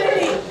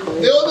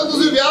ते ओ तो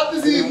तुसी ब्याह ते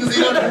सी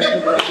नज़ीरा ठंडी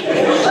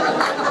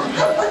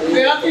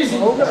ਮੇਰਾ ਕੀ ਸੀ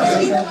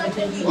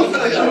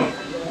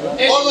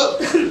और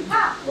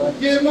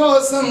ये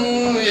मौसम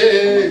ये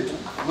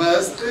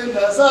मस्त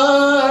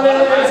नजारे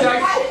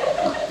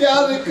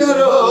प्यार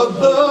करो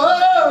तो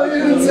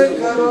इनसे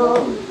करो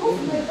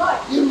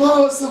ये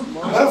मौसम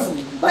बर्फ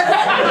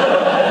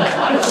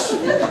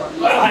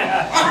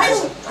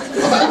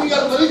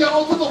मरी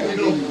जाओ तो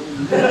निकलोगी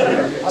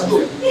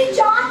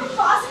जान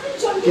पास में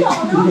चल के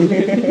आओ ना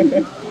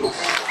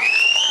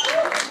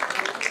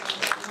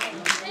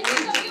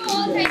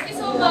Thank you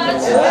so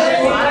much.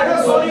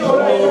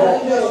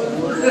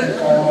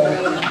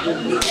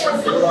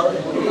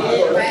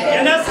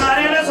 ਕਹਿੰਦਾ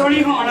ਸਾਰਿਆਂ ਨੇ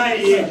ਸੋਹਣੀ ਹੋਣ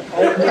ਆਈ ਹੈ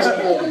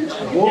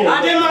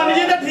ਅਜੇ ਮੰਨ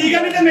ਜੀ ਤਾਂ ਠੀਕ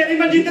ਹੈ ਨਹੀਂ ਤੇ ਮੇਰੀ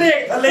ਮੰਜੀ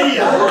ਧਰੇਕ ਥੱਲੇ ਹੀ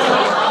ਆ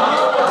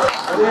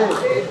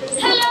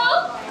Hello.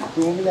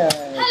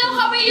 Hello,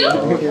 how are you?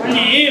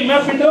 ਹਾਂਜੀ ਮੈਂ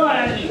ਪਿੰਡੋਂ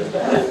ਆਇਆ ਜੀ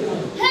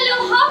Hello,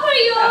 how are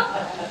you?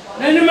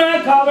 ਨਹੀਂ ਮੈਂ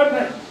ਖਾ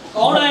ਬੈਠਾ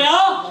ਕੌਣ ਆਇਆ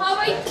How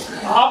are you?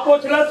 ਆਪ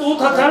ਪੁੱਛ ਲੈ ਤੂੰ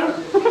ਥੱਥਣ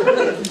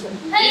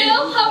Hello,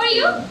 how are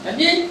you?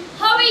 ਹਾਂਜੀ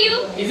How are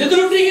you? ਇੱਜ਼ਤ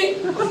ਲੁੱਟੀ ਗਈ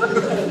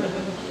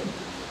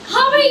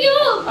How are you?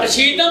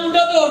 ਅਰਸ਼ੀਦ ਦਾ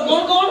ਮੁੰਡਾ ਤੇ ਹੋਰ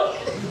ਕੌਣ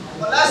ਕੌਣ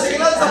बड़ा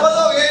सिग्नल सफल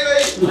हो गई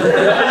भाई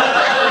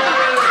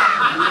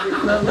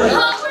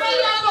How are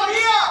you?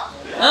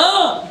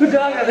 ਹਾਂ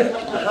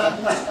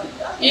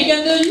ਕੀ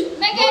ਕਹਿੰਦੇ ਹੋ ਜੀ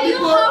मैं कह रही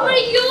हूँ how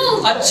are you?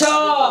 ਅੱਛਾ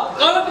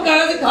ਕੱਲ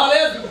ਪਕਾਇਆ ਸੀ ਖਾ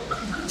ਲਿਆ ਸੀ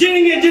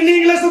ਜਿੰਨੀ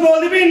ਇੰਗਲਿਸ਼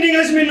ਬੋਲਦੀ ਵੀ ਇੰਨੀ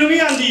ਇੰਗਲਿਸ਼ ਮੈਨੂੰ ਵੀ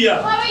ਆਉਂਦੀ ਆ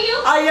How are you?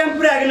 I am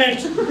pregnant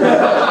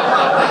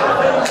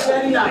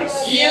very nice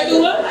ਕੀ ਹੈ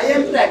ਤੂੰ ਆਈ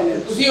ਐਮ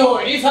ਪ੍ਰੈਗਨੈਂਟ ਤੁਸੀਂ ਹੋ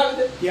ਹੀ ਨਹੀਂ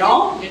ਸਕਦੇ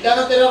ਕਿਉਂ ਜਿੱਦਾਂ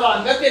ਦਾ ਤੇਰਾ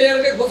ਰੰਗ ਹੈ ਤੇਰੇ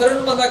ਵਰਗੇ ਗੁਸਰਨ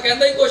ਨੂੰ ਬੰਦਾ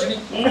ਕਹਿੰਦਾ ਹੀ ਕੁਛ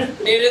ਨਹੀਂ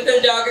ਤੇਰੇ ਤੇ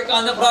ਜਾ ਕੇ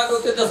ਕੰਨ ਫੜਾ ਕੇ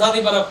ਉੱਤੇ ਦਸਾਂ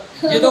ਦੀ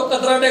ਬਰਫ਼ ਜਦੋਂ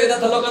ਕਤਰਾ ਡਿੱਗਦਾ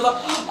ਥੱਲੋਂ ਕਹਿੰਦਾ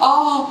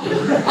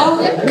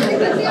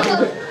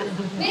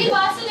मेरी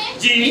बात सुने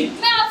जी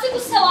मैं आपसे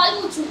कुछ सवाल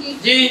पूछूंगी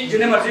ਜੀ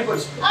ਜਿੰਨੇ ਮਰਜ਼ੀ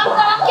ਪੁੱਛ आप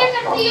काम क्या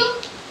करती हो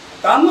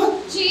ਕੰਮ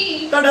जी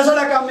ਤੁਹਾਡਾ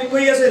ਸਾਡਾ ਕੰਮ ਇੱਕੋ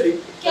ਹੀ ਹੈ ਸਹੇਲੀ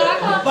क्या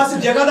काम ਬਸ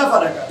ਜਗ੍ਹਾ ਦਾ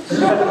ਫਰਕ ਆ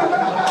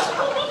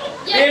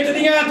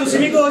ਵੇਚਦੀਆਂ ਤੁਸੀਂ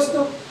ਵੀ ਗੋਸ਼ਤ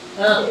ਹੋ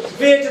ਹਾਂ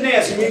ਵੇਚਦੇ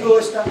ਅਸੀਂ ਵੀ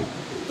ਗੋਸ਼ਤ ਆ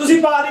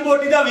ਤੁਸੀਂ ਪਾ ਦੀ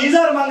ਬੋਟੀ ਦਾ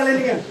 20000 ਮੰਗ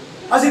ਲੈਂਦੀਆਂ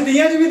ਅਸੀਂ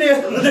 30 ਚ ਵੀ ਦੇ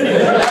ਦਿੰਦੇ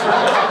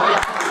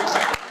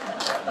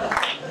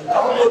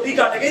ਆਹ ਬੋਟੀ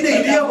ਕੱਟ ਕੇ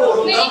ਦੇਈਦੀ ਆ ਹੋਰ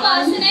मेरी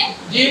बात सुने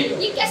जी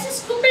ये कैसे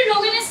स्टूपिड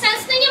लोग हैं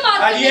सेंस नहीं है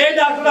बात ਹਾਂਜੀ ਇਹ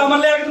ਡਾਕਟਰ ਅਮਨ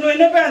ਲਿਆ ਕੇ ਤੈਨੂੰ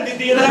ਇਹਨੇ ਭੈਣ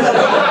ਦਿੱਤੀ ਇਹਦਾ ਕਰ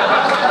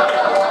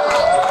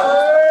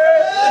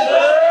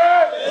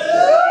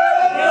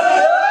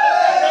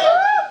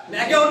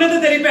ਮੈਂ ਕਿਹਾ ਉਹਨੇ ਤੇ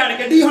ਤੇਰੀ ਭੈਣ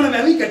ਕੱਢੀ ਹੁਣ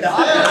ਮੈਂ ਵੀ ਕੱਢਾਂ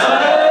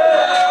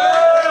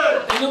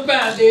ਤੈਨੂੰ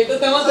ਭੈਣ ਦੇ ਤੇ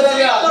ਤੈਨੂੰ ਤੇਰਾ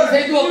ਵਿਆਹ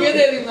ਸਹੀ ਤੂੰ ਅੱਗੇ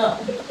ਦੇ ਦਿੰਦਾ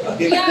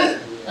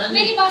यार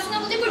मेरी बात सुनो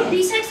मुझे कोई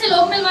डिसेंट से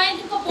लोग मिलवाएं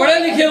जिनको पढ़े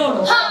लिखे हो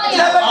हाँ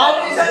यार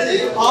आप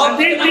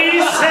डी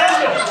से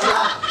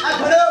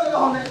खड़े हो गए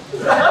होने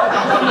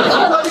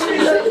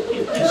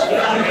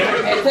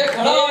ਇੱਥੇ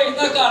ਖੜਾ ਹੋ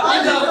ਇੰਨਾ ਘਰ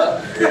ਨਹੀਂ ਜਾਂਦਾ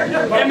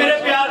ਇਹ ਮੇਰੇ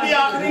ਪਿਆਰ ਦੀ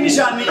ਆਖਰੀ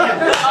ਨਿਸ਼ਾਨੀ ਹੈ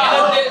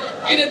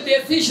ਇਹਨੇ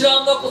ਦੇਸੀ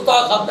ਸ਼ਰਾਬ ਦਾ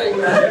ਕੁੱਤਾ ਖਾਦਾ ਹੀ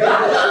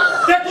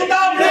ਤੇ ਕੁੱਤਾ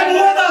ਆਪਣੇ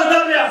ਮੂੰਹੋਂ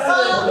ਦੱਸਦਾ ਪਿਆ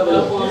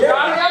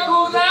ਯਾਰ ਕਿਆ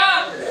ਖੂਦਾ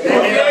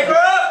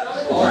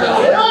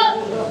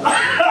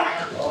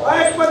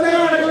एक बंदे का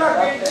अगला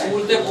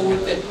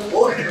ਬੋਲਤੇ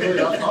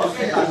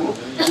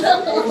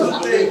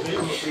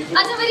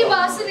अच्छा मेरी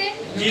बात सुने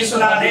ਜੀ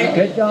ਸੁਣਾ ਦੇ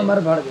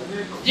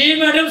ਜੀ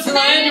ਮੈਡਮ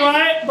ਸੁਣਾਏ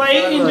ਇੰਜੋਏ ਭਾਈ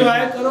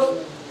ਇੰਜੋਏ ਕਰੋ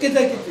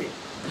ਕਿਤੇ ਕਿਤੇ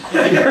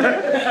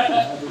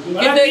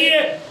ਕਿਤੇ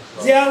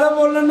ਜ਼ਿਆਦਾ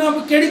ਬੋਲਣ ਨਾਲ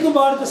ਕਿਹੜੀ ਕੋ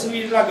ਬਾਹਰ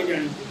ਤਸਵੀਰ ਲੱਗ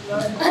ਜਾਣੀ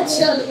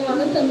अच्छा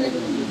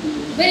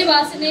मेरी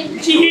बात सुने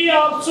जी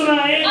आप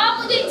सुनाए आप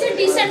मुझे इनसे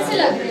डिसेंट से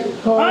लग रहे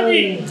हो हाँ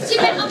जी जी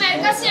मैं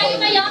अमेरिका से आई हूँ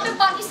मैं यहाँ पे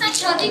पाकिस्तान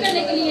शादी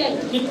करने के लिए आई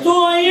हूँ कितों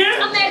आई है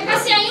अमेरिका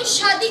से आई हूँ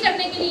शादी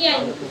करने के लिए आई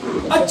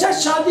हूँ अच्छा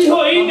शादी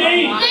हुई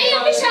नहीं नहीं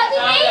अभी शादी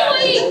नहीं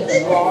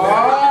हुई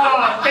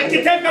वाह ते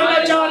किथे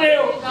करना चाह रहे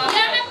हो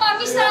यार मैं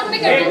पाकिस्तान में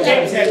करना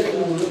चाहती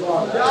हूँ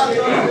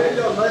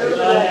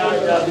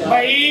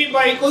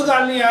भाई कोई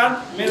गल नहीं यार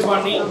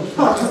मेहरबानी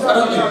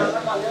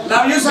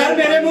ਲਵ ਯੂ ਸਰ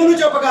ਮੇਰੇ ਮੂੰਹ ਨੂੰ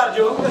ਚੁੱਪ ਕਰ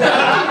ਜੋ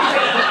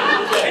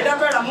ਐਡਾ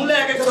ਭੈੜਾ ਮੂੰਹ ਲੈ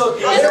ਕੇ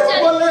ਖਲੋਤੀ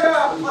बोलेगा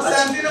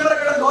 37 नंबर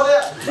कड़ा खोले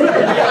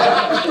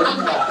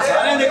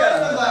ਸਾਰਿਆਂ ਦੇ ਘਰ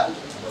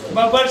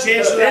ਬੱਬਰ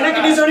ਸ਼ੇਰ ਇਹਨੇ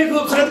ਕਿੰਨੀ ਸੋਹਣੀ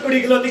ਖੂਬਸੂਰਤ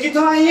ਕੁੜੀ ਖਲੋਤੀ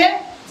ਕਿੱਥੋਂ ਆਈ ਹੈ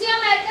जी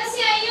अमेरिका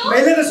से आई हूँ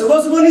ਪਹਿਲੇ ਤਾਂ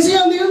ਸਵੇਰ ਨਹੀਂ ਸੀ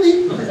ਆਉਂਦੀ ਹੁੰਦੀ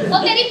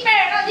और तेरी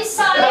भैन दी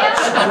सालिया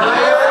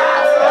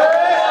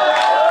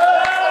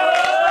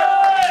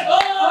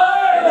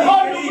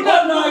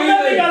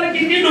ਗੱਲ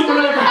ਕੀਤੀ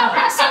ਡੁੱਬਣਾ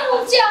अपना सब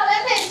ऊंचे आ रहे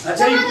थे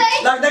ਅੱਛਾ ਜੀ समझ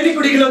आई ਲੱਗਦਾ ਨਹੀਂ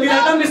ਕੁੜੀ ਖਲੋਤੀ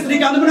ਲੱਗਦਾ ਮਿਸਤਰੀ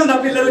ਕੰਧ ਬਣਾਉਂਦਾ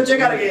ਪਿੱਲਰ ਉੱਚੇ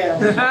ਕਰ ਗਿਆ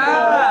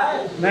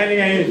ਨਹੀਂ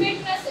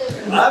फिटनेस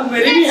ਆ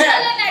ਮੇਰੀ ਵੀ ਹੈ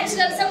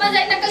नेचुरल समझ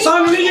आई नकली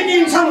ਸਾਨੂੰ ਨਹੀਂ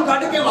ਯਕੀਨ ਸਾਨੂੰ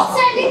ਕੱਢ ਕੇ ਵਾ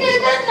सैंडी तेरे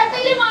तरह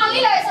नकली माल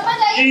नहीं लाए समझ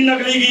आई ਕੀ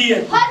ਨਕਲੀ ਕੀ ਹੈ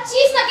हर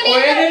चीज नकली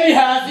ਓਏ है ਇਹਨੇ ਵੀ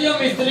ਹੈ ਸੀ ਉਹ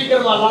ਮਿਸਤਰੀ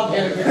ਕਰਵਾਲਾ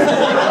ਫੇਰ ਕੇ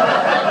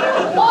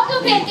वो तो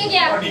फेंक के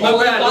गया ਸਾਡੀ ਮੈਂ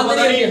ਭੈਣ ਨੂੰ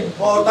ਪਤਾ ਨਹੀਂ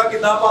ਔਰਤਾਂ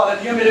ਕਿੱਦਾਂ ਪਾ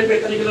ਲੈਂਦੀਆਂ ਮੇਰੇ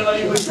ਪੇਟ ਨਿਕਲਣ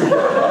ਵਾਲੀ ਹੋਈ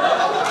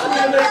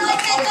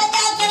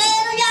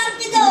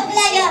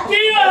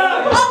ਕੀ ਆ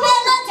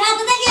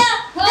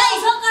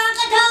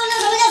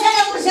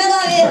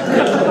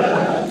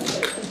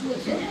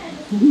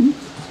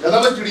ਕਹਿੰਦਾ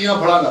ਮੈਂ ਚਿੜੀਆਂ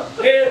ਫੜਾਂਗਾ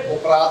ਇਹ ਉਹ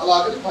ਪਰਾਤ ਲਾ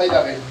ਕੇ ਫਾਈ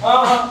ਲਾ ਕੇ ਹਾਂ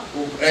ਹਾਂ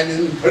ਉਹ ਐਂ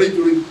ਫੜੀ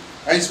ਚਿੜੀ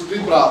ਐਂ ਸੁੱਟੀ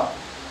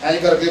ਪਰਾਤ ਐਂ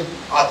ਕਰਕੇ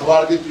ਹੱਥ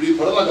ਵਾੜ ਕੇ ਚਿੜੀ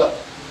ਫੜਨ ਲੱਗਾ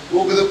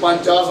ਉਹ ਕਿਤੇ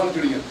 5-4 ਸਣ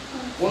ਚਿੜੀਆਂ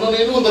ਉਹਨਾਂ ਨੇ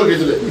ਇਹਨੂੰ ਅੰਦਰ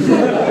ਖਿੱਚ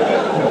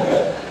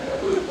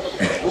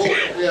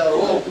ਲਿਆ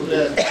ਉਹ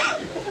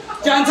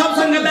ਚਾਂਦ ਸਾਹਿਬ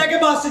ਸੰਗਤ ਲੈ ਕੇ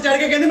ਬੱਸ 'ਚ ਚੜ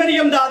ਕੇ ਕਹਿੰਦੇ ਮੇਰੀ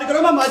ਇਮਦਾਦ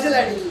ਕਰੋ ਮੈਂ ਮੱਝ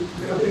ਲੈਣੀ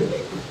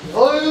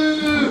ਓਏ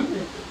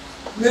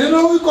मेरे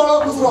नाल भी काला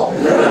खुसरा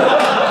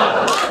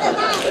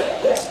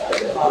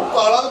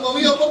काला तो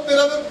मम्मी ऊपर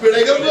तेरा तो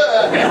बेड़े कर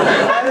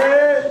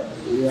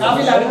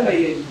काफी लागत पई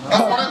है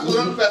अपना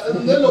खुदरन पैसे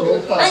दिंदे लोग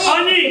हां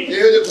जी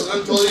ਇਹੋ ਜਿਹੇ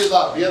ਖੁਦਰਨ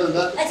 14000 ਰੁਪਇਆ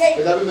ਦਿੰਦਾ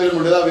ਇਹਦਾ ਵੀ ਮੇਰੇ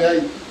ਮੁੰਡੇ ਦਾ ਵਿਆਹ ਹੀ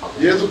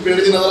ਜੇ ਤੂੰ ਪਿੰਡ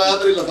 'ਚ ਨਜ਼ਰ ਆਇਆ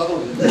ਤੇਰੀ ਲੱਤਾਂ ਤੋੜ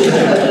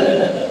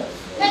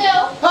हेलो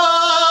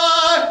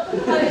हाय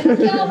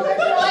क्या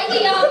ड्राइंग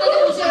किया आपने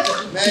मुझे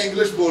मैं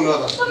इंग्लिश बोल रहा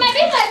था तो मैं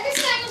भी प्रैक्टिस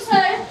कर रही हूं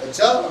सर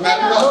अच्छा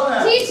अमेरिका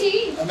जी जी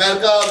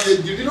अमेरिका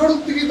जीटी रोड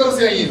की तरफ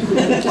से आई है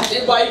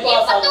ये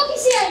बाईपास पता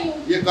किसी आई हूं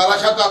ये काला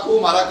शाह काकू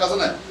हमारा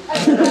कजन है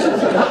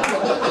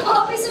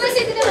ऑफिस में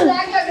से इतने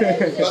मजाक लग रहे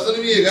हैं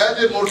कजन भी है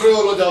जो मोटरवे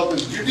वालों जाओ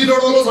तो जीटी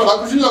रोड वालों साड़ा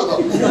कुछ नहीं लगता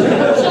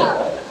अच्छा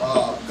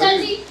हां सर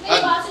जी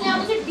मेरी बात सुनिए आप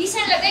मुझे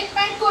डिसेंट लग रहा है एक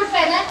पैंट कोट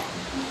पहना है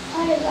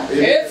अरे वाह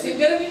ये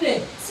सिंगर भी ने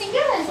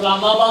सिंगर है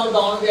इस्लामाबाद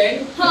गाउन गए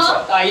हाँ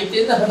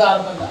 2,500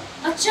 बंदा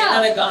अच्छा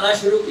इन्होंने गाना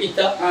शुरू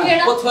किया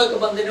उठो एक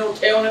बंदे ने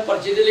उठे उन्हें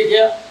पर्ची ते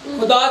लिखा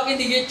खुदा की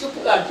दिए चुप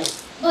कर दे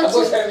अब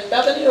वो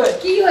शर्मिंदा तो नहीं होए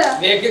की होया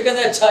देख के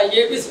कहते अच्छा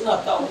ये भी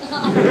सुनाता हूं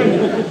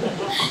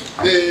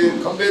ते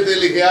खंबे ते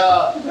लिखया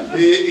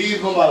ते ईद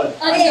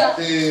मुबारक अच्छा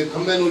ते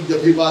खंबे नु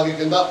जफ्फी पा के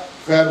कहंदा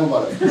खैर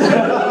मुबारक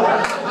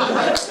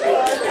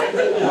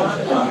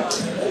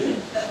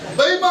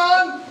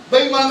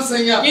बेईमान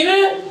सैया किने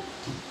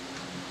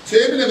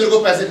 6 महीने मेरे को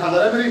पैसे खाता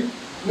रहा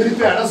मेरी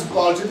भैन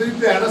अस्पताल च मेरी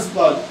भैन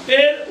अस्पताल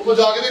फिर वो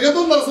जाके देखा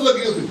तो नर्स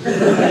लगी होती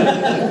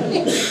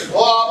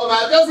ओ आप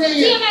अमेरिका से आई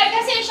जी है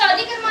अमेरिका से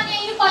शादी करवाने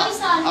आई हूं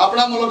पाकिस्तान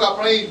अपना मुल्क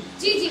अपना ही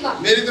जी जी वाह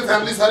मेरी तो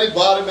फैमिली सारी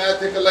बाहर मैं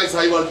थे कल्ला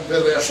ईसाई वाल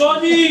फिर रहा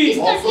शोजी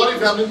और सारी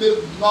फैमिली मेरे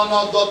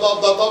नाना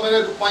दादा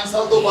मेरे 5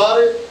 साल तो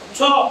बाहर है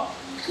अच्छा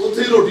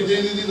ਉੱਥੇ ਰੋਟੀ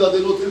ਦੇਂਦੀ ਦੀ ਦਾਦੇ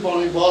ਨੂੰ ਉੱਥੇ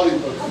ਪਾਣੀ ਬਾਹਰ ਹੀ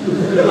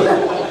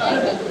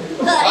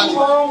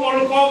ਉਹ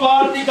ਮੁਲਕੋਂ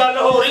ਬਾਹਰ ਦੀ ਗੱਲ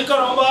ਹੋ ਰਹੀ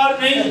ਘਰੋਂ ਬਾਹਰ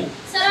ਨਹੀਂ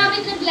सर आप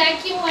इतने ब्लैक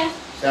क्यों हैं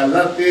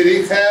ਚੱਲਾ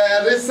ਤੇਰੀ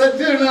ਖੈਰ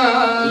ਸਜਣਾ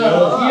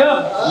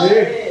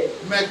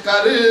ਮੈਂ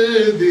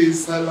ਕਰਦੀ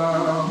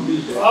ਸਲਾਮ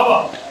ਵਾਹ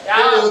ਵਾਹ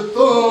ਤੇ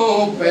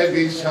ਉਤੋਂ ਪੈ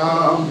ਗਈ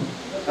ਸ਼ਾਮ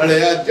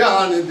ਅੜਿਆ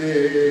ਜਾਣ ਦੇ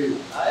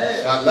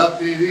ਚੱਲਾ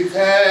ਤੇਰੀ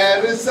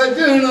ਖੈਰ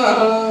ਸਜਣਾ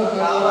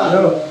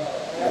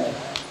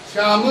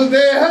ਸ਼ਾਮ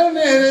ਦੇ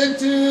ਹਨੇਰੇ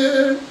ਚ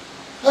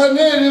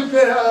ਹਨੇਰ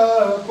ਪਿਆ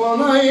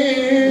ਪਨਾਈ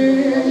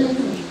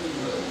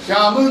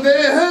ਸ਼ਾਮ ਦੇ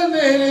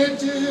ਹਨੇਰੇ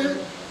ਚ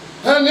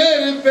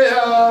ਹਨੇਰ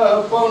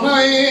ਪਿਆ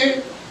ਪਨਾਈ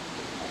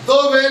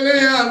ਦੋ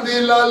ਵੇਲਿਆਂ ਦੀ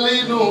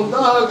ਲਾਲੀ ਨੂੰ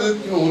ਦਾਗ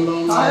ਕਿਉਂ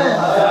ਲਾਉਣਾ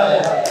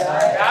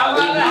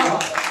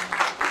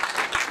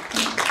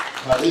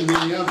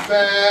ਹਰੀਆਂ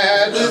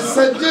ਪੈਰ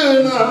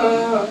ਸਜਣਾ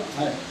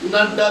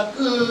ਨਾ ਡੱਕ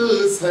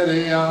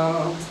ਸਰਿਆ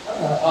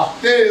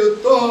ਤੇ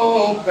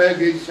ਉਤੋਂ ਪੈ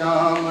ਗਈ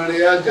ਸ਼ਾਮ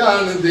ਅੜਿਆ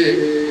ਜਾਣ ਦੇ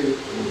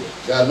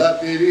ਚੱਲਾ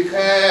ਤੇਰੀ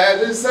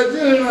ਖੈਰ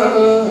ਸਜਣਾ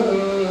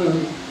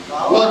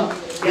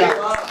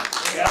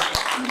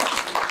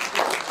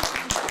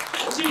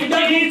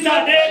ਜੀ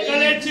ਸਾਡੇ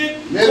ਗਲੇ 'ਚ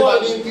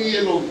ਮਿਹਰਬਾਨੀ ਕੀ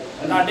ਇਹ ਲੋਕ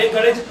ਸਾਡੇ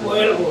ਗਲੇ 'ਚ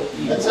ਕੋਇਲ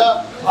ਬੋਲਦੀ ਅੱਛਾ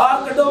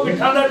ਆਹ ਕੱਢੋ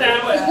ਮਿੱਠਾ ਦਾ ਟਾਈਮ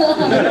ਹੋਇਆ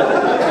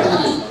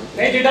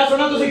ਨਹੀਂ ਜਿੱਡਾ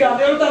ਸੋਹਣਾ ਤੁਸੀਂ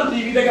ਗਾਉਂਦੇ ਹੋ ਤੁਹਾਨੂੰ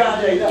ਟੀਵੀ ਤੇ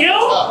ਗਾਣਾ ਚਾਹੀਦਾ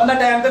ਕਿਉਂ ਬੰਦਾ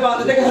ਟਾਈਮ ਤੇ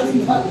ਬੰਦ ਤੇ ਗਾ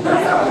ਦਿੰਦਾ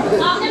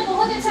आपने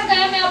बहुत अच्छा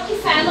गाया मैं आपकी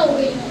फैन हो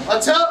गई हूँ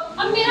अच्छा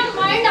अब मेरा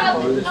माइंड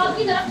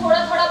आपकी तरफ थोड़ा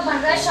थोड़ा बन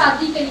रहा है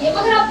शादी के लिए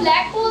मगर आप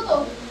ब्लैक हो तो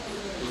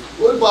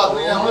कोई बात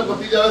नहीं हमने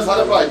पति जावे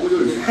सारे भाई को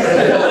जोड़े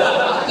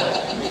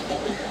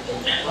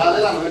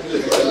सारे रंग में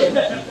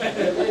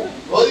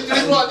बहुत ही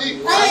चली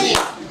जी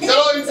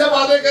चलो इनसे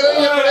बातें करें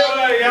ये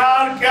बड़े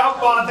यार क्या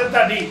बात है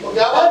ਤੁਹਾਡੀ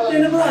क्या बात है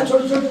ਤਿੰਨ ਭਰਾ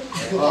ਛੋਟੇ ਛੋਟੇ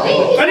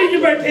ਗਲੀ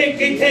 'ਚ ਬੈਠੇ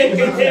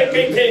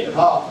ਕਿੱਥੇ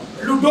हाँ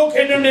ਲੂਡੋ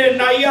ਖੇਡਣ ਦੇ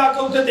ਨਾਈ ਆ ਕੇ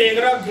ਉੱਤੇ ਦੇਖ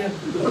ਰੱਖ ਗਿਆ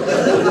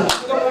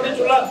ਉਹਦੇ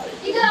ਚੁੱਲਾ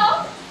इधर आओ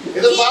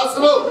इधर बात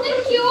सुनो कितने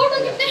क्यूट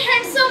और कितने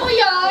हैंडसम हो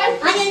यार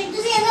ਹਾਂਜੀ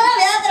ਤੁਸੀਂ ਇਹਨਾਂ ਦਾ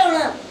ਵਿਆਹ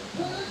ਕਰਾਉਣਾ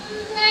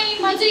नहीं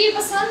मुझे ये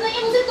पसंद नहीं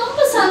है मुझे तुम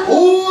पसंद हो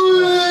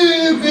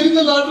ओए मेरी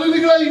तो लॉटरी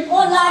निकल आई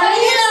ਉਹ ਲਾੜੀ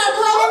ਨਹੀਂ ਲਾ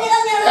ਤੂੰ ਇਹਨੇ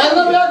ਨਿਕਲ ਜਾਣਾ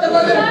ऐसा ब्याह करना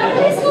है यार,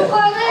 इसको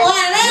खाना है ਉਹ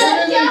ਐਵੇਂ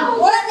क्या हो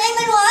ਉਹ ਨਹੀਂ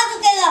ਮੈਨੂੰ ਆ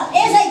ਚੁੱਕੇਗਾ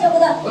ਇਹ ਸਹੀ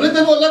ਚੁੱਕਦਾ अरे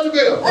तेरे बोलना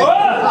चुके हो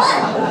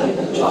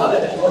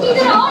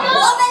इधर आओ ना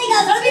ਉਹ ਮੇਰੀ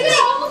ਗੱਲ ਸੁਣ ਬੀਬੀ इधर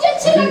आओ, मुझे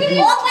अच्छी लग रही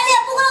है ਉਹ ਪਹਿਲੇ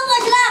ਆਪੂ ਕੋਲ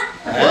ਪੁੱਛ ਲੈ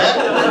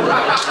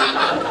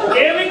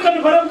ਇਹ ਵੀ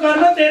ਕਨਫਰਮ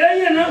ਕਰਨਾ ਤੇਰਾ ਹੀ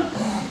ਹੈ ਨਾ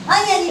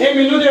ਹਾਂਜੀ ਹਾਂਜੀ ਇਹ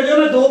ਮੈਨੂੰ ਦੇ ਦਿਓ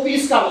ਮੈਂ 2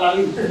 ਪੀਸ ਕਰ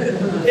ਲਾਂਗੀ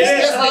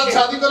इसके साथ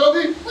शादी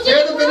करोगी ये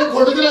तो तेरे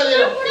खुद के ला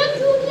जाएगा बड़ा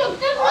क्यूट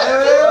लगता है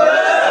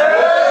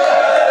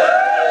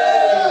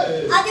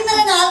ਅੱਜ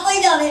ਮੇਰੇ ਨਾਲ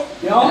ਕੋਈ ਜਾਵੇ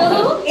ਕਿਉਂ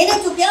ਇਹਨੇ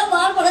ਚੁੱਕਿਆ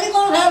ਬਾਹਰ ਪਤਾ ਨਹੀਂ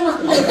ਕੌਣ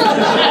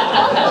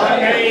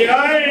ਹੈ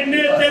ਯਾਰ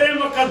ਇੰਨੇ ਤੇਰੇ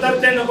ਮੁਕੱਦਰ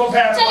ਤੈਨੂੰ ਕੋ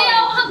ਫੈਰ चले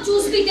आओ हम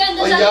जूस पीते हैं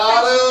अंदर और जाके।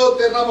 यार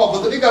तेरे नाल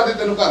मोहब्बत नहीं करदी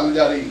तेनू घर ले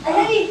जा रही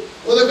ਅੱਛਾ ਜੀ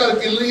ਉਹਦੇ ਘਰ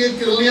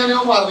ਕਿਰਲੀਆਂ ਨੇ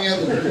ਉਹ ਮਾਰਨੀਆਂ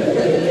ਤੂੰ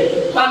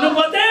ਤੁਹਾਨੂੰ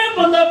ਪਤਾ ਹੈ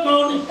ਬੰਦਾ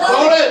ਕੌਣ ਹੈ?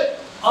 ਕੌਣ ਹੈ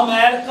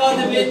ਅਮਰੀਕਾ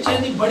ਦੇ ਵਿੱਚ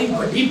ਇਹਦੀ ਬੜੀ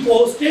ਵੱਡੀ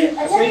ਪੋਸਟ ਹੈ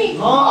ਅੱਛਾ ਜੀ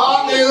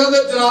ਆ ਮੇਰੇ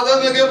ਦੇ ਜਨਾਜ਼ੇ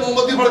ਦੇ ਅੱਗੇ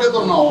ਮੋਮਬੱਤੀ ਫੜ ਕੇ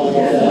ਤੁਰਨਾ